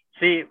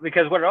 see,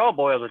 because what it all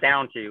boils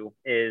down to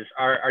is,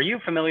 are you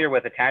familiar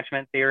with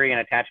attachment theory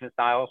and attachment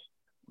styles?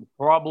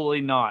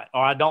 Probably not.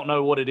 Or I don't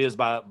know what it is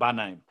by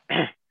name.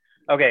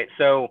 Okay.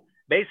 So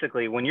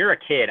basically, when you're a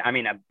kid, I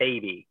mean, a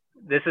baby,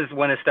 this is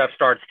when this stuff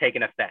starts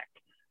taking effect.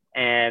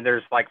 And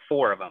there's like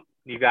 4 of them.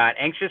 You got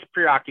anxious,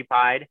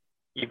 preoccupied,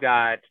 you've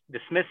got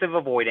dismissive,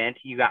 avoidant,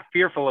 you got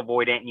fearful,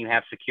 avoidant, and you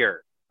have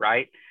secure,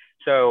 right?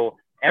 So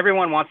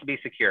everyone wants to be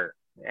secure.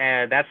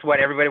 And that's what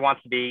everybody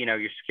wants to be. You know,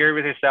 you're secure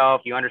with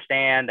yourself. You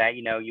understand that,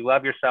 you know, you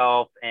love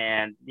yourself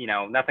and, you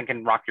know, nothing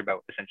can rock your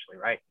boat essentially.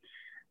 Right.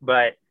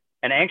 But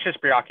an anxious,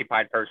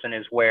 preoccupied person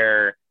is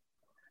where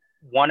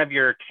one of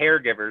your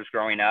caregivers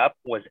growing up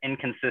was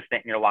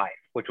inconsistent in your life,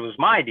 which was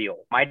my deal.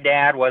 My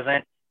dad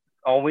wasn't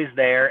always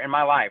there in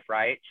my life.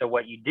 Right. So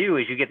what you do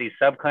is you get these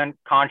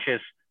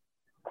subconscious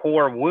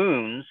core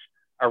wounds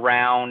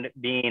around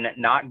being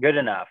not good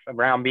enough,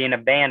 around being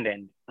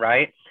abandoned.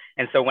 Right.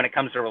 And so when it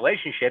comes to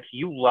relationships,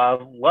 you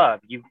love.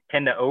 You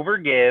tend to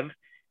overgive,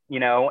 you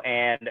know,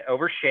 and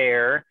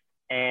overshare.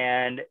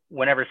 And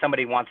whenever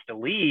somebody wants to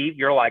leave,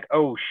 you're like,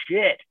 oh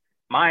shit,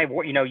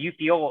 you know, you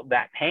feel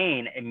that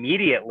pain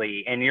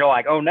immediately. And you're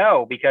like, oh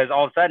no, because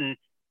all of a sudden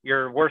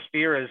your worst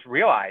fear is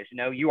realized, you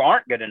know, you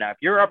aren't good enough.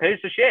 You're a piece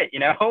of shit, you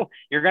know,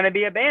 you're going to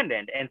be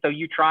abandoned. And so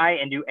you try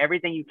and do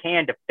everything you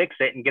can to fix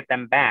it and get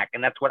them back.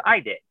 And that's what I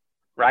did.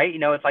 Right. You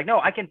know, it's like, no,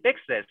 I can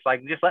fix this.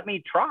 Like, just let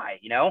me try,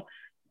 you know.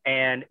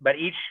 But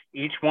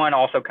each one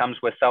also comes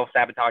with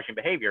self-sabotaging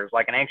behaviors.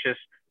 Like an anxious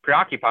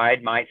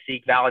preoccupied might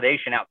seek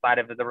validation outside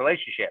of the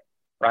relationship,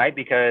 right?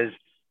 Because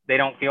they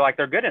don't feel like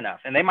they're good enough.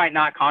 And they might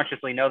not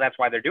consciously know that's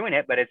why they're doing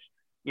it, but it's,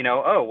 you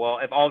know, oh, well,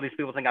 if all these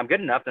people think I'm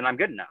good enough, then I'm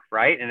good enough,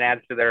 right? And it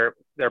adds to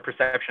their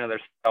perception of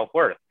their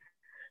self-worth.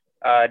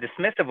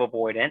 Dismissive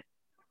avoidant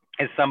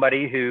is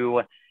somebody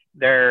who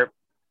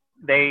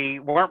they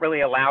weren't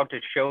really allowed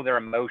to show their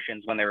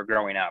emotions when they were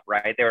growing up,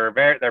 right? Their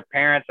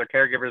parents, their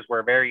caregivers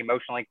were very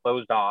emotionally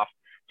closed off.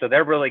 So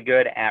they're really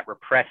good at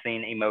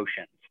repressing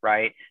emotions,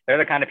 right? They're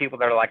the kind of people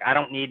that are like, I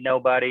don't need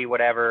nobody,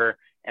 whatever,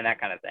 and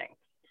that kind of thing.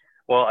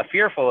 Well, a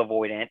fearful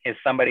avoidant is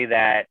somebody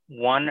that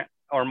one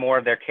or more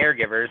of their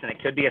caregivers, and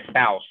it could be a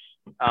spouse,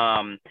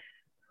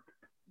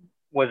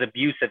 was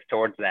abusive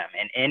towards them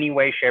in any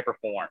way, shape, or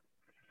form,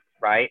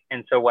 right?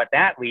 And so what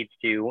that leads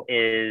to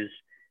is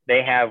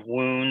they have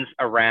wounds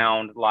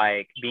around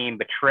like being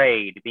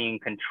betrayed, being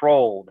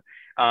controlled.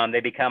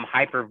 They become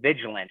hyper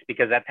vigilant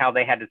because that's how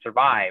they had to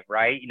survive,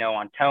 right? You know,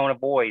 on tone of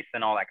voice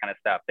and all that kind of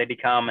stuff. They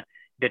become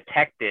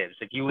detectives.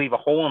 If you leave a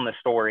hole in the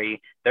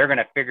story, they're going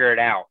to figure it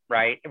out,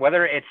 right?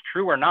 Whether it's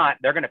true or not,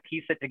 they're going to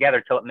piece it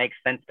together till it makes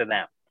sense to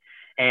them.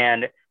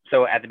 And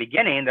so at the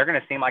beginning, they're going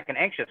to seem like an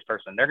anxious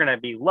person. They're going to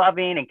be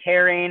loving and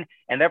caring,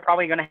 and they're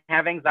probably going to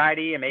have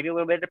anxiety and maybe a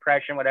little bit of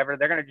depression, whatever.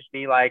 They're going to just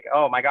be like,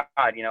 oh my God,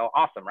 you know,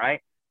 awesome,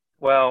 right?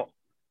 Well,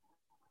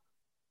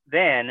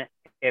 then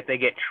if they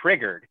get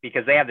triggered,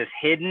 because they have this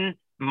hidden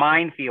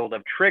minefield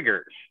of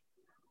triggers,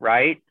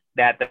 right,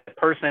 that the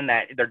person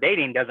that they're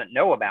dating doesn't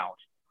know about.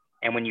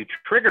 And when you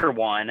trigger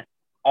one,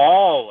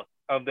 all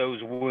of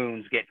those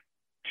wounds get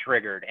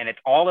triggered, and it's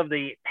all of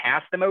the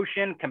past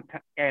emotion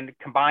and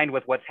combined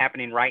with what's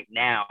happening right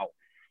now.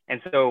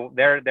 And so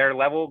their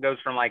level goes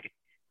from like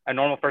a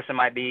normal person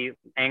might be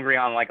angry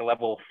on like a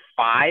level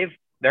 5,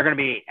 they're going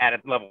to be at a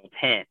level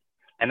 10,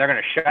 and they're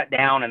going to shut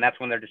down, and that's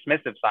when their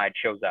dismissive side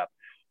shows up.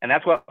 And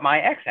that's what my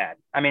ex had.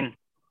 I mean,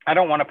 I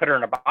don't want to put her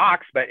in a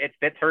box, but it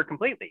fits her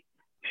completely.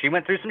 She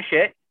went through some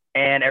shit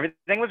and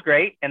everything was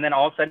great. And then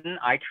all of a sudden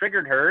I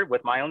triggered her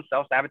with my own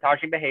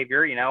self-sabotaging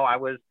behavior. You know, I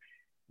was,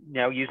 you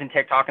know, using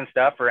TikTok and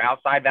stuff for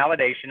outside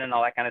validation and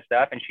all that kind of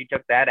stuff. And she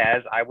took that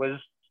as I was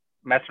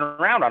messing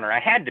around on her. I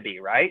had to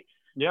be, right.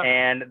 Yeah.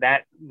 And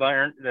that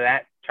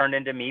turned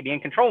into me being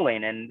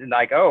controlling and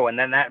like, oh, and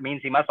then that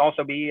means he must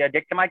also be a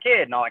dick to my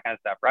kid and all that kind of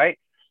stuff. Right.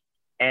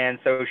 And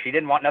so she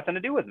didn't want nothing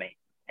to do with me.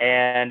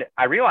 And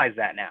I realize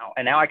that now.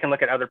 And now I can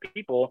look at other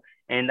people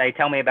and they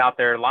tell me about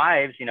their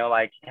lives, you know,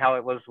 like how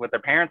it was with their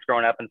parents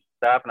growing up and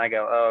stuff. And I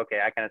go, oh, okay,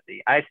 I kind of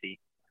see. I see,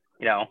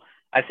 you know,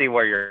 I see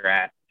where you're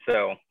at.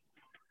 So,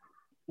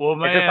 well,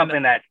 man, it's just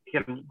something that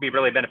can be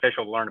really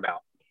beneficial to learn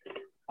about.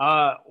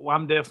 Well,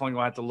 I'm definitely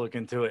going to have to look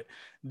into it.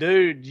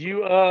 Dude,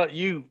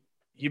 you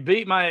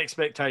beat my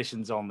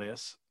expectations on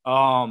this.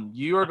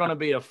 You are going to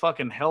be a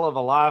fucking hell of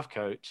a life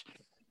coach.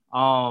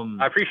 I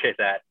appreciate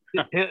that.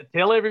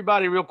 Tell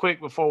everybody real quick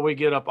before we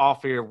get up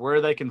off here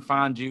where they can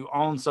find you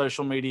on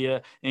social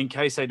media in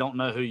case they don't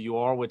know who you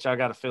are, which I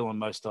got a feeling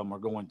most of them are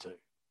going to.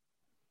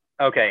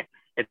 Okay.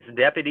 It's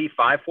Deputy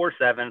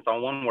 547. It's all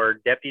one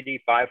word,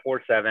 Deputy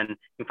 547. You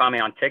can find me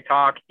on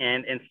TikTok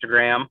and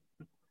Instagram.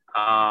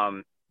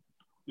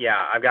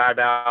 Yeah, I've got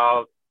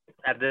about,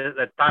 at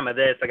the time of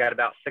this, I got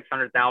about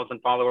 600,000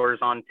 followers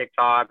on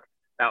TikTok,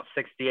 about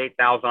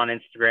 68,000 on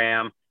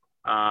Instagram.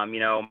 You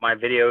know, my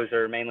videos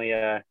are mainly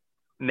a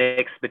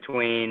mix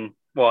between,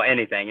 well,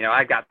 anything. You know,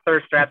 I got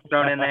thirst traps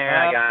thrown in there.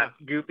 I got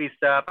goofy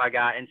stuff. I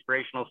got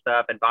inspirational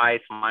stuff,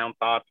 advice, my own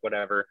thoughts,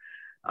 whatever.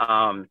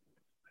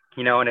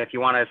 You know, and if you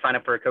want to sign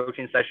up for a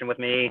coaching session with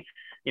me,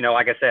 you know,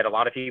 like I said, a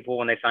lot of people,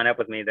 when they sign up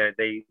with me,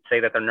 they say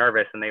that they're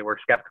nervous and they were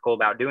skeptical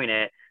about doing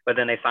it, but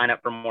then they sign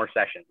up for more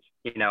sessions,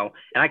 you know,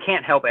 and I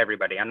can't help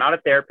everybody. I'm not a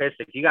therapist.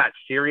 If you got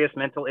serious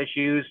mental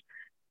issues,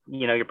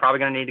 you know, you're probably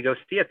going to need to go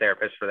see a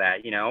therapist for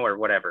that, you know, or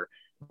whatever.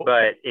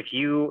 But if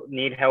you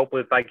need help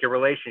with like your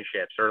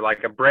relationships or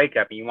like a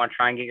breakup and you want to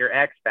try and get your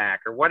ex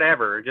back or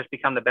whatever, just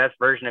become the best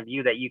version of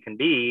you that you can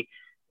be,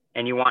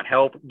 and you want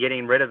help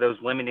getting rid of those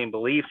limiting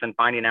beliefs and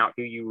finding out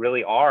who you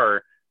really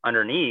are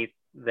underneath,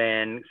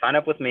 then sign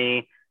up with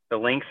me. The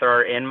links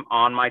are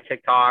on my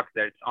TikTok.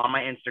 That's on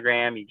my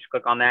Instagram. You just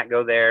click on that,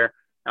 go there.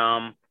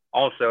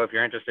 Also, if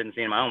you're interested in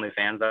seeing my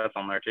OnlyFans, that's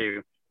on there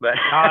too. But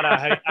God,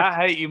 I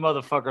hate you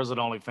motherfuckers at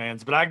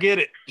OnlyFans, but I get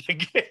it.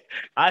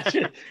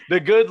 The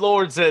good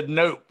Lord said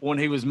nope when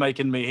he was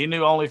making me. He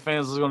knew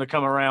OnlyFans was going to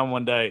come around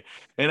one day,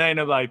 and ain't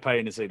nobody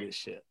paying to see this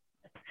shit.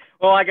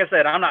 Well, like I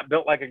said, I'm not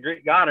built like a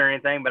Greek god or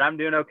anything, but I'm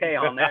doing okay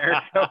on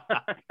there. So.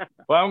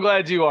 Well, I'm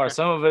glad you are.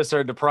 Some of us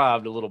are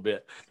deprived a little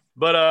bit,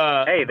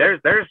 but hey,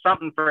 there's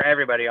something for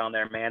everybody on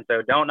there, man.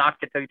 So don't knock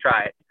it till you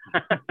try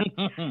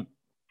it.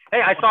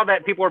 Hey, I saw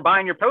that people were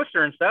buying your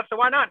poster and stuff, so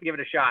why not give it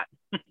a shot?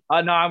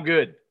 No, I'm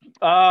good.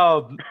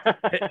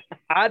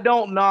 I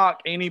don't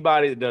knock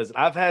anybody that does it.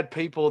 I've had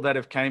people that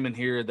have came in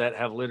here that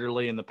have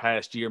literally in the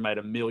past year made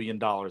 $1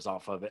 million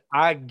off of it.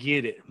 I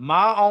get it.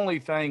 My only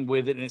thing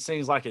with it, and it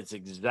seems like it's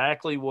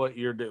exactly what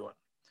you're doing,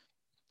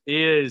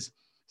 is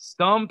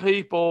some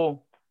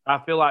people, I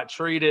feel like,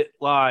 treat it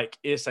like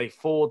it's a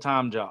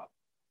full-time job.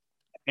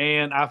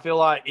 And I feel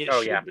like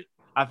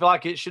I feel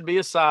like it should be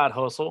a side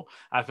hustle.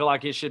 I feel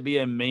like it should be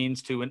a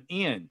means to an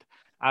end.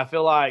 I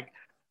feel like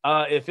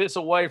if it's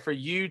a way for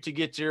you to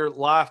get your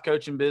life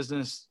coaching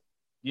business,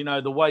 you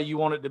know, the way you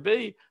want it to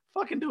be,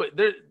 fucking do it.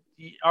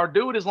 Or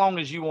do it as long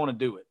as you want to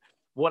do it.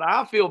 What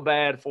I feel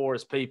bad for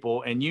is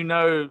people, and you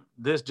know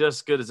this just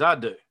as good as I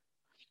do.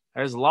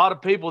 There's a lot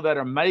of people that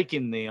are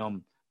making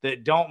them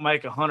that don't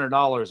make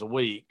 $100 a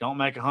week, don't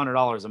make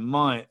 $100 a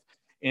month,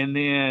 and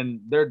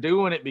then they're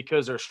doing it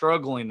because they're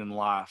struggling in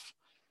life.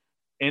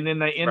 And then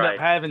they end up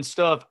having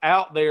stuff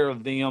out there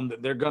of them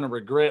that they're going to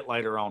regret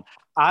later on.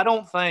 I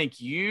don't think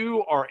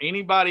you or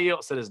anybody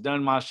else that has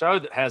done my show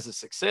that has a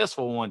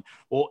successful one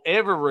will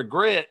ever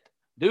regret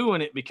doing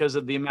it because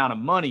of the amount of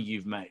money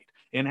you've made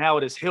and how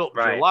it has helped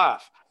your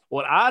life.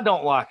 What I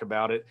don't like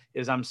about it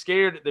is I'm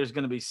scared that there's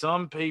going to be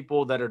some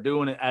people that are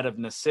doing it out of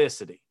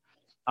necessity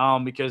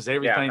because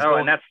everything's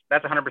going. And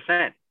that's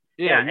 100%.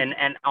 Yeah.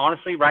 And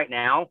honestly, right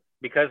now,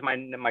 because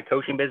my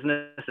coaching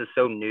business is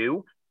so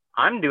new,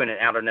 I'm doing it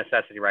out of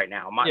necessity right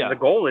now. The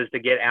goal is to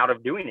get out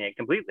of doing it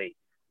completely.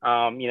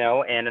 You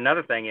know, and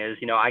another thing is,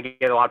 you know, I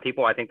get a lot of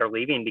people, I think they're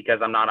leaving because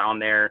I'm not on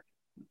there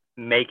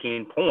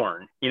making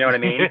porn, you know what I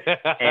mean?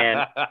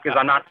 And because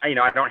I'm not, you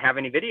know, I don't have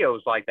any videos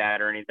like that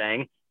or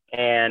anything.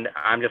 And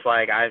I'm just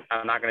like,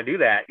 I'm not going to do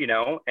that, you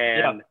know?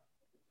 And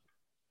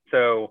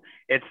so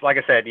it's like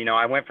I said, you know,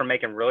 I went from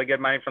making really good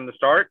money from the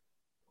start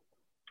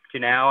to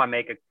now I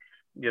make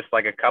just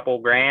like a couple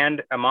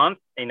grand a month.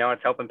 You know,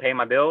 it's helping pay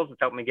my bills. It's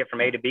helping me get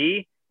from A to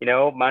B.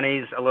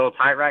 money's a little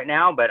tight right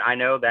now, but I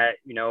know that,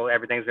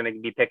 everything's going to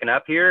be picking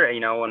up here.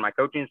 When my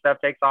coaching stuff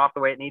takes off the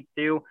way it needs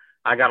to,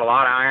 I got a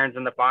lot of irons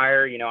in the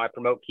fire. I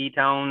promote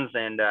ketones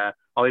and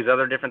all these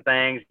other different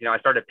things. I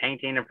started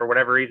painting, and for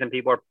whatever reason,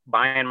 people are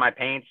buying my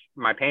paintings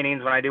when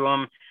I do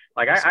them.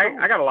 Like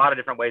I got a lot of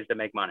different ways to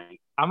make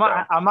money. I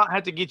might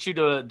have to get you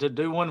to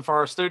do one for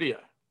our studio.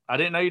 I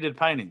didn't know you did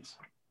paintings.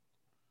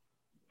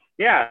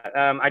 Yeah,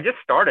 I just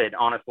started,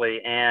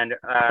 honestly, and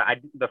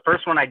the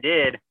first one I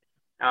did.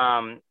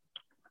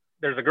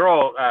 There's a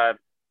girl,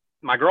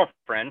 my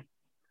girlfriend.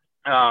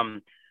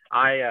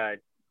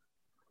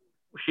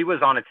 She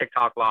was on a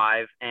TikTok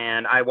live,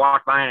 and I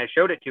walked by and I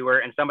showed it to her,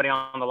 and somebody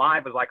on the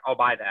live was like, "I'll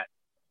buy that."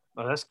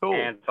 Oh, that's cool.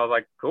 And so I was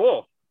like,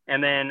 "Cool."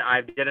 And then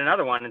I did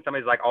another one, and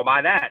somebody's like, "I'll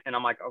buy that," and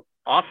I'm like, "Oh,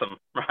 awesome!"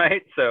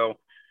 Right? So.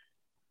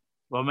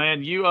 Well,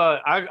 man,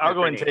 I'll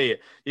go and tell you,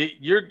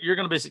 you're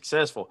going to be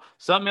successful.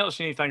 Something else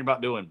you need to think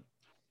about doing.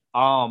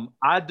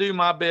 I do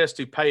my best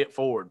to pay it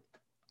forward.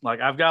 Like,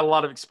 I've got a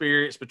lot of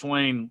experience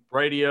between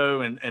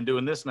radio and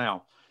doing this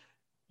now.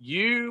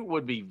 You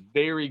would be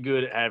very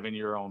good at having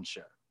your own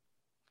show.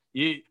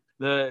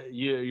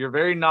 You're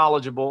very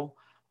knowledgeable.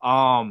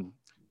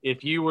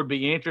 If you would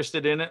be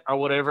interested in it or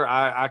whatever,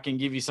 I can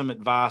give you some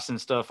advice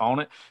and stuff on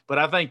it. But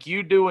I think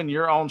you doing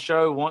your own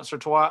show once or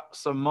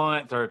twice a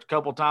month or a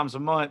couple times a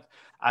month,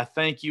 I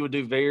think you would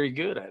do very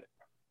good at it.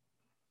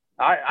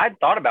 I'd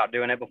thought about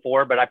doing it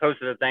before, but I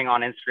posted a thing on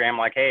Instagram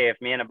like, hey,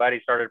 if me and a buddy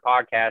started a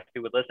podcast,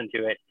 who would listen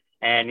to it?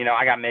 And,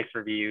 I got mixed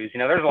reviews.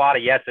 There's a lot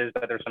of yeses,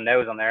 but there's some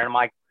no's on there. And I'm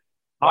like,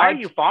 why are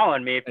you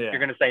following me if you're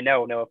going to say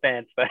no? No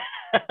offense. But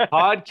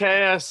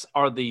podcasts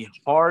are the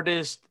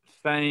hardest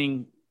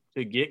thing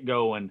to get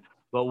going.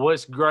 But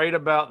what's great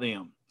about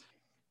them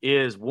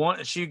is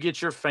once you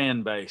get your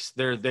fan base,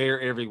 they're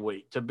there every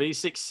week. To be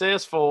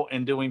successful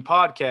in doing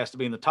podcasts, to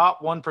be in the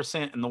top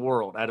 1% in the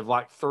world out of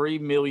like 3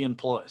 million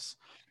plus,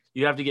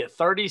 you have to get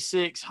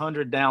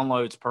 3,600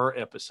 downloads per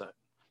episode.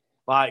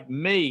 Like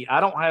me, I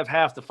don't have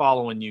half the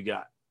following you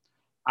got.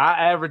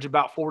 I average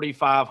about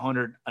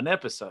 4,500 an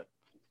episode.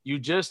 You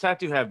just have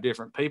to have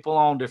different people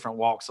on, different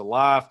walks of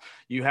life.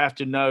 You have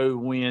to know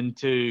when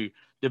to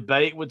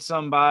debate with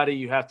somebody.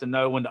 You have to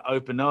know when to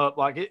open up.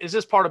 Like, it's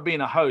just part of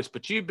being a host.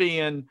 But you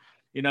being,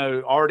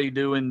 already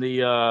doing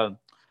the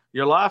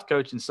your life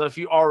coaching stuff,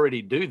 you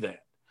already do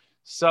that.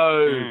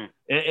 So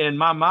in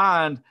my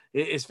mind,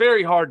 it's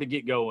very hard to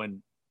get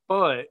going.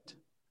 But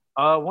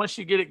once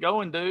you get it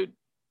going, dude,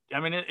 I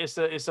mean, it's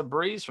a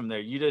breeze from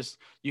there. You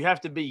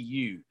have to be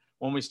you.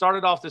 When we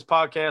started off this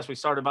podcast, we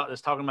started about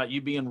this talking about you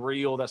being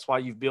real. That's why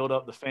you've built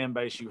up the fan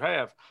base you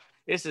have.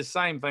 It's the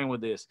same thing with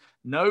this.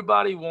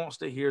 Nobody wants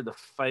to hear the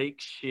fake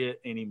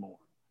shit anymore.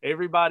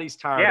 Everybody's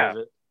tired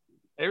of it.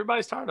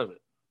 Everybody's tired of it.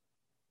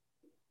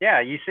 Yeah,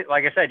 you see,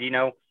 like I said,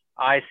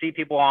 I see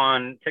people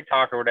on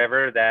TikTok or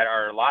whatever that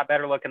are a lot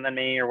better looking than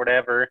me or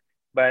whatever,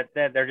 but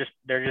they're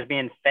just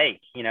being fake,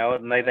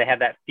 and they have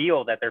that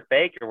feel that they're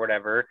fake or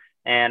whatever.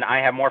 And I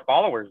have more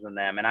followers than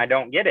them, and I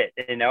don't get it,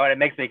 and it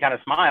makes me kind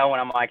of smile when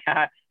I'm like,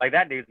 like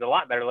that dude's a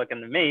lot better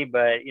looking than me,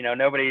 but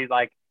nobody's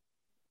like,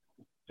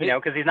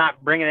 because he's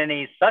not bringing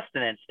any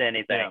sustenance to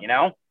anything,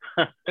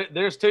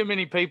 There's too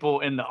many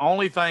people, and the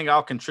only thing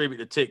I'll contribute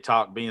to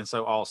TikTok being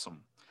so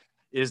awesome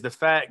is the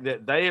fact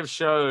that they have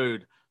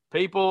showed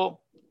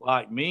people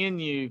like me and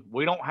you,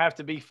 we don't have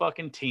to be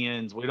fucking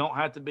tens. We don't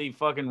have to be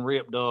fucking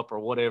ripped up or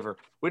whatever.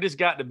 We just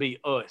got to be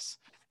us.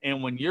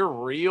 And when you're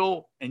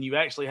real and you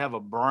actually have a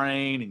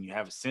brain and you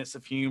have a sense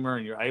of humor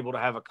and you're able to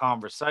have a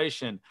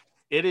conversation,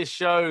 it has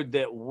showed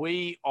that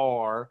we're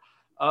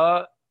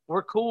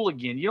cool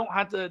again. You don't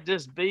have to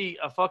just be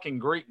a fucking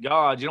Greek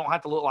god. You don't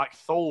have to look like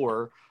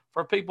Thor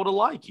for people to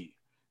like you.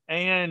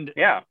 And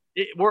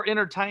we're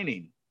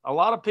entertaining. A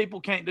lot of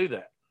people can't do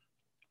that.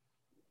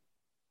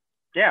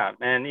 Yeah.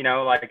 And,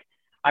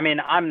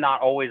 I'm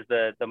not always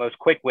the most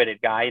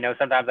quick-witted guy.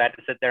 Sometimes I have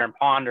to sit there and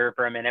ponder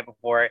for a minute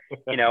before,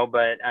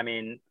 but I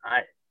mean,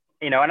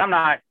 and I'm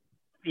not,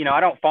 I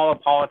don't follow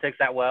politics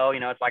that well.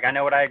 It's like, I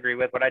know what I agree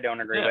with, what I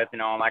don't agree with,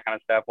 all that kind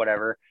of stuff,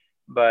 whatever.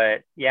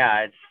 But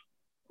yeah,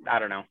 I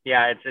don't know.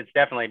 Yeah, it's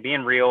definitely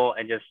being real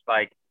and just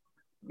like,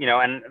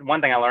 and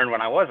one thing I learned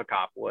when I was a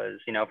cop was,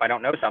 if I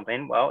don't know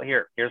something, well,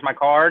 here's my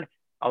card.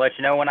 I'll let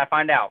you know when I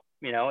find out.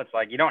 It's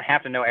like, you don't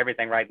have to know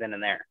everything right then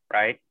and there.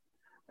 Right.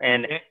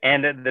 And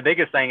the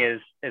biggest thing is,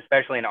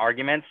 especially in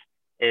arguments,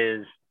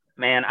 is,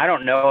 man, I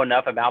don't know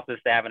enough about this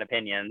to have an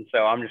opinion, so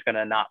I'm just going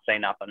to not say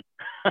nothing.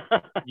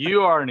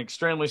 You are an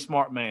extremely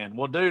smart man.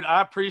 Well, dude,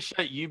 I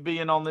appreciate you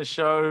being on this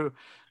show.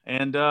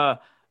 And,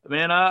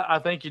 man, I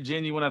think you're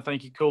genuine. I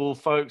think you're cool.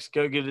 Folks,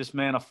 go give this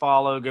man a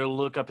follow. Go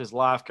look up his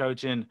life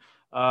coaching.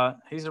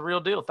 He's a real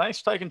deal. Thanks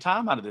for taking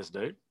time out of this,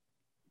 dude.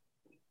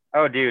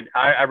 Oh, dude,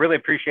 I really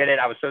appreciate it.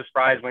 I was so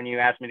surprised when you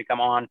asked me to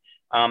come on.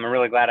 I'm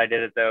really glad I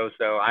did it, though.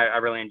 So I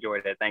really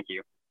enjoyed it. Thank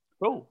you.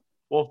 Cool.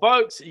 Well,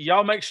 folks,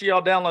 y'all make sure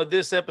y'all download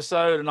this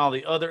episode and all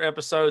the other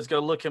episodes. Go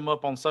look him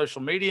up on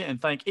social media. And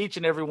thank each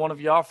and every one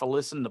of y'all for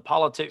listening to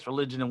Politics,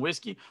 Religion, and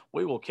Whiskey.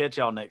 We will catch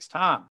y'all next time.